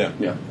 Yeah.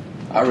 Yeah.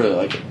 I really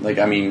like it. Like,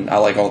 I mean, I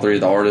like all 3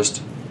 of the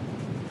artists.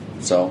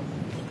 So.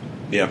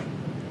 Yeah.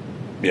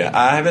 Yeah,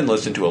 I haven't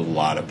listened to a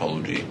lot of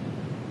Polo G.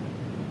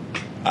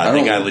 I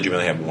think I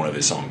legitimately have one of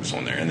his songs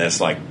on there, and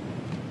that's like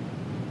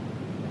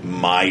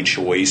my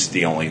choice,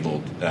 the only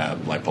little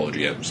like Polo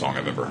G song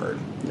I've ever heard.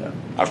 Yeah.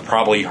 I've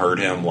probably heard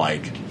him,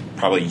 like,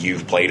 probably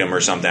you've played him or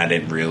something. I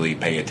didn't really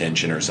pay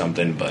attention or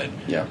something, but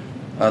Yeah.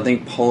 I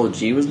think Polo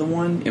G was the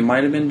one. It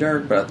might have been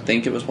Durk, but I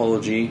think it was Polo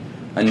G.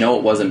 I know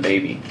it wasn't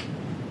Baby.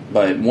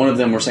 But one of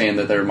them were saying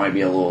that there might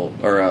be a little,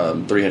 or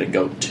Three-Headed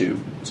Goat 2.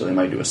 So they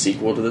might do a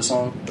sequel to this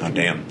song. oh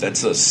damn,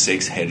 that's a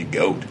 6-headed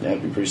goat. Yeah,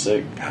 it'd be pretty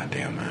sick. God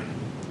damn, man.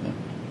 Yeah.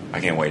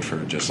 I can't wait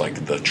for just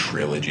like the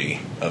trilogy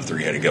of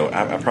Three-Headed Goat.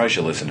 I probably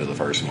should listen to the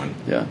first one.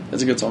 Yeah,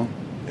 it's a good song.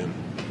 Yeah.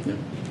 Yeah.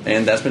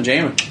 And that's been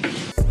jamming.